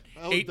I said,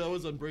 That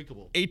was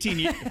unbreakable.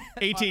 18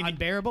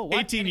 unbearable? What?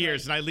 18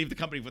 years, and I leave the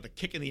company with a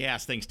kick in the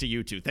ass thanks to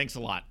you 2. Thanks a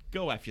lot.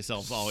 Go F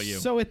yourselves, all of you.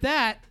 So with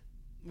that,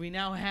 we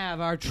now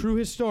have our true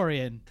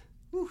historian,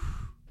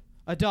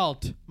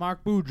 adult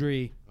Mark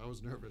Beaudry, I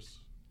was nervous.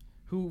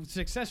 who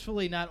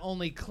successfully not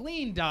only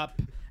cleaned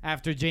up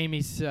after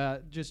Jamie's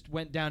just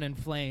went down in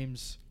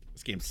flames.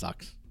 This game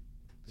sucks.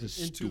 This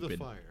is Into stupid. the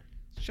fire.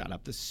 Shut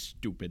up. This is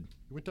stupid.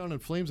 It went down in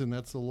flames, and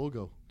that's the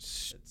logo.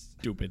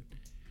 Stupid.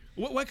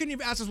 Why couldn't you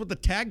have asked us what the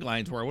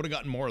taglines were? I would have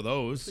gotten more of I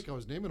those. think I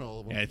was naming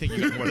all of them. Yeah, I think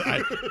you got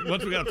more.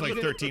 Once we got up to like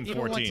 13, Even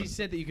 14. once he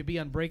said that you could be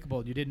unbreakable,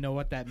 and you didn't know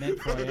what that meant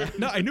for you.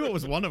 No, I knew it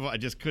was one of them. I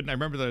just couldn't. I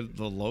remember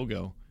the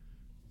logo.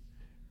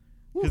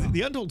 Because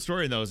the untold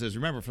story in those is,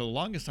 remember, for the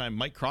longest time,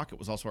 Mike Crockett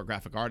was also our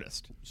graphic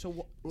artist.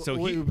 So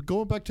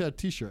Going back to that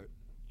T-shirt.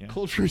 Yeah.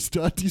 Cold Fury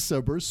started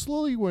December,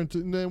 slowly went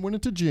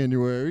into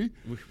January,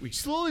 We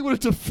slowly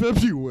went into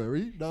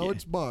February. Now Yeah.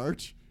 it's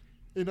March,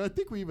 and I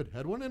think we even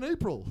had one in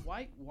April.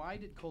 why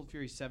did Cold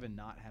Fury 7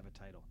 not have a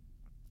title?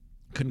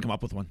 couldn't come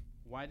up with one.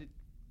 Why did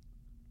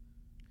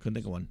Couldn't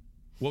think of one.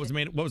 What was the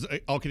main? What was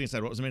all kidding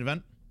aside? What was the main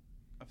event?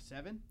 of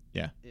 7?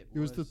 Yeah. It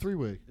was the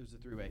three-way. It was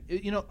the 3-way.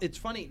 You know, it's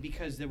funny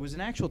because there was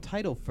an actual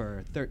title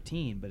for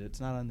 13, but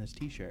it's not on this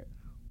T-shirt.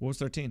 What was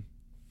 13?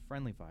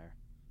 Friendly Fire.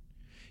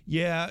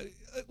 Yeah,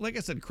 like I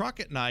said,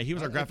 Crockett and he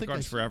was our graphic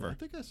artist forever. I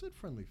think I said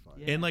Friendly Fire.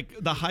 Yeah. And like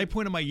the high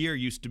point of my year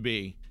used to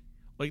be,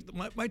 like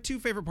my 2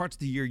 favorite parts of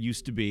the year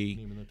used to be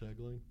Name and the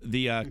tagline.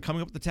 the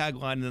coming up with the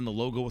tagline and then the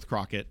logo with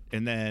Crockett,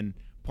 and then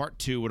part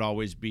 2 would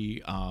always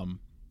be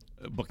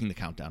booking the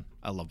countdown.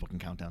 I love booking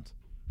countdowns.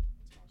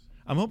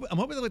 I'm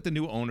hoping that like the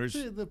new owners.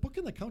 The book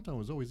in the countdown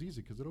was always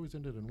easy because it always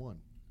ended in 1.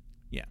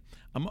 Yeah,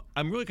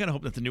 I'm really kind of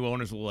hoping that the new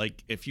owners will,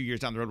 like, a few years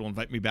down the road, will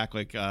invite me back.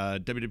 Like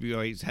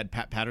WWE's had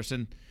Pat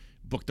Patterson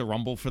book the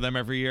Rumble for them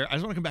every year. I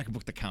just want to come back and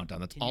book the countdown.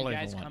 That's Can all you I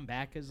guys ever want. come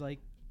back as like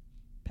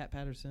Pat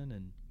Patterson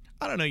and?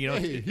 I don't know. You know,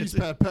 Hey, he's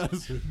Pat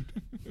Patterson.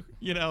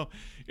 You know,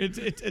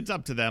 it's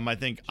up to them. I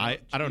think I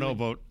don't know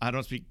about. I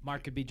don't speak.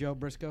 Mark could be Joe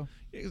Briscoe.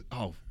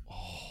 Oh,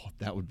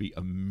 that would be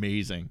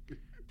amazing.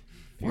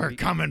 We're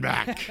coming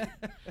back.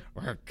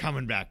 We're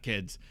coming back,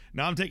 kids.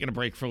 Now I'm taking a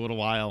break for a little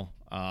while.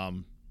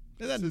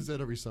 That is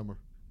that every summer.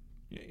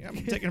 Yeah, I'm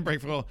taking a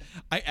break for a little.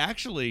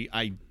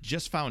 I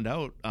just found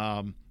out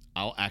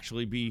I'll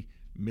actually be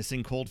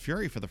missing Cold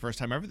Fury for the first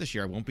time ever this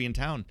year. I won't be in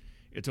town.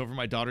 It's over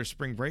my daughter's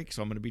spring break,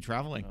 so I'm going to be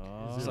traveling.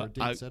 Is there a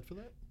date set for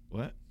that?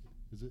 What?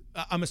 Is it?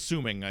 I'm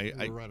assuming.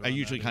 I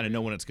usually kind of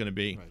know when it's going to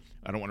be. Right.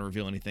 I don't want to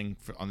reveal anything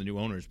on the new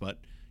owners, but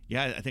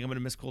yeah, I think I'm going to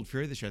miss Cold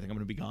Fury this year. I think I'm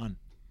going to be gone.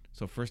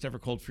 So first ever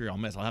Cold Fury I'll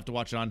miss. I'll have to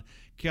watch it on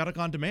Chaotic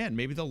On Demand.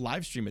 Maybe they'll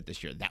live stream it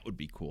this year. That would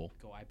be cool.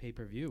 Go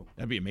iPay-per-view.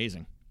 That'd be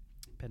amazing.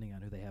 Depending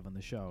on who they have on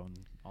the show and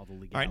all the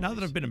legalities. All right, now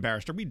that I've been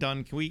embarrassed, are we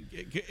done? Are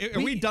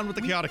we done with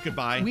the chaotic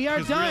goodbye? We are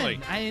 'Cause done.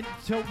 Really,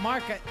 So,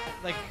 Mark,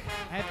 I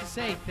have to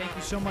say thank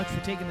you so much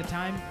for taking the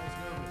time,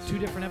 2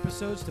 different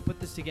episodes to put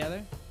this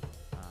together.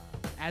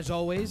 As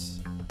always,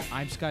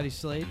 I'm Scotty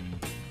Slade,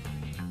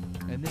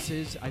 and this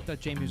is. I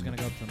thought Jamie was going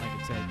to go up to the mic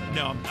and say it. But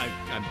no,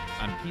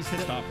 I'm He's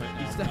pissed the- off right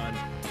now. he's the-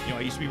 You know,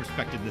 I used to be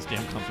respected in this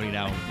damn company.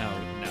 Now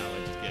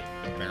I just get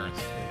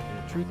embarrassed.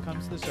 The truth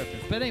comes to the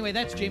surface. But anyway,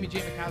 that's Jamie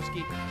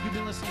Jamitkowski. You've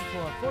been listening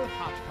for the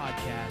Pops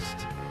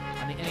podcast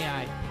on the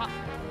NAI Pop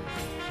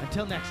Network.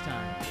 Until next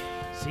time,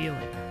 see you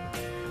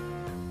later.